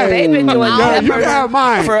have mine. They've been doing you can have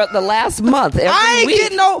mine for the last month. I ain't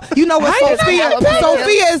getting no. You know what?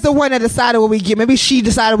 Sophia is the one that decided what we get. Maybe she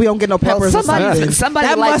decided we don't get no peppers. Well, somebody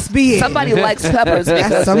that likes, must be it. Somebody likes peppers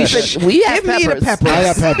because we have Give me the peppers. I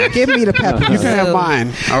got peppers. Give me the peppers. You can have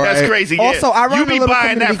mine. All right. That's crazy. Yeah. Also, I run a little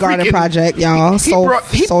community garden project, y'all.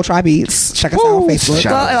 Soul Tribe Beats. Check us out on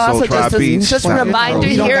Facebook. Also, just a reminder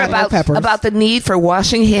here about the need for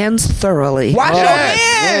washing hands thoroughly. Wash your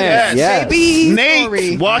hands, baby.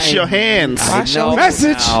 Nate, wash your hands.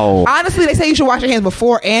 Message. Honestly, they say you should wash your hands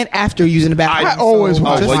before and after using the bathroom. I always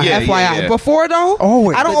wash my hands. FYI. Before though,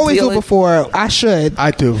 always. I don't always do it before. I should.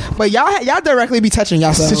 I do. But y'all directly be touching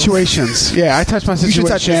yourselves. Situations. Yeah, I touch my situation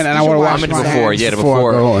touch and I want to wash my hands.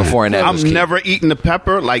 Before and after. I'm never eating the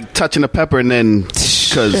pepper, like touching the pepper and then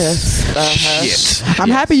because shit. I'm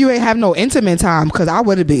happy you ain't have no intimate time because I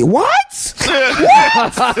would be what? What? Can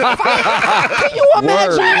you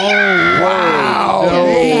imagine? Wow. Can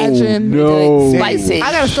you imagine? No. Spicy.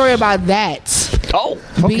 I got a story about that. Oh,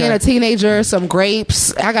 being a teenager, some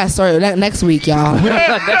grapes. I got a story next week, y'all.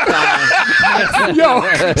 Yo,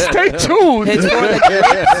 stay tuned.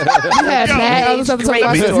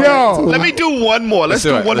 Let me do one more. Let's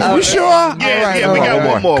do one more. You sure? Yeah, we got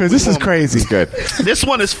one more. Because this is crazy. Good. This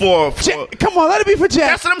one is for come on, let it be for Jack.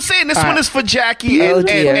 That's what I'm saying. This one is for Jackie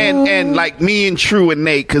and like me and True and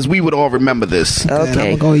Nate because we would all remember this.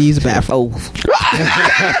 Okay. I'm going to use the bathroom.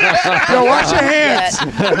 Yo, wash your hands.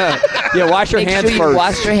 Yeah, wash your hands first.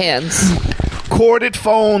 Wash your hands. Corded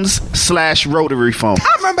phones / rotary phone.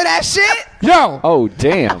 I remember that shit. Yo. Oh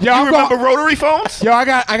damn. Yo, you remember rotary phones? Yo, I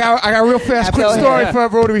got a real fast quick story for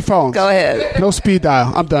rotary phones. Go ahead. No speed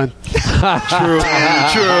dial. I'm done. True.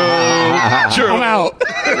 I'm out.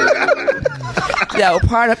 No,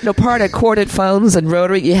 part of corded phones and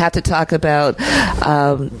rotary, you have to talk about.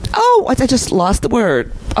 I just lost the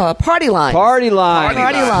word. Party lines. Party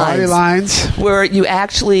lines. Where you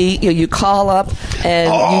actually you call up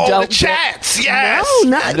and you don't the chats. Yes.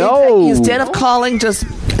 No. Instead of calling just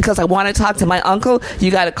because I want to talk to my uncle, you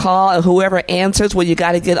got to call and whoever answers, well, you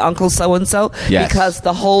got to get Uncle so and so because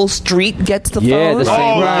the whole street gets the phone. Yeah, the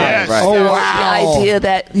same right. Oh wow. The idea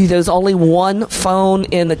that there's only one phone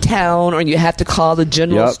in the town, or you have to call the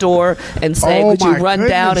general store and say, "Would you run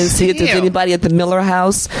down and see if there's anybody at the Miller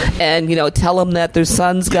House?" And tell them that their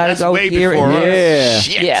son's got to go here.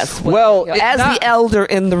 Yes. Well, as the elder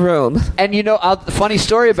in the room, and funny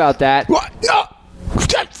story about that.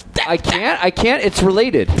 I can't. It's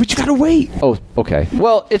related. But you gotta wait. Oh, okay.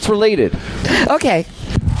 Well, it's related. Okay.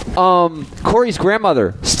 Corey's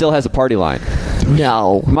grandmother still has a party line.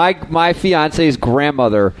 No. My fiance's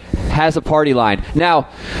grandmother has a party line. Now,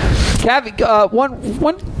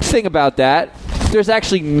 one thing about that, there's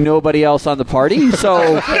actually nobody else on the party.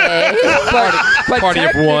 So, but party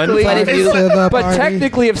of one. But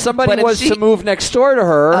technically, if somebody was to move next door to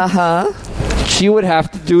her, she would have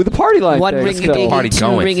to do the party line. One ringy dingy, two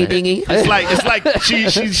ringy dingy. It's like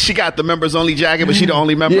she got the members only jacket, but she the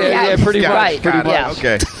only member. Yeah, pretty much.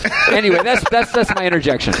 Okay. Anyway, that's my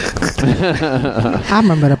interjection. I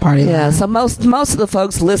remember the party. Yeah. So most of the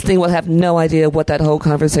folks listening will have no idea what that whole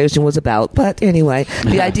conversation was about. But anyway,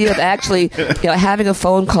 the idea of actually having a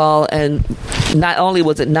phone call, and not only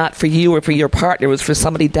was it not for you or for your partner, it was for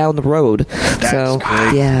somebody down the road. That's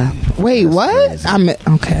great. Yeah. Wait, what?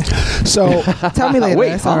 Okay. So tell me later.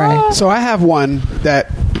 It's all right. So I have one that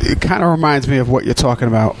kind of reminds me of what you're talking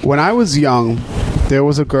about. When I was young, there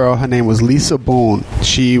was a girl. Her name was Lisa Boone.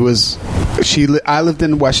 I lived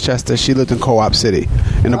in Westchester. She lived in Co-op City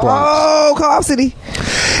in the Bronx. Oh, Co-op City.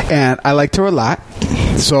 And I liked her a lot.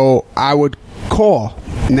 So I would call.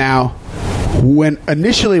 Now, when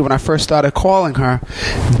I first started calling her,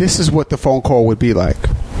 this is what the phone call would be like.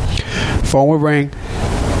 Phone would ring.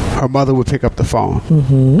 Her mother would pick up the phone.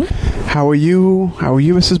 Mm-hmm. How are you? How are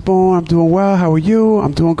you, Mrs. Boone? I'm doing well. How are you?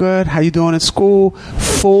 I'm doing good. How you doing in school?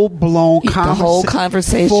 Full-blown the whole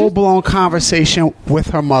conversation? Full-blown conversation with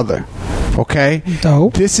her mother. Okay?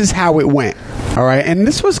 Dope. This is how it went. All right? And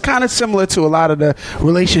this was kind of similar to a lot of the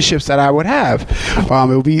relationships that I would have. It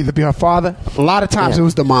would either be her father. A lot of times it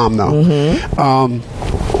was the mom, though. Mm-hmm.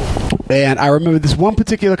 And I remember this one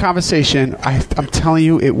particular conversation. I'm telling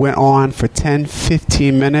you, it went on for 10,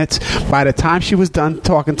 15 minutes. By the time she was done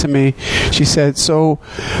talking to me, she said, "So,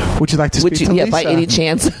 would you like to speak to Lisa?" By any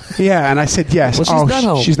chance? Yeah, and I said, "Yes." Well, she's not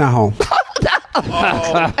home. She's not home.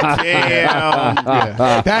 Oh, damn.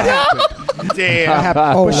 That happened. Damn. That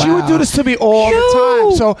happened. But she would do this to me all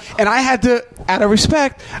the time. So, and I had to, out of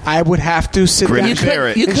respect, I would have to sit down.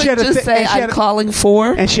 You could just say, "I'm calling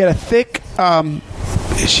for." And she had a thick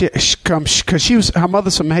because her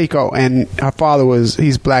mother's from Mexico and her father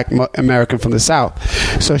he's Black American from the South.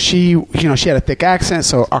 So she had a thick accent.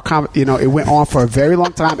 So it went on for a very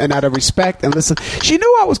long time. And out of respect and listen, she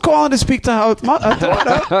knew I was calling to speak to her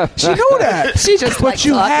daughter. She knew that. She just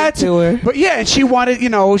had to her. But yeah, and she wanted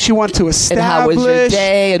to establish. And how was your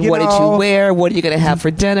day? And what did you wear? What are you going to have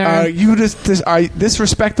for dinner? This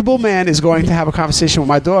respectable man is going to have a conversation with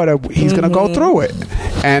my daughter. He's going to go through it,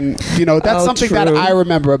 and that's something that I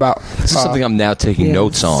remember about. This is something I'm now taking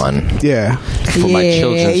notes on. Yeah, for my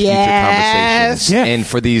children's future conversations. Yeah. And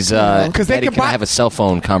for these, because they can have a cell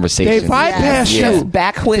phone conversation. They bypass you.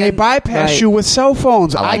 Back when they bypass you with cell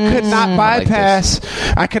phones. I could not bypass.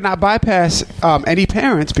 I could not bypass any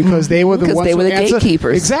parents because they were the ones. They were the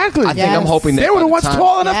gatekeepers. Exactly. I think I'm hoping that they were the ones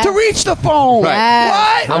tall enough to reach the phone. Right.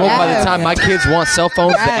 What? I'm hoping by the time my kids want cell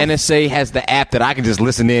phones, the NSA has the app that I can just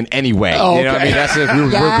listen in anyway. Oh, you know what I mean? That's it. We'll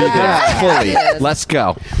be there fully. Let's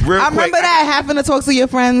go. I remember that having to talk to your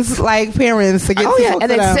friends, like parents, to get to talk and to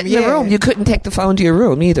then them. sit in the room. You couldn't take the phone to your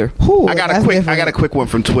room either. I got a quick one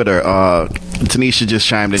from Twitter. Tanisha just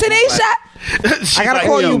chimed in. Tanisha. I gotta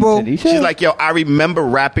call you, boo. She's like, I remember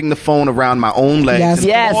wrapping the phone around my own legs,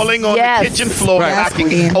 falling on the kitchen floor,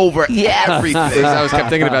 knocking over everything. I kept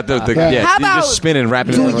thinking about How about just spinning,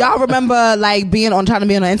 wrapping. Do y'all remember like trying to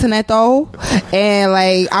be on the internet though, and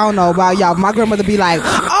like I don't know about y'all, my grandmother be like,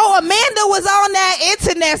 "Oh, Amanda was on that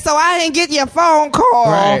internet, so I didn't get your phone call."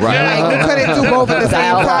 Right. Like we couldn't do both at the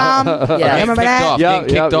same time. Yeah, remember that? Getting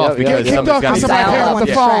kicked off because somebody's got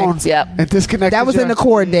the phone. Yep, and disconnected. That was in the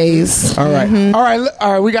cord days. All right.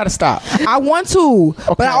 All right. We got to stop. I want to,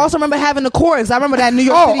 but I also remember having the cords. I remember that New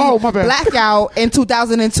York City blackout in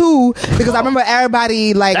 2002 because I remember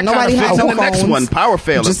everybody nobody had the phones. next one, power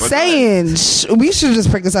failure. Just saying, we should just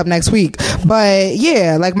pick this up next week. But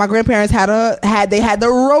yeah, like my grandparents had the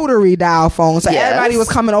rotary dial phone, so everybody was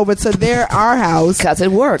coming over to our house because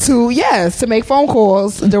it worked to make phone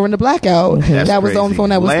calls during the blackout. That was the only phone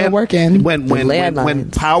that was still working. When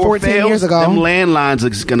power fails, years ago, them landlines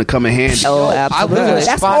are going to come in handy. Oh, absolutely.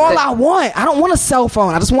 That's all I want. I don't want a cell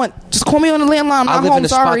phone. I just call me on the landline. I live in a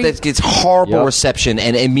spot that gets horrible reception,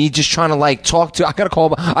 and me just trying to talk to. I got to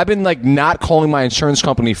call. I've been not calling my insurance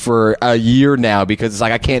company for a year now because it's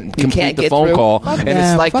I can't complete the phone call, and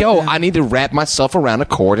it's I need to wrap myself around a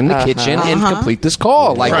cord in the kitchen and complete this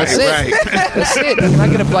call. That's it. That's it. I'm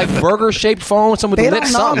not gonna burger shaped phone. Someone with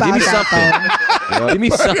something. Give me something. Give me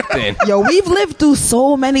something. Yo, we've lived through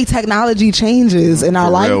so many technology changes in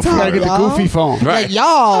our lifetime. Gotta get the goofy phone. Right.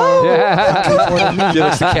 Y'all. Get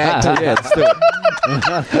us the cat. Yeah, let's do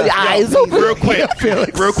it. Eyes open.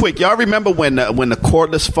 Real quick. Y'all remember when the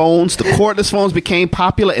cordless phones became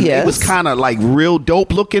popular and it was kind of real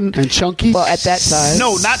dope looking and chunky? Well, at that time.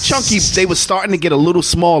 No, not chunky. They were starting to get a little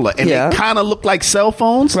smaller and they kind of looked like cell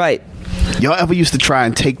phones. Right. Y'all ever used to try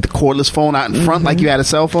and take the cordless phone out in front like you had a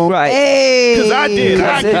cell phone? Right. Because I did.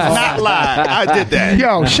 I did not lie. I did that.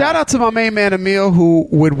 Yo, shout out to my main man Emil who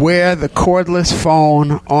would wear the cordless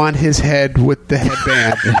phone on his head with the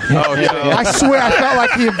headband. I swear I felt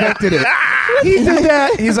like he invented it. He did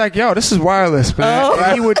that. He's like, yo, this is wireless, man.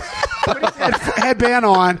 And he would put his headband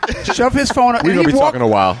on, shove his phone up. We're going to be talking a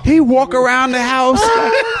while. He'd walk around the house.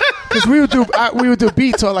 Because we would do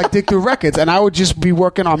beats or dig through records, and I would just be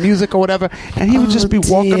working on music or whatever, and he would just be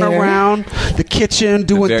walking around the kitchen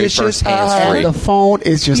doing dishes, and the phone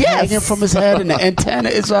is just hanging from his head, and the antenna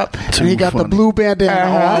is up, and he got the blue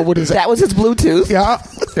bandana on with his. That was his Bluetooth.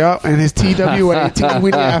 Yeah, and his TWA,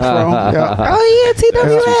 Teeny Afro. Yeah. Oh yeah,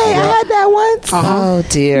 TWA. I had that once. Oh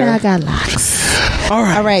dear. Now I got locks.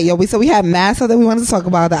 All right, yo. So we have mass stuff that we wanted to talk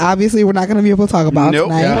about that obviously we're not going to be able to talk about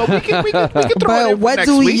tonight. No, we can throw it but in what next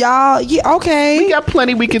do week. y'all? Yeah, okay. We got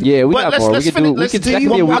plenty. We could. Yeah, we got more. Let's finish.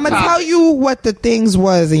 I'm gonna tell you what the things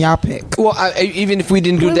was, and y'all pick. Well, even if we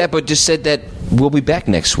didn't do that, but just said that we'll be back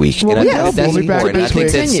next week. Well, and I yes, think that's we'll be back important. I next think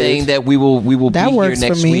week. that's saying that we will be That here works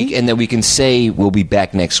next for me. week, and that we can say we'll be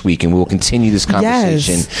back next week, and we'll continue this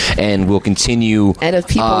conversation, and we'll continue. And if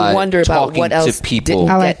people wonder about what else to people,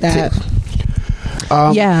 I like that.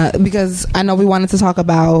 Yeah, because I know we wanted to talk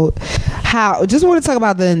about the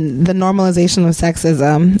normalization of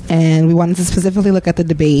sexism, and we wanted to specifically look at the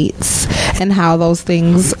debates and how those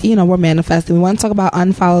things, were manifested. We want to talk about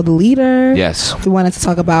Unfollow the Leader. Yes. We wanted to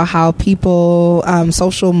talk about how people,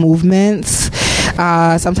 social movements,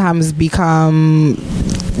 sometimes become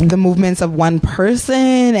the movements of one person,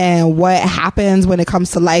 and what happens when it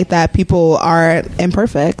comes to light that people are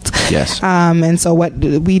imperfect. Yes. And so what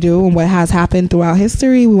we do and what has happened throughout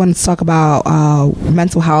history, we want to talk about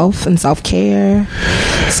mental health and self-care.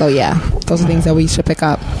 So yeah, those are things that we should pick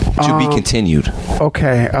up. To be continued.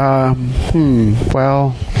 Okay.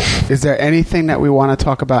 Well, is there anything that we want to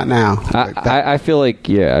talk about now? I feel like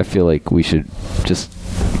we should just.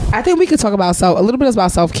 I think we could talk about a little bit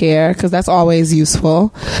about self-care, because that's always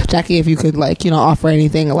useful. Jackie, if you could offer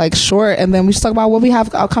anything short, and then we should talk about what we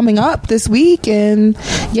have coming up this week, and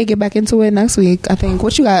get back into it next week. I think.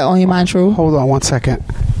 What you got on your mind, True? Hold on 1 second,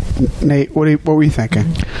 Nate. What were you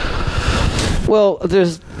thinking? Well,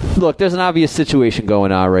 there's an obvious situation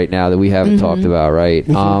going on right now that we haven't talked about, right?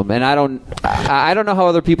 And I don't know how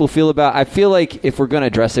other people feel about. I feel like if we're going to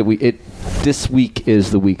address it, this week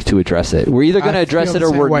is the week to address it. We're either going to address it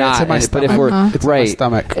or we're not. But if we're if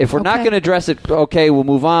we're not going to address it, okay, we'll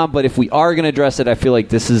move on. But if we are going to address it, I feel like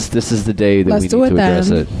this is the day that we need to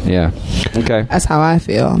address it. Yeah. Okay. That's how I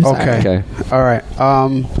feel. Okay. All right.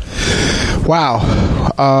 Wow.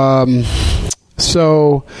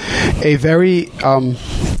 So, a very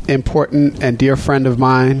important and dear friend of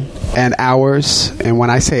mine and ours, and when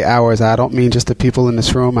I say ours, I don't mean just the people in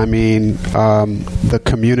this room. I mean the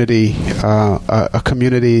community, a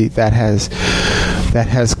community that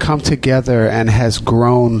has come together and has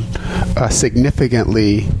grown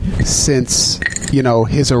significantly since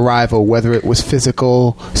his arrival, whether it was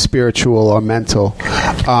physical, spiritual, or mental.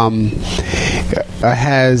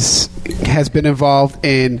 Has been involved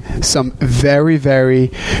in some very,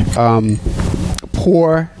 very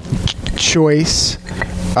poor choice,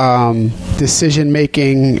 decision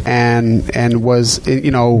making, and was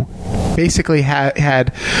basically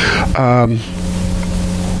had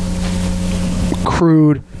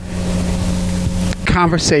crude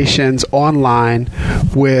conversations online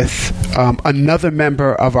with another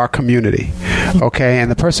member of our community. Okay, and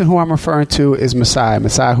the person who I'm referring to is Masai,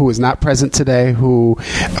 who is not present today, who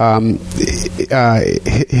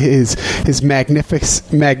his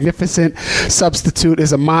magnificent substitute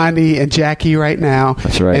is Amani and Jackie right now.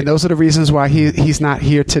 That's right. And those are the reasons why he's not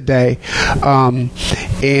here today.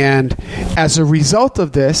 And as a result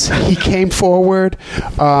of this, he came forward,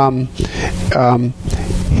 the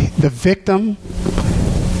victim,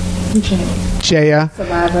 Jaya,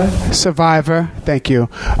 survivor. Thank you.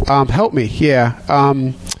 Help me. Yeah.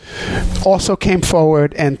 Also came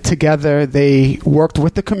forward, and together they worked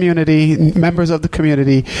with the community, members of the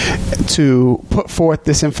community, to put forth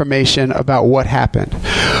this information about what happened.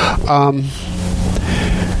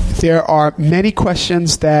 There are many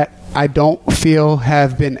questions that I don't feel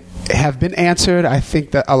have been answered. I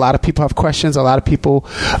think that a lot of people have questions. A lot of people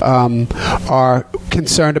are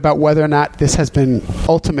concerned about whether or not this has been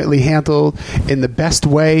ultimately handled in the best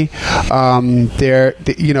way. They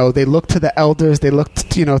look to the elders. They look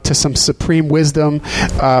to some supreme wisdom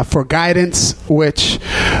for guidance, which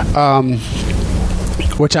I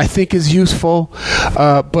think is useful.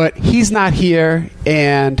 But he's not here,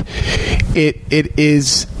 and it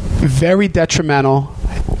is very detrimental.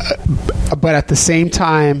 But at the same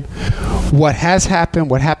time, what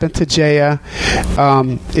happened to Jaya,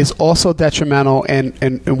 is also detrimental,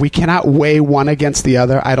 and we cannot weigh one against the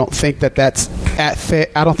other. I don't think that that's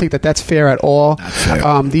fair at all.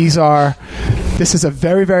 This is a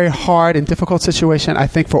very, very hard and difficult situation, I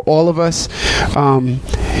think, for all of us,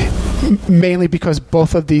 mainly because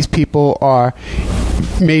both of these people are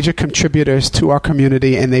major contributors to our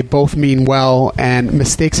community, and they both mean well, and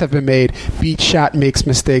mistakes have been made. Beat Shot makes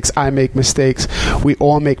mistakes. I make mistakes. We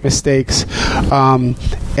all make mistakes. And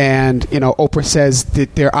Oprah says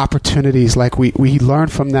that there are opportunities, like we learn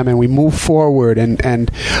from them and we move forward,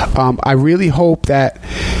 and I really hope that,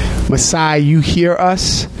 Masai, you hear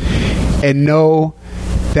us and know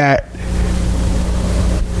that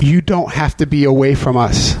you don't have to be away from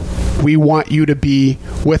us. We want you to be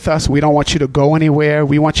with us. We don't want you to go anywhere.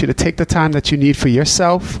 We want you to take the time that you need for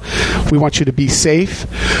yourself. We want you to be safe.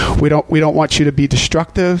 We don't want you to be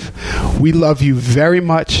destructive. We love you very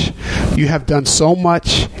much. You have done so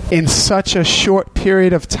much in such a short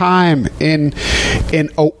period of time in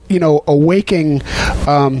awaking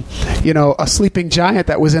a sleeping giant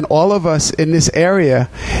that was in all of us in this area,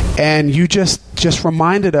 and you just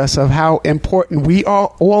reminded us of how important we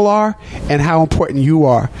all are and how important you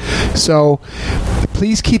are. So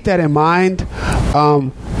please keep that in mind,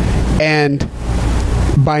 and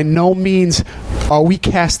by no means are we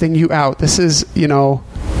casting you out. This is,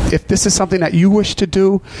 if this is something that you wish to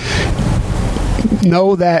do,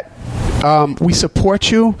 know that we support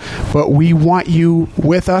you, but we want you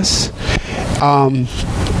with us.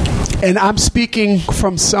 And I'm speaking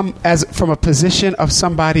from a position of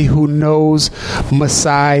somebody who knows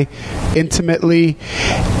Masai intimately,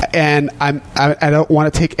 and I don't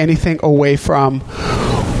want to take anything away from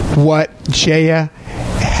what Jaya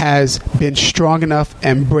has been strong enough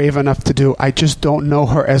and brave enough to do. I just don't know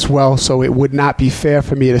her as well, so it would not be fair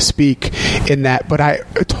for me to speak in that. But I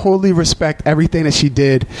totally respect everything that she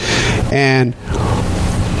did, and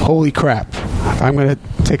holy crap. I'm going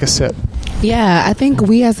to take a sip. Yeah, I think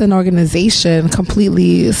we as an organization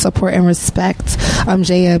completely support and respect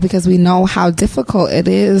Jaya, because we know how difficult it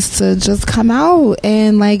is to just come out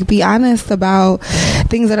and like be honest about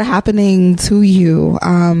things that are happening to you.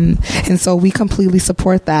 And so we completely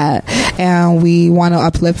support that, and we want to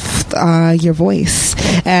uplift your voice.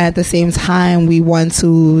 And at the same time, we want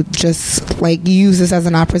to just like use this as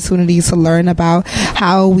an opportunity to learn about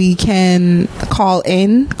how we can call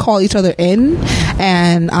each other in,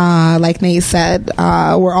 and like Nate said,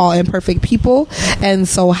 we're all imperfect people, and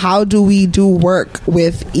so how do we do work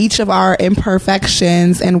with each of our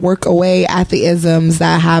imperfections and work away at the isms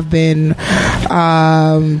that have been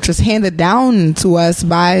just handed down to us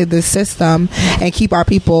by the system, and keep our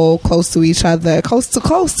people close to each other, close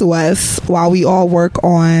to us, while we all work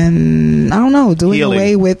on, I don't know, doing healing.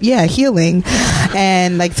 Away with healing.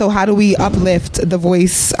 And like, so how do we uplift the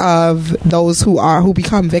voice of those who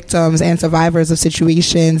become victims and survivors of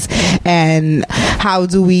situations, and how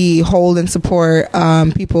do we hold and support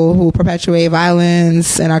people who perpetuate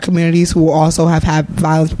violence in our communities, who also have had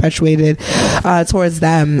violence perpetuated towards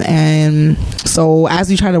them? And so as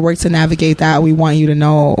we try to work to navigate that, we want you to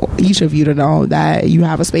know, each of you to know, that you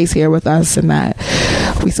have a space here with us and that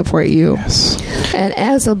we support you. Yes. And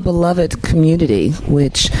as a beloved community,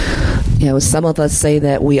 which, you know, some of us say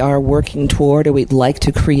that we are working toward, or we'd like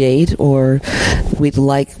to create, or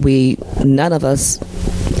none of us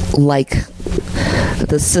like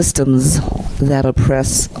the systems that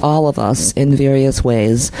oppress all of us in various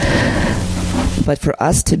ways. But for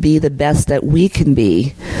us to be the best that we can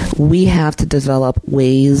be, we have to develop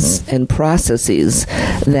ways and processes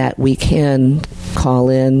that we can call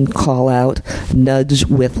in, call out, nudge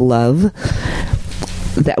with love,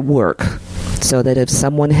 that work. So that if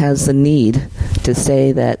someone has the need to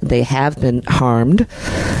say that they have been harmed,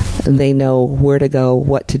 they know where to go,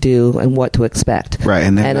 what to do, and what to expect. Right,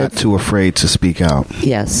 and they're not too afraid to speak out.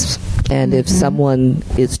 Yes. And if someone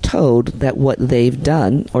is told that what they've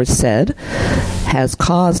done or said has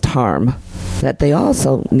caused harm, that they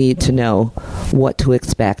also need to know what to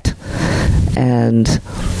expect. And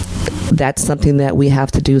that's something that we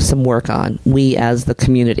have to do some work on, we as the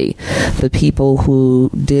community. The people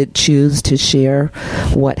who did choose to share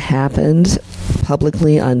what happened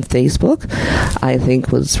publicly on Facebook, I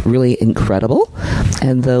think was really incredible.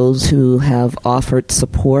 And those who have offered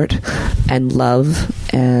support and love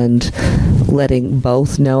and letting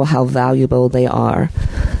both know how valuable they are,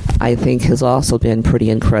 I think has also been pretty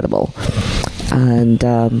incredible. And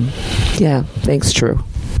thanks, True.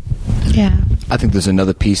 Yeah. I think there's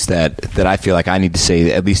another piece that I feel like I need to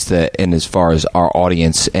say, at least in as far as our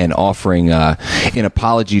audience, and offering an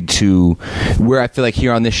apology to where I feel like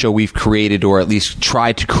here on this show we've created, or at least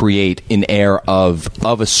tried to create, an air of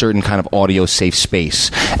a certain kind of audio safe space,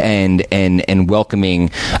 and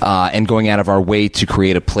welcoming, and going out of our way to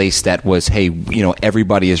create a place that was, hey, you know,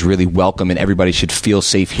 everybody is really welcome and everybody should feel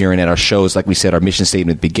safe here and at our shows. Like we said, our mission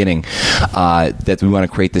statement at the beginning, that we want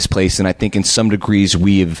to create this place, and I think in some degrees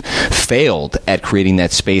we have failed at creating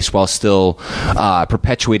that space while still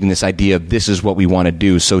perpetuating this idea of this is what we want to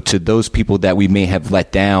do. So to those people that we may have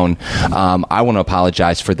let down, I want to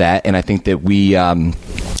apologize for that, and I think that we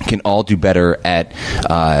can all do better at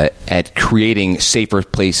creating safer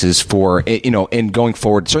places for, you know, and going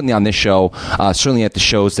forward. Certainly on this show, certainly at the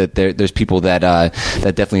shows, that there's people that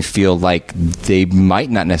definitely feel like they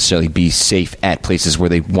might not necessarily be safe at places where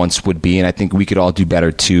they once would be, and I think we could all do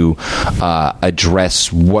better to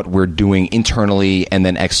address what we're doing internally and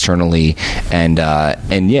then externally, and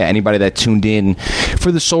anybody that tuned in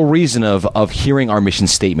for the sole reason of hearing our mission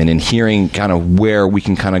statement and hearing kind of where we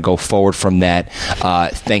can kind of go forward from that.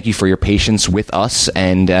 Thank you for your patience with us,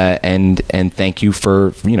 and thank you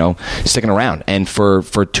for, you know, sticking around, and for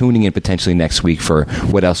tuning in potentially next week for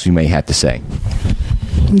what else we may have to say.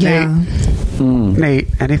 Yeah. Nate,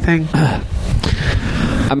 anything?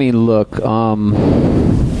 I mean, look, I'll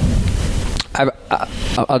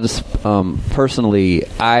just personally,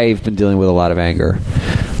 I've been dealing with a lot of anger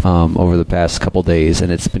over the past couple days,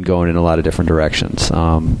 and it's been going in a lot of different directions.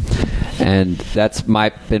 And that's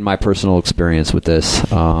been my personal experience with this.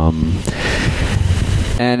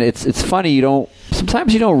 And it's funny,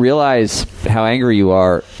 sometimes you don't realize how angry you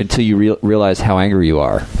are until you realize how angry you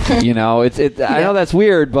are. You know, I know that's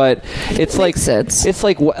weird, but it's like sense. It's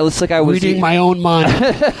like I was reading my own mind.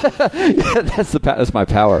 That's my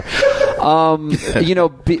power. You know,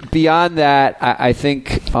 beyond that, I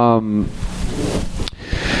think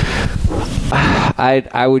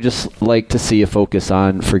I would just like to see a focus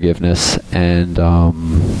on forgiveness, and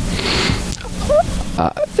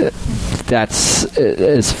that's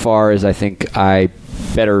as far as I think I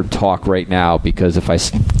better talk right now, because if I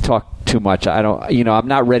talk too much, I don't, I'm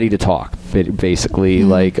not ready to talk. Basically,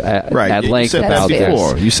 like at length about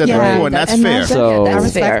this. You said that before, and that's fair. So I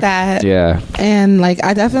respect that. Yeah, and like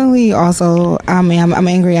I definitely also, I'm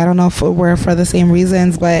angry. I don't know if we're for the same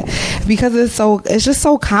reasons, but because it's just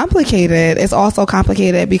so complicated. It's also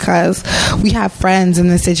complicated because we have friends in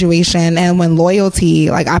this situation, and when loyalty,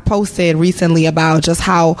 like I posted recently about just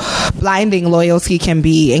how blinding loyalty can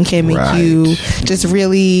be, and can make you just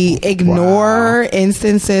really ignore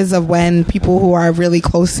instances of when people who are really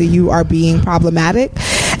close to you are being problematic.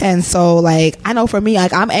 And so like I know for me,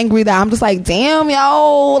 like I'm angry that I'm just like, damn,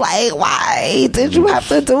 yo, like why did you have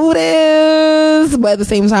to do this? But at the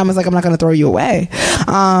same time, it's like I'm not gonna throw you away.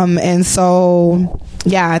 And so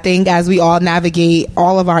I think as we all navigate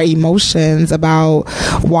all of our emotions about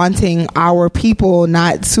wanting our people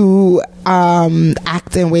not to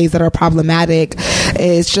act in ways that are problematic,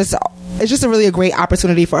 it's just a really a great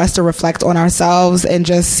opportunity for us to reflect on ourselves and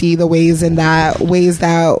just see the ways that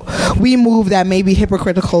we move that may be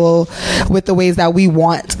hypocritical with the ways that we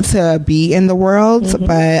want to be in the world.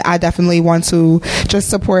 But I definitely want to just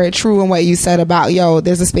support True and what you said about,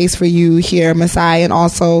 there's a space for you here, Masai, and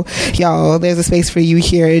also, there's a space for you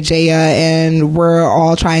here, Jaya, and we're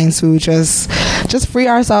all trying to just free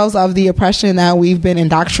ourselves of the oppression that we've been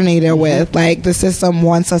indoctrinated with. Like the system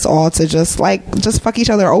wants us all to just fuck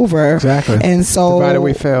each other over. Exactly. And so divided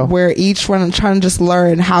we fail. We're each trying to just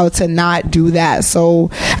learn how to not do that. So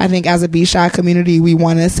I think as a B-Shot community, we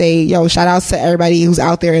want to say, shout outs to everybody who's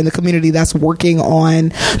out there in the community that's working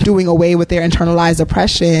on doing away with their internalized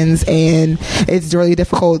oppressions. And it's really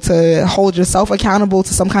difficult to hold yourself accountable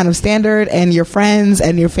to some kind of standard, and your friends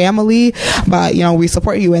and your family. But, we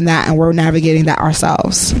support you in that, and we're navigating that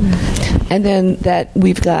ourselves. And then that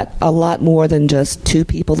we've got a lot more than just two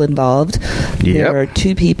people involved. There are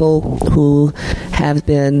two people who have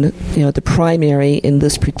been, the primary in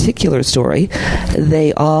this particular story.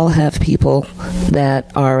 They all have people that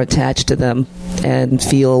are attached to them and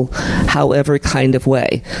feel however kind of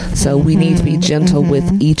way. So we need to be gentle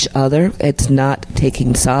with each other. It's not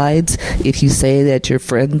taking sides. If you say that you're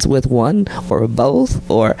friends with one or both,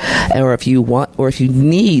 or if you want, or if you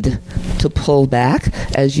need to pull back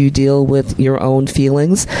as you deal with your own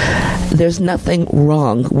feelings, there's nothing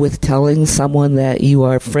wrong with telling someone that you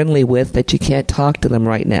are friendly with that you can't talk to them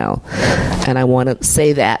right now. And I want to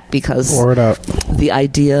say that because the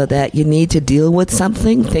idea that you need to deal with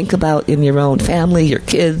something, think about in your own family, your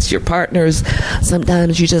kids, your partners.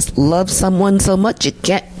 Sometimes you just love someone so much you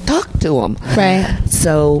can't talk to them. Right.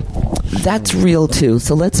 So that's real too.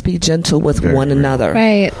 So let's be gentle with one another.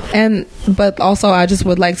 Right. But also I just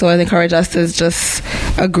would like to encourage us to just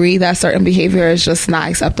agree that certain behavior is just not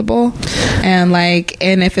acceptable. And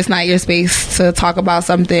if it's not your space to talk about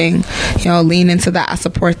something, lean into that. I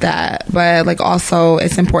support that. But also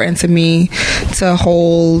it's important to me to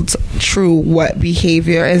hold true what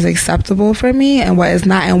behavior is acceptable for me and what is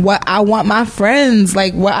not, and what I want my friends,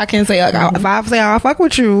 what I can say, if I say I fuck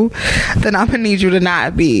with you, then I'm gonna need you to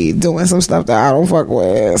not be doing some stuff that I don't fuck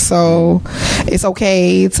with. So it's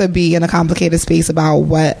okay to be in a complicated space about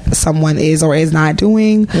what someone is or is not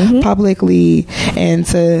doing publicly, and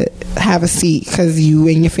to have a seat because you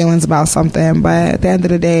and your feelings about something. But at the end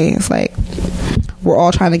of the day, it's we're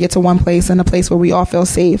all trying to get to one place, and a place where we all feel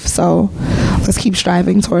safe. So let's keep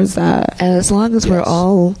striving towards that. And as long as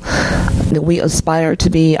we aspire to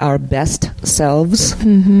be our best selves,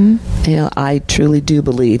 I truly do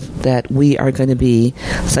believe that we are going to be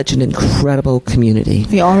such an incredible community.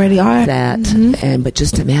 We already are. But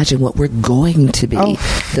just imagine what we're going to be.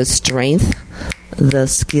 The strength, the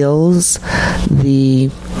skills,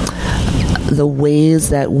 the ways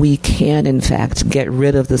that we can, in fact, get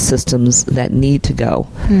rid of the systems that need to go,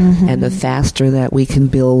 and the faster that we can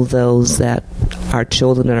build those that our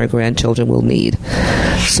children and our grandchildren will need.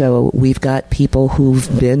 So we've got people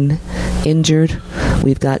who've been injured.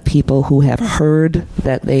 We've got people who have heard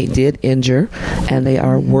that they did injure, and they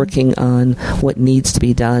are working on what needs to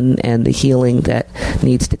be done and the healing that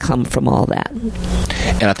needs to come from all that.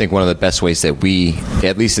 And I think one of the best ways that we,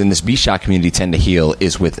 at least in this B-Shot community, tend to heal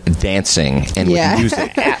is with dancing and with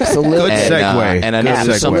music. Absolutely. Good segue. And I know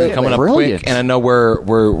there's something coming up quick, and I know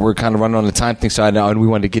we're kind of running on the time thing, so I know we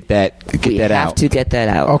wanted to get that out. We have to get that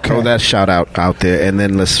out. Okay. Throw that shout out there, and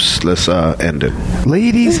then let's end it.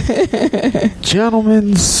 Ladies, gentlemen.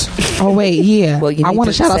 Oh wait, yeah. Well, I want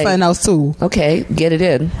to shout out something else too. Okay, get it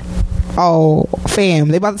in. Oh, fam,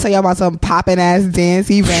 they about to tell y'all about some popping ass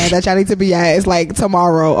dance event that y'all need to be at. It's like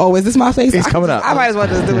tomorrow. Oh, is this my face? It's coming up. I might as well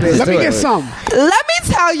just do this. Let me get some. Let me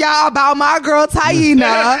tell y'all about my girl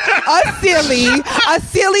Taina, a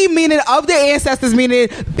silly meaning of the ancestors, meaning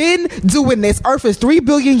been doing this. Earth is 3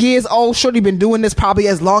 billion years old. Shorty been doing this probably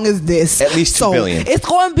as long as this. At least 2 billion. It's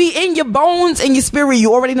going to be in your bones and your spirit.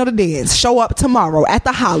 You already know the dance. Show up tomorrow at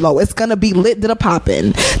the Hollow. It's going to be lit to the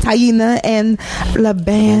poppin'. Taina and La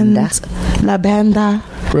Banda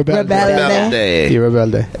Rebelde.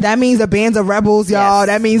 That means the bands of rebels, y'all. Yes.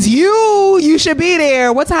 That means you should be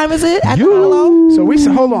there. What time is it at the Hollow? So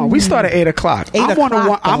hold on. We start at 8 o'clock. I'm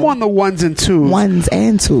on the ones and twos.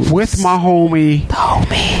 With my homie.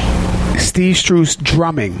 Steve Struce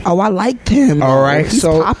drumming. Oh, I liked him. All right. He's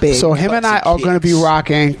popping. So him and I are going to be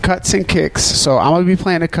rocking cuts and kicks. So I'm going to be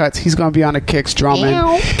playing the cuts. He's going to be on the kicks drumming.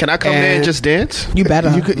 Can I come there and just dance? You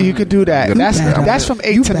better. You could do that. That's from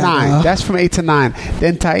 8 to 9. That's from 8 to 9.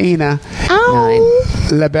 Then Taina. 9.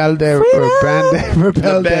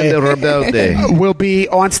 Rebelde will be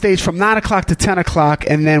on stage from 9 o'clock to 10 o'clock.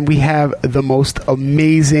 And then we have the most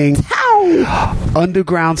amazing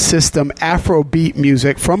underground system Afrobeat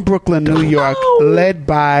music from Brooklyn, New York, led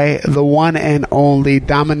by the one and only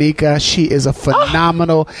Dominica. She is a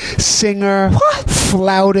phenomenal singer,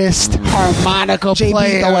 flautist, harmonica player.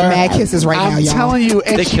 JB throwing mad kisses right now, y'all. I'm telling you,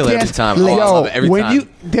 and they kill it every time. Yo, I love it every time.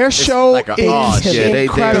 Their show is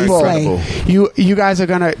incredible. You guys are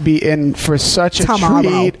gonna be in for such a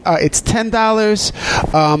treat. It's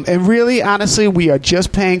 $10, and really, honestly, we are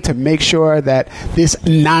just paying to make sure that this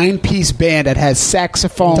 9-piece band that has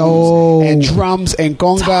saxophones and drums and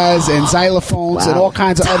congas and xylophones and all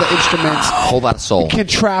kinds of other instruments, a whole lot of soul, can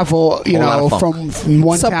travel, from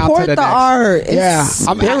one town to the next. Art. Yeah,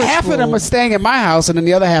 half of them are staying at my house, and then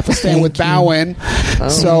the other half are staying with Bowen.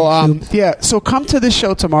 So come to this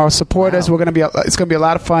show tomorrow. Support us. It's going to be a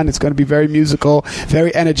lot of fun. It's going to be very musical,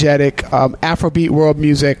 very energetic, Afrobeat world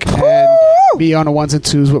music, and be on the ones and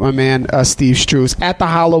twos with my man Steve Struce at the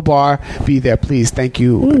Hollow Bar. Be there, please. Thank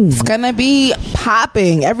you. It's gonna be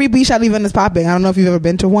popping. Every beach I leave in is popping. I don't know if you've ever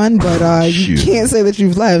been to one, but you can't say that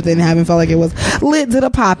you've left and haven't felt like it was lit to the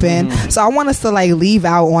popping. So I want us to leave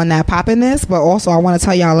out on that poppiness, but also I want to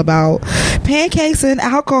tell y'all about Pancakes and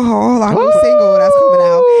Alcohol, our new single that's coming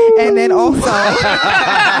out, and then also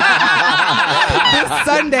this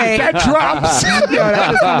Sunday that drops.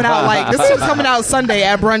 That is coming out this is coming out Sunday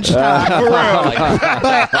at brunch time. For real.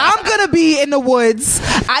 But I'm gonna be in the woods.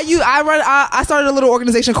 I started a little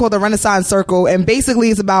organization called the Renaissance Circle, and basically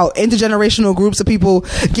it's about intergenerational groups of people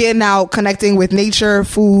getting out, connecting with nature,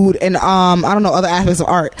 food, and other aspects of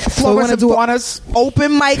art. So we're gonna do an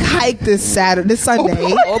open mic hike this Sunday.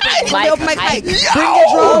 Open mic hike. Bring your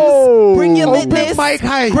drums, bring your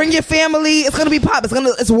litness, bring your family. It's gonna be pop.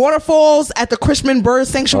 It's waterfalls at the Cushman Bird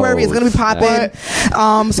Sanctuary. It's gonna be popping.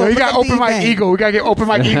 So you got Open Mic Eagle. We gotta get Open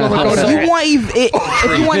Mic Eagle to go to that.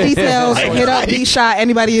 If you want details, hit up B-Shot.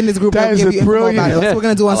 Anybody in this group will give you info about it. That's what we're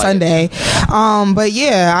gonna do on Sunday. But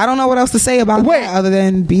yeah, I don't know what else to say about that other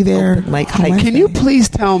than be there. Can you please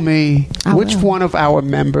tell me which one of our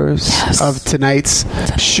members of tonight's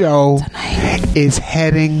show is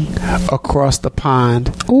heading across the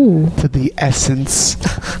pond to the essence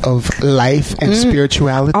of life and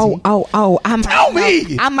spirituality?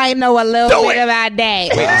 I might know a little bit about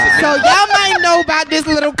that. So y'all might know about this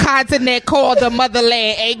little continent called the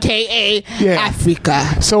motherland, aka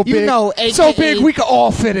Africa. So big, so big we can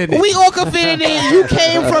all fit in it. We all can fit in it. You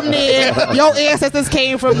came from there. Your ancestors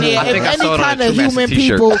came from there. If any kind of human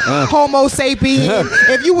people, Homo sapien,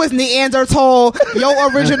 if you was Neanderthal,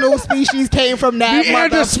 your original species came from that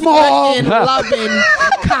Neanderthal loving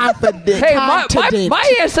confident. Hey,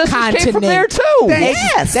 my ancestors came from there too.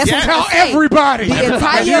 Yes, that's what tell everybody. The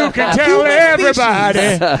entire you can tell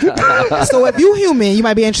everybody. So if you human, you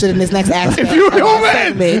might be interested in this next aspect. If you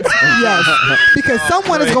human, yes, because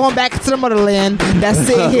someone is going back to the motherland that's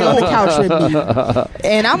sitting here on the couch with me,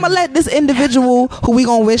 and I'm gonna let this individual who we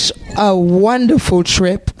gonna wish a wonderful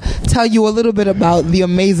trip tell you a little bit about the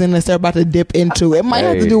amazingness they're about to dip into. It might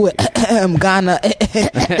have to do with Ghana,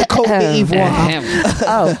 Cote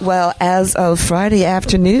d'Ivoire. Well, as of Friday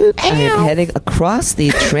afternoon, I am heading across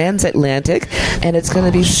the transatlantic, and it's going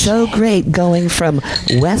to be so great going from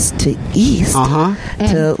west to east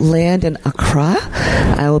to land in Accra.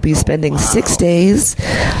 I will be spending 6 days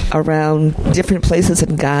around different places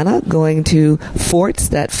in Ghana, going to forts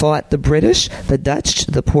that fought the British, the Dutch,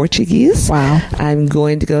 the Portuguese, Portuguese. Wow. I'm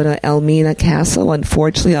going to go to Elmina Castle.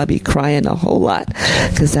 Unfortunately, I'll be crying a whole lot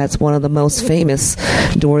because that's one of the most famous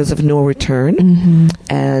doors of no return. Mm-hmm.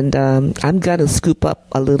 And I'm going to scoop up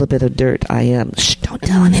a little bit of dirt. I am. Shh, don't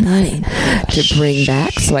tell anybody. To bring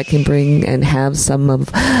back so I can bring and have some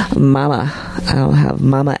of Mama. I'll have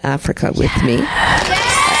Mama Africa with me.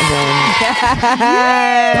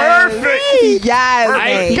 Perfect. Yes.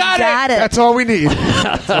 I got it. That's all we need.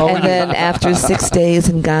 And then after 6 days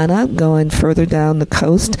in Ghana, going further down the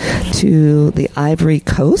coast to the Ivory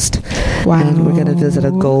Coast. Wow. And we're going to visit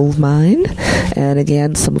a gold mine. And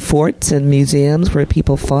again, some forts and museums where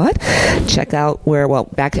people fought. Check out where,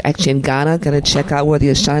 actually in Ghana, going to check out where the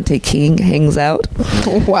Ashanti King hangs out.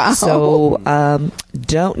 Wow. So,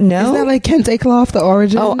 don't know. Isn't that like kente cloth, the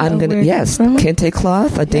origin? Oh, I'm going to, yes. Kente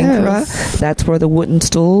cloth, Adinkra. Yes. That's where the wooden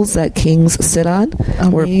stools that kings sit on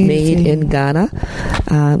were made in Ghana.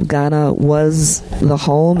 Ghana was the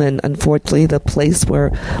home and unfortunately the place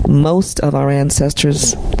where most of our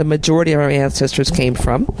ancestors, the majority of our ancestors came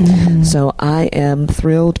from. Mm-hmm. So I am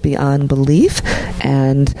thrilled beyond belief,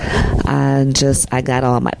 and I got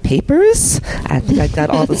all my papers. I think I got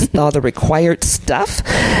all the required stuff.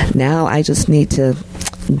 Now I just need to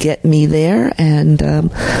get me there, and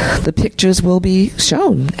the pictures will be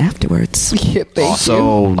shown afterwards. Yeah,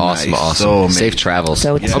 awesome. So safe travels.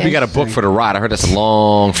 So I hope you got a book for the ride. I heard that's a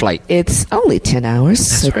long flight. It's only 10 hours.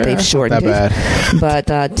 So they've shortened it. But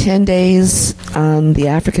 10 days on the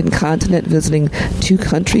African continent, visiting 2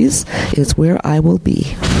 countries, is where I will be.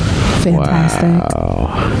 Fantastic.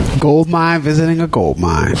 Wow. Gold mine, visiting a gold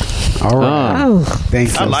mine. All right. Oh,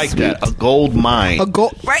 thank you. I like that. A gold mine. A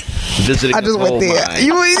gold, right? Visiting I just a gold went there.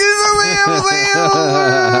 mine.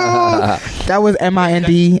 That was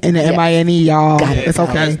MIND and the MINE, y'all. It's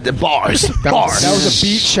okay. That's the bars. That was a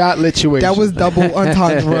beat shot situation. That was double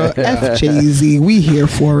entendre. FJZ. We here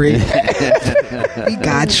for it. We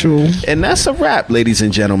got you. And that's a wrap, ladies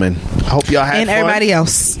and gentlemen. I hope y'all had and fun. everybody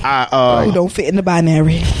else who don't fit in the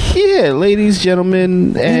binary. Yeah, ladies,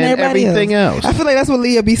 gentlemen, and everything else. I feel like that's what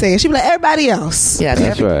Leah be saying. She be like, everybody else. Yeah,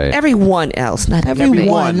 that's right. Everyone else, not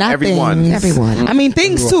everyone, not everyone. things. Everyone. I mean,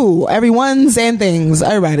 things too. Everyone's and things.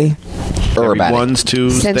 Everybody. Everyone's two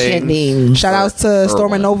things. Shout outs to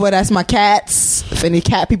Storm and Nova. That's my cats. If any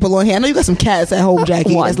cat people on here, I know you got some cats at home,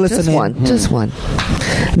 Jackie. That's listening. Just one.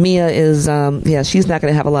 Mia is, she's not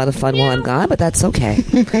going to have a lot of fun while I'm gone, but that's okay.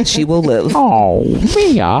 She will live. Oh,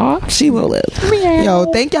 Mia. She will live. Yo,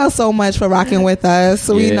 thank y'all so much for rocking with us.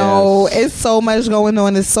 We know it's so much going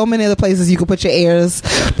on. There's so many other places you can put your ears,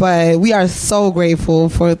 but we are so grateful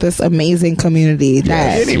for this amazing community.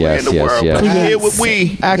 Anywhere in the world. Yes. Here with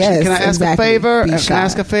we. Actually, can I ask a favor? Can I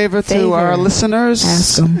ask a favor to our listeners?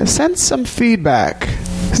 Ask them. Send some feedback.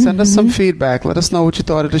 Send us some feedback. Let us know what you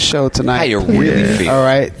thought of the show tonight. How you really feel. All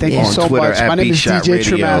right. Thank you so Twitter much. My name is DJ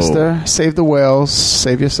Truemaster. Save the whales.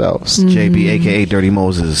 Save yourselves. JB, a.k.a. Dirty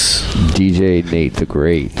Moses. DJ Nate the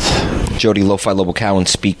Great. Jody Lo-Fi Lobo Cowan,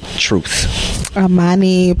 Speak Truth.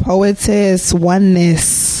 Amani, Poetess,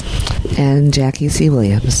 Oneness. And Jackie C.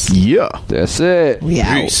 Williams. Yeah. That's it. We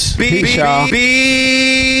out. Peace, y'all.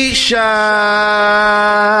 Be shy.